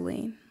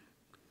gasoline.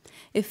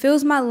 It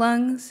fills my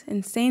lungs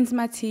and stains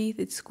my teeth.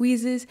 It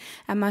squeezes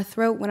at my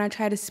throat when I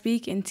try to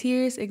speak, and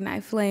tears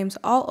ignite flames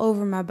all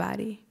over my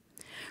body.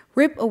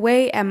 Rip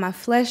away at my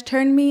flesh,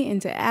 turn me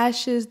into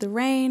ashes. The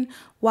rain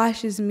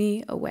washes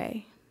me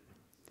away.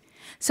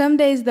 Some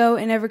days, though,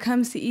 it never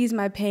comes to ease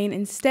my pain.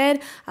 Instead,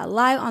 I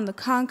lie on the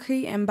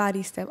concrete and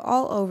bodies step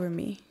all over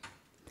me.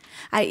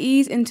 I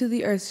ease into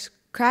the earth's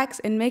cracks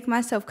and make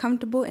myself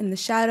comfortable in the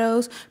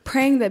shadows,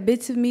 praying that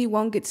bits of me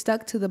won't get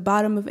stuck to the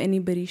bottom of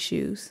anybody's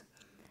shoes.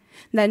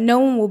 That no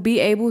one will be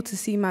able to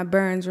see my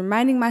burns,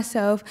 reminding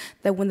myself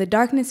that when the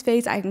darkness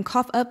fades, I can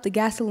cough up the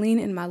gasoline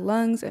in my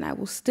lungs and I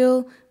will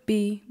still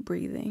be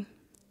breathing.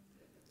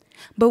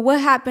 But what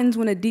happens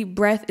when a deep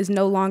breath is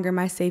no longer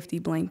my safety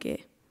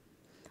blanket?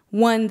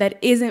 One that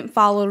isn't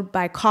followed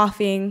by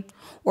coughing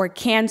or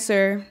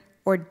cancer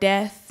or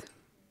death?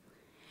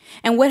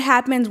 And what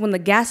happens when the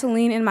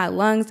gasoline in my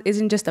lungs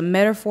isn't just a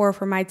metaphor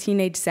for my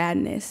teenage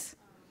sadness?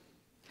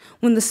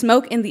 When the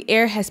smoke in the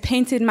air has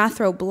painted my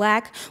throat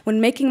black, when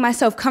making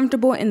myself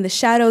comfortable in the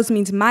shadows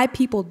means my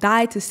people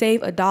died to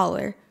save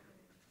 $1.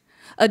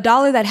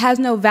 $1 that has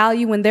no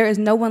value when there is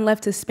no one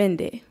left to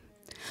spend it.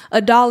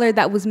 $1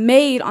 that was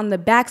made on the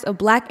backs of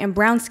black and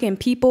brown-skinned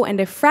people, and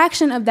a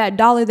fraction of that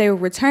dollar they will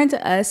return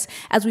to us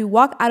as we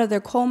walk out of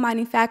their coal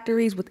mining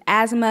factories with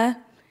asthma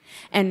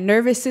and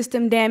nervous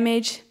system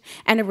damage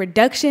and a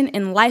reduction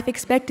in life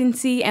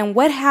expectancy. And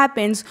what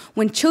happens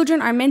when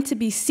children are meant to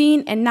be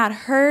seen and not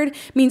heard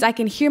means I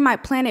can hear my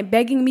planet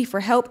begging me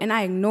for help and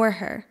I ignore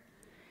her.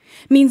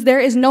 Means there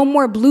is no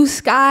more blue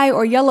sky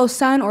or yellow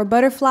sun or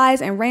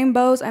butterflies and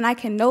rainbows, and I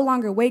can no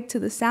longer wake to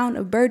the sound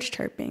of birds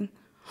chirping,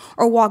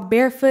 or walk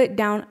barefoot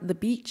down the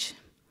beach,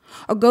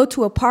 or go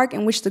to a park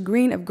in which the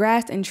green of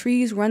grass and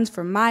trees runs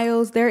for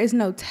miles. There is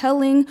no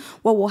telling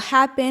what will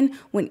happen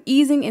when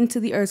easing into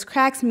the earth's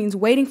cracks means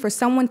waiting for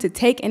someone to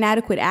take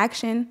inadequate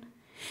action,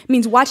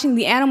 means watching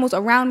the animals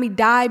around me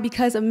die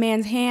because of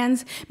man's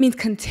hands, means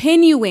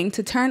continuing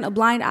to turn a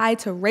blind eye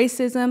to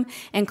racism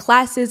and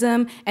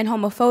classism and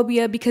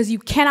homophobia because you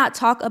cannot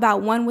talk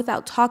about one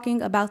without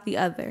talking about the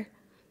other.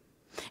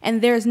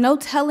 And there is no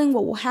telling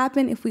what will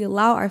happen if we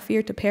allow our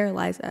fear to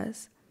paralyze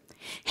us,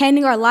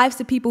 handing our lives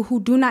to people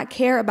who do not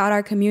care about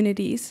our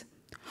communities,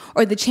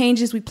 or the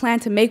changes we plan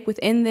to make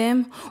within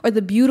them, or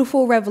the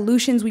beautiful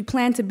revolutions we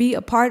plan to be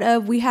a part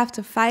of. We have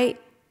to fight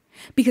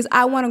because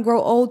I want to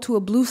grow old to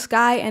a blue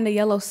sky and a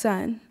yellow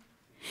sun.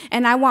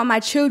 And I want my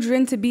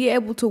children to be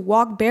able to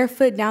walk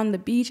barefoot down the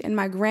beach and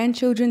my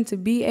grandchildren to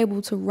be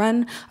able to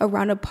run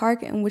around a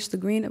park in which the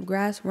green of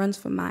grass runs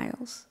for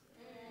miles.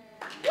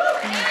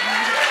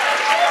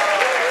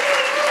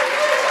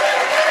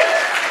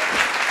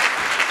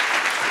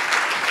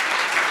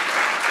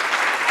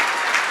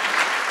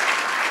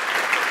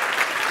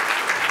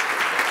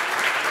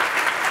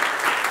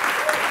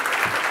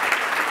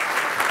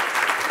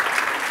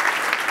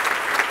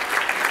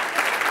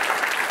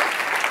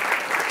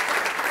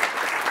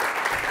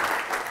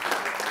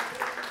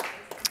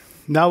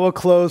 Now we'll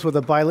close with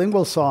a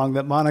bilingual song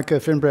that Monica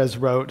Fimbres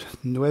wrote,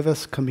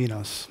 Nuevos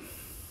Caminos.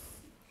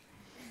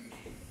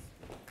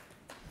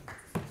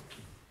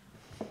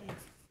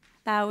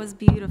 That was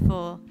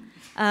beautiful.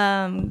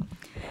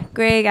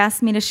 Greg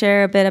asked me to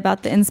share a bit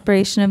about the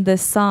inspiration of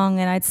this song,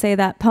 and I'd say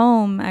that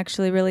poem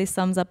actually really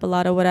sums up a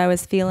lot of what I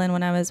was feeling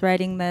when I was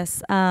writing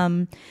this.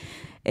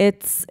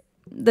 It's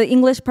the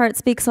English part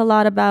speaks a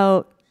lot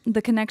about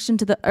the connection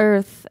to the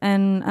earth,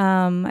 and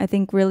I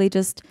think really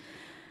just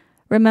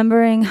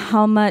remembering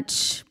how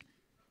much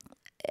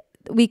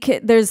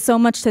there's so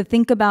much to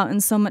think about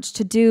and so much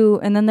to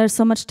do, and then there's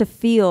so much to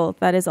feel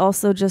that is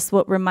also just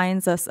what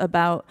reminds us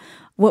about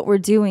what we're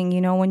doing. You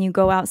know, when you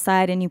go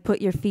outside and you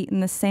put your feet in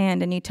the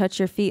sand and you touch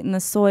your feet in the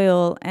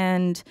soil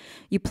and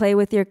you play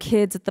with your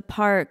kids at the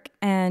park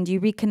and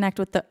you reconnect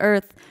with the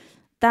earth,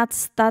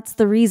 that's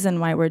the reason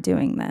why we're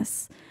doing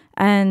this.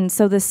 And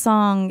so this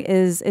song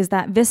is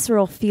that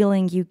visceral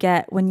feeling you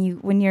get when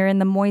you're in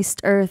the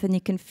moist earth and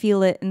you can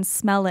feel it and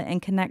smell it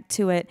and connect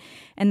to it.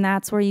 And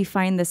that's where you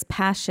find this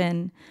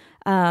passion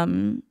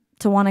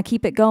to want to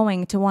keep it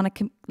going, to want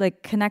to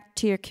connect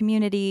to your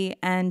community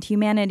and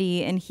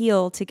humanity and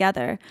heal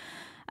together.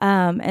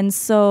 And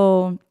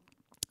so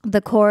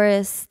the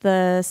chorus,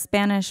 the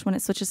Spanish, when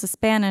it switches to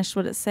Spanish,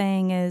 what it's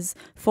saying is,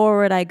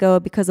 "Forward I go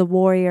because a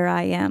warrior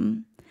I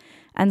am."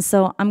 And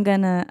so I'm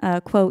going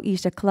to quote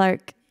Isha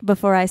Clarke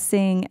before I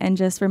sing and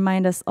just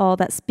remind us all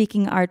that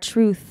speaking our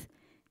truth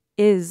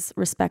is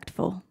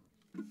respectful.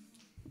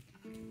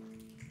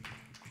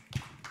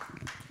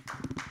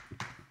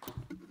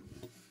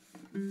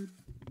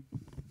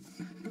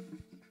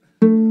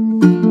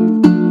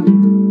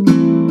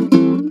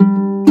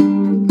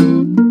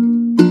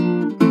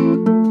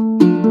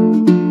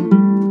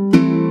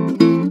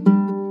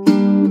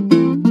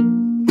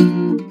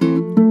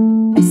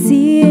 I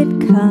see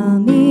it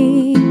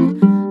coming,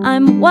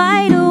 I'm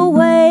wide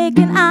awake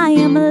and I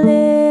am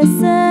listening.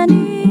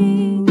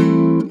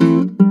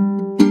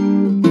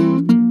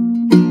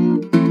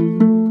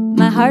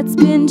 My heart's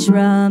been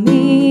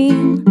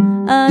drumming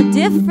a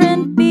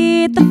different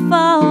beat, the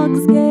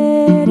fog's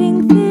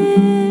getting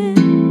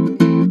thin,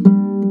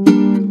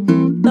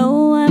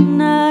 though I'm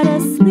not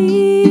asleep.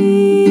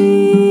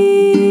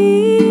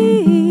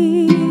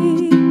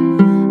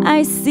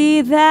 I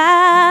see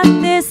that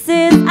this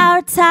is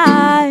our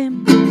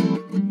time.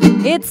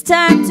 It's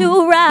time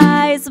to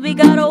rise, we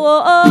gotta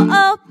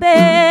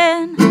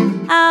open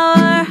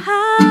our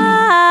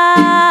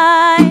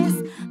eyes.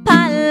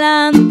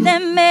 Pa'lante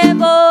me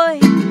voy,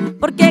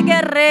 porque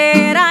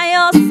guerrera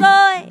yo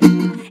soy,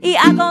 y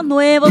hago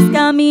nuevos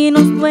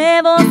caminos,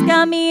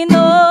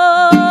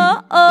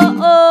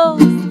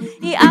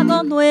 y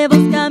hago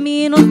nuevos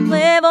caminos,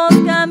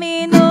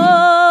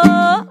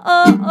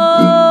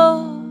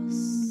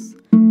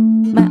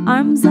 My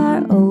arms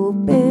are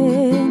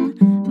open,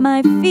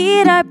 my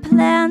feet are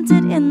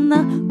planted in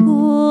the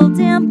cool,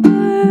 damp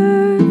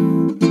earth.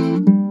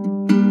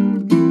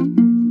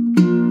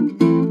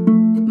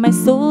 My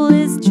soul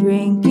is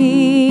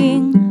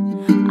drinking,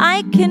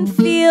 I can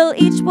feel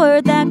each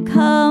word that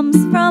comes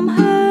from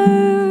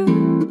her.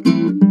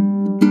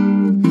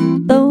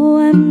 Though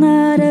I'm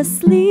not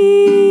asleep,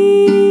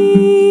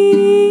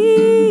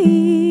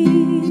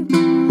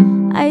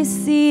 I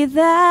see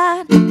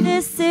that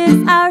this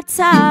is our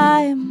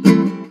time.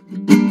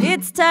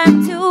 It's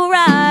time to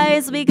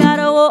rise. We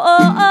gotta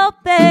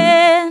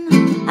open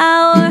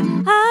our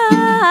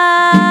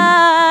eyes.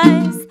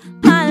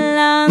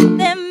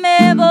 Pa'lante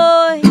me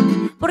voy,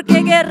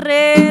 porque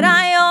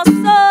guerrera yo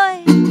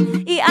soy.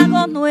 Y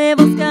hago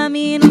nuevos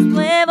caminos,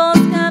 nuevos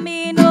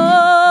caminos.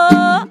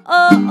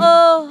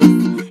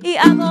 Y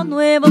hago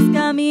nuevos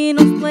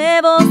caminos,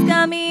 nuevos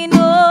caminos.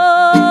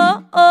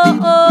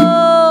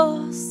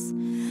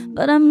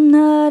 But I'm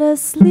not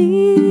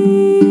asleep.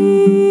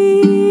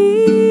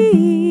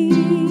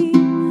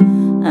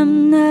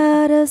 I'm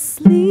not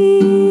asleep.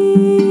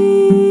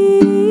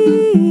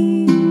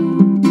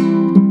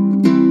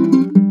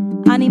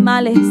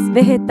 Animales,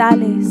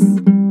 vegetales,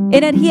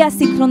 energía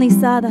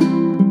sincronizada.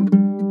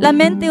 La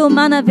mente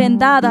humana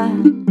vendada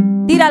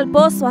tira al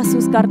pozo a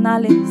sus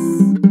carnales.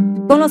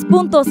 Con los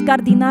puntos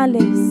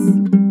cardinales,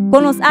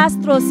 con los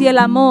astros y el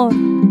amor.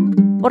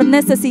 Por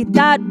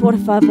necesidad, por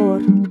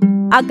favor,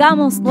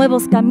 hagamos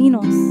nuevos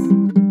caminos.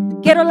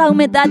 Quiero la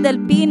humedad del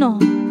pino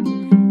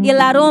y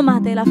el aroma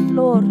de la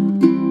flor.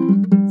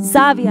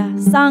 Savia,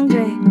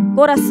 sangre,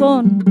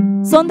 corazón,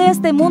 son de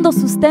este mundo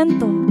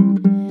sustento.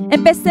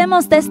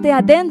 Empecemos desde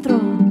adentro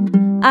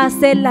a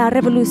hacer la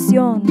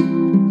revolución.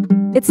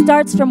 It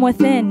starts from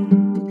within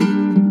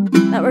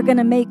that we're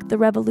gonna make the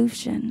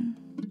revolution.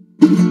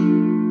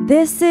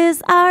 This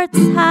is our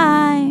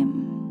time.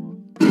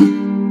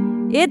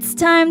 It's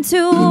time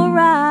to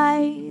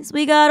rise.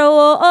 We gotta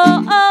open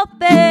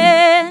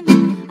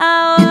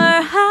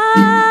our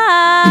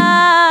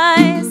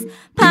eyes.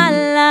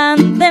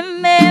 Pa'lante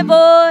me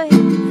voy,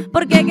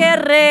 porque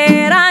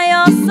guerrera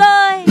yo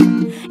soy.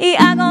 Y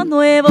hago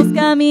nuevos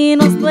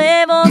caminos,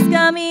 nuevos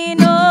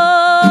caminos.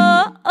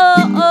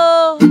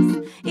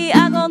 Y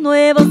hago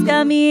nuevos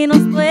caminos,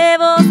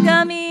 nuevos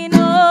caminos.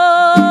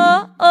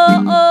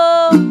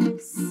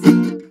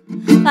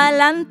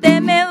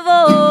 Pa'lante me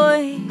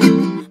voy,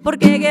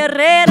 porque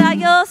guerrera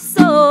yo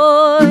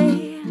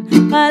soy.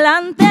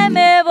 Pa'lante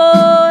me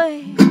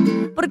voy,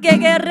 porque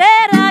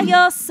guerrera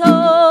yo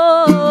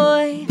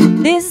soy.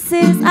 This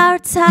is our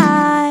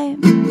time.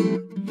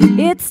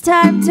 It's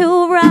time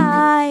to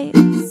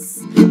rise.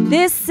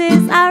 This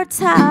is our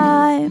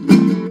time.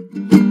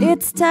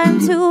 It's time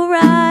to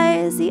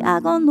rise. Y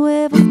hago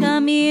nuevos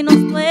caminos,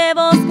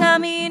 nuevos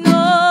caminos.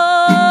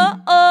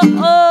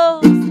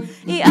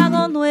 Y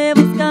hago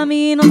nuevos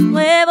caminos,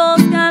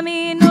 nuevos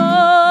caminos.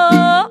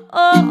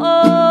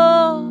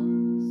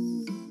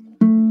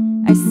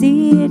 I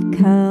see it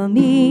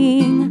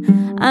coming.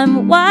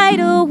 I'm wide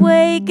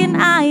awake and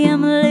I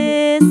am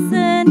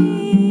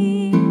listening.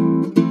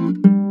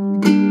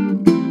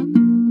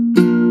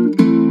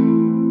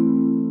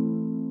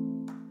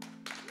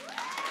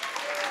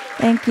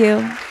 Thank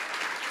you.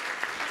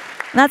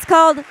 That's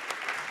called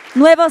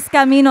Nuevos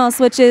Caminos,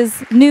 which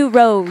is new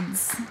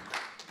roads,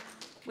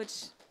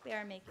 which they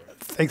are making.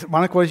 Thanks.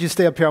 Monica, why don't you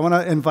stay up here? I want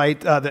to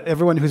invite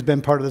everyone who's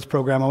been part of this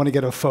program. I want to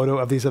get a photo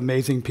of these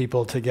amazing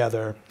people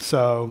together.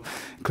 So,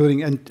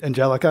 including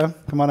Angelica.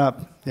 Come on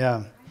up.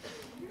 Yeah.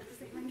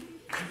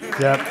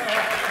 Yep.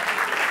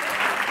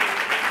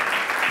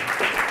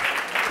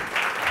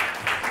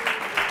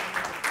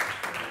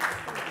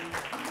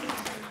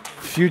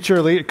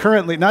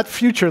 Not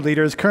future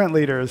leaders, current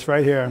leaders,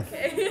 right here.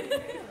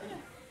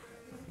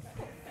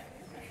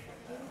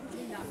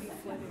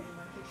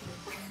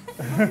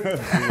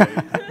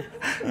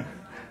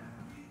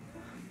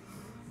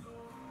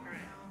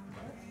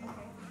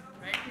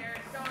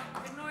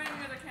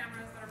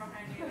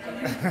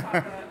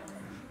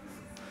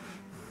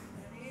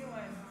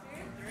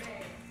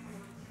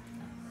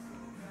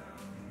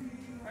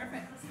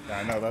 Yeah,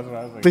 I know, that's what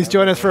I was like. Please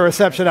join us for a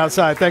reception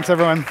outside. Thanks,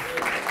 everyone.